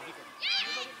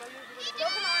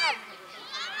 Open up.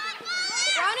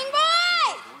 Browning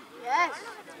boy! Yes.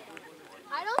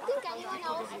 I don't think anyone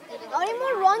else did it. How many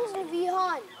more runs in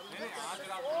Vihan? 4.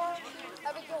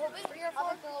 Are we hoping 3 or 4?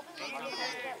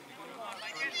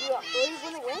 Are you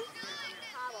going to win?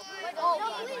 Oh,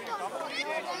 please don't. We're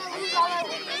going to lose all our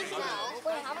wickets now.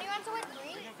 Wait, how many runs are we? 3?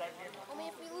 I mean,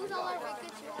 if we lose all our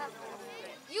wickets, you have to.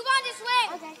 You got to swing!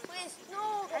 Okay. Please.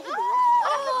 No. I can do it.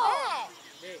 Oh!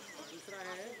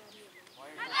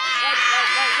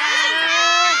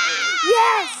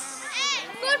 Yes!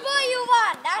 Good boy, you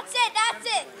won. That's it. That's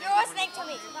it. You're listening to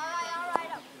me. All right.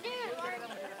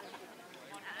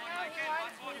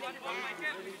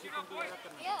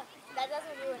 Yeah, that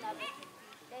doesn't ruin nothing.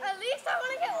 At least I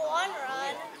want to get 1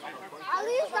 run. At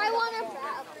least I want to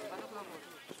bat.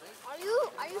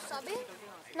 Are you subbing?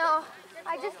 No,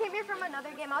 I just came here from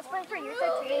another game. I was playing for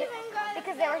U13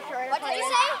 because they were short. What did you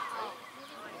say?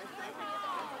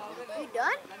 You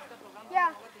done?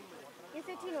 Yeah.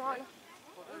 U13 won.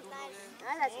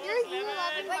 Ah, that's You're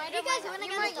U11. Wait, you guys win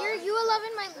against You're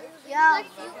U11 might lose. Yeah.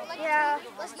 Like Yeah.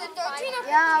 Let's do 13 or 15.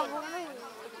 Yeah.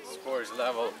 Scores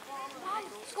level.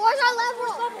 Scores are level.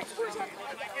 Get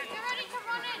ready to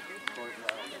run in.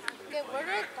 Okay, we're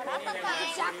good.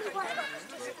 Exactly what I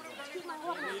excuse my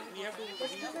water.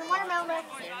 Excuse my watermelon.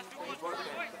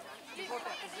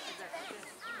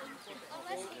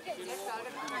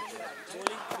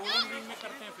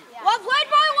 One play,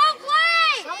 boy, one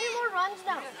play! How many more runs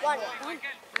now? One.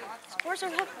 Scores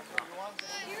are level.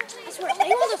 I swear, they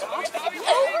will just watch that.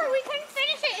 Over. We couldn't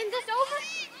finish it in this over.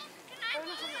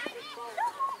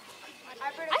 I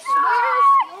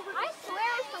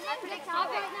swear if someone predicts out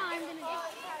right now, I'm gonna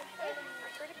get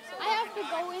I have to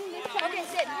go in this time. Okay,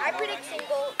 Sid, I predict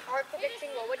single. Art predict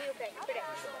single. What do you think? Predict.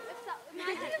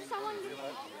 Imagine if someone gets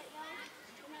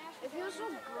It feels so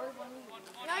good when you...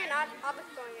 No, you're not. I'll be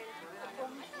going in.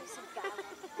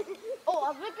 Oh,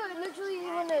 I'll pick literally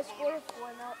even a score of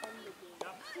 4 now end the game.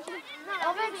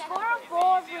 I'll make score of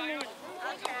 4 for me.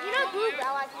 You know who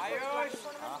Bell I think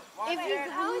If you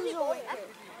lose or win.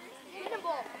 Hit a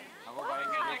ball. I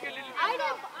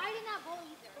did not bowl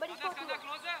either. But he's supposed to.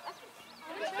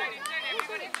 Inside,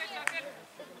 everybody inside circle.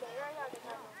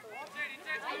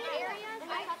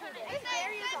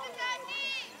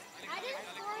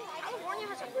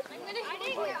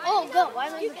 Oh, go. I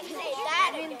mean, You can say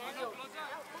that.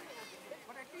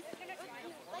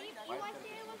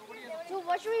 so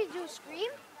what should we do?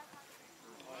 Scream?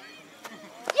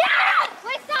 Yeah!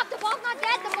 Wait, stop. The ball's not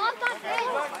dead. The ball's not dead.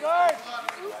 Good.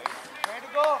 Way to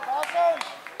go, Falcons.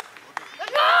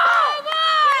 Let's go!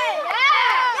 Yeah!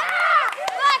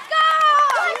 Let's go!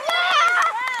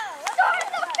 Start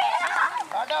the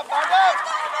field! Back up, back up.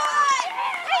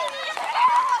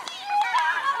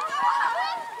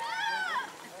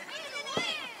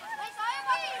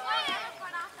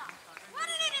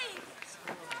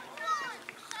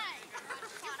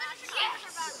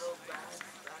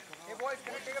 Hey boys,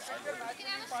 can we take a picture? Match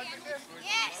picture?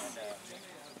 Yes!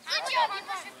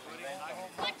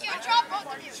 Good job, both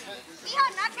of you. We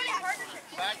have not really a partnership.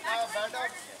 Back up, back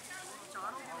up.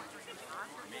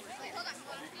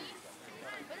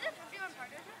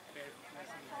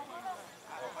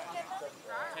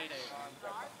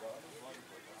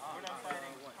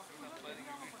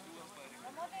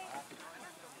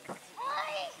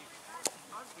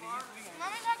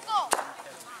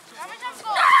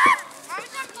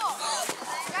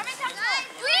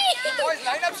 Boys,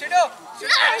 line up, sit up.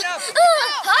 Line up.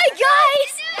 Hi,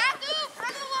 guys!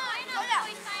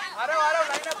 Arav,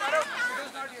 line up, Arav.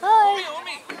 Hi.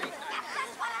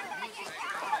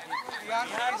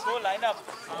 Go line up.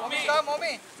 Mommy, come,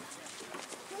 mommy.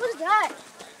 Who's that?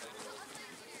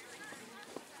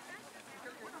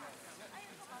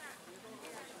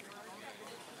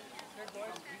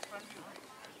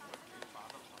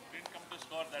 Didn't come to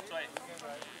score, that's why.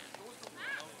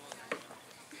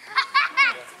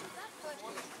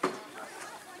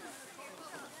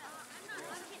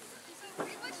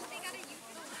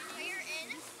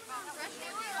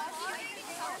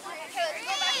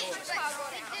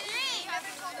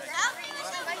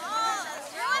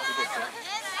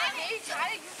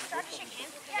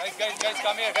 Guys,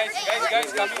 come here. Guys,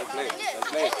 come here.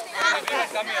 Everyone,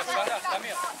 come here. Sandra, come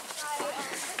here.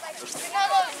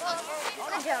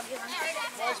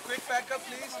 Boys, quick back up,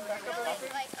 please. Back up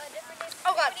everything.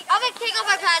 Oh god, I'll make take off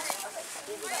my pads.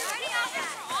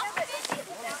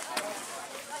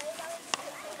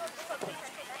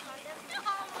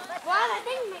 Well, I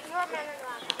think your man is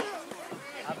wrong.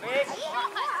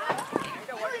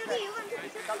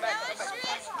 Come back.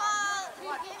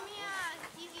 Give me a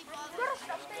TV ball.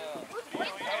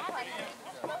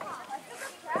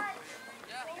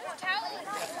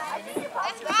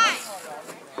 That's fine.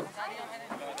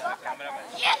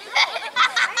 Yeah.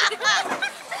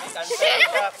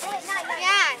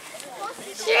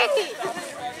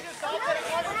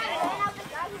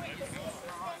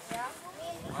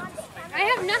 I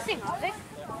have nothing of it.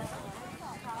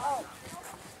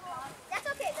 That's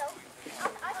okay though.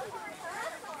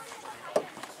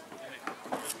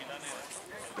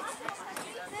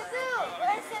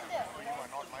 Where's Sidhu?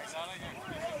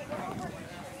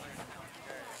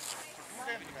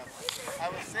 I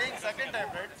was saying second time,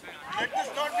 right? Let this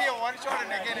not be a one shot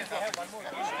and again it's up.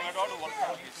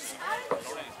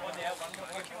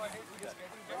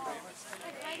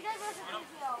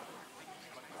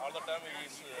 All the time he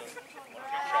is one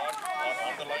quick shot or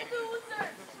on the line.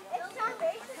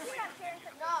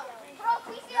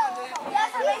 Yes,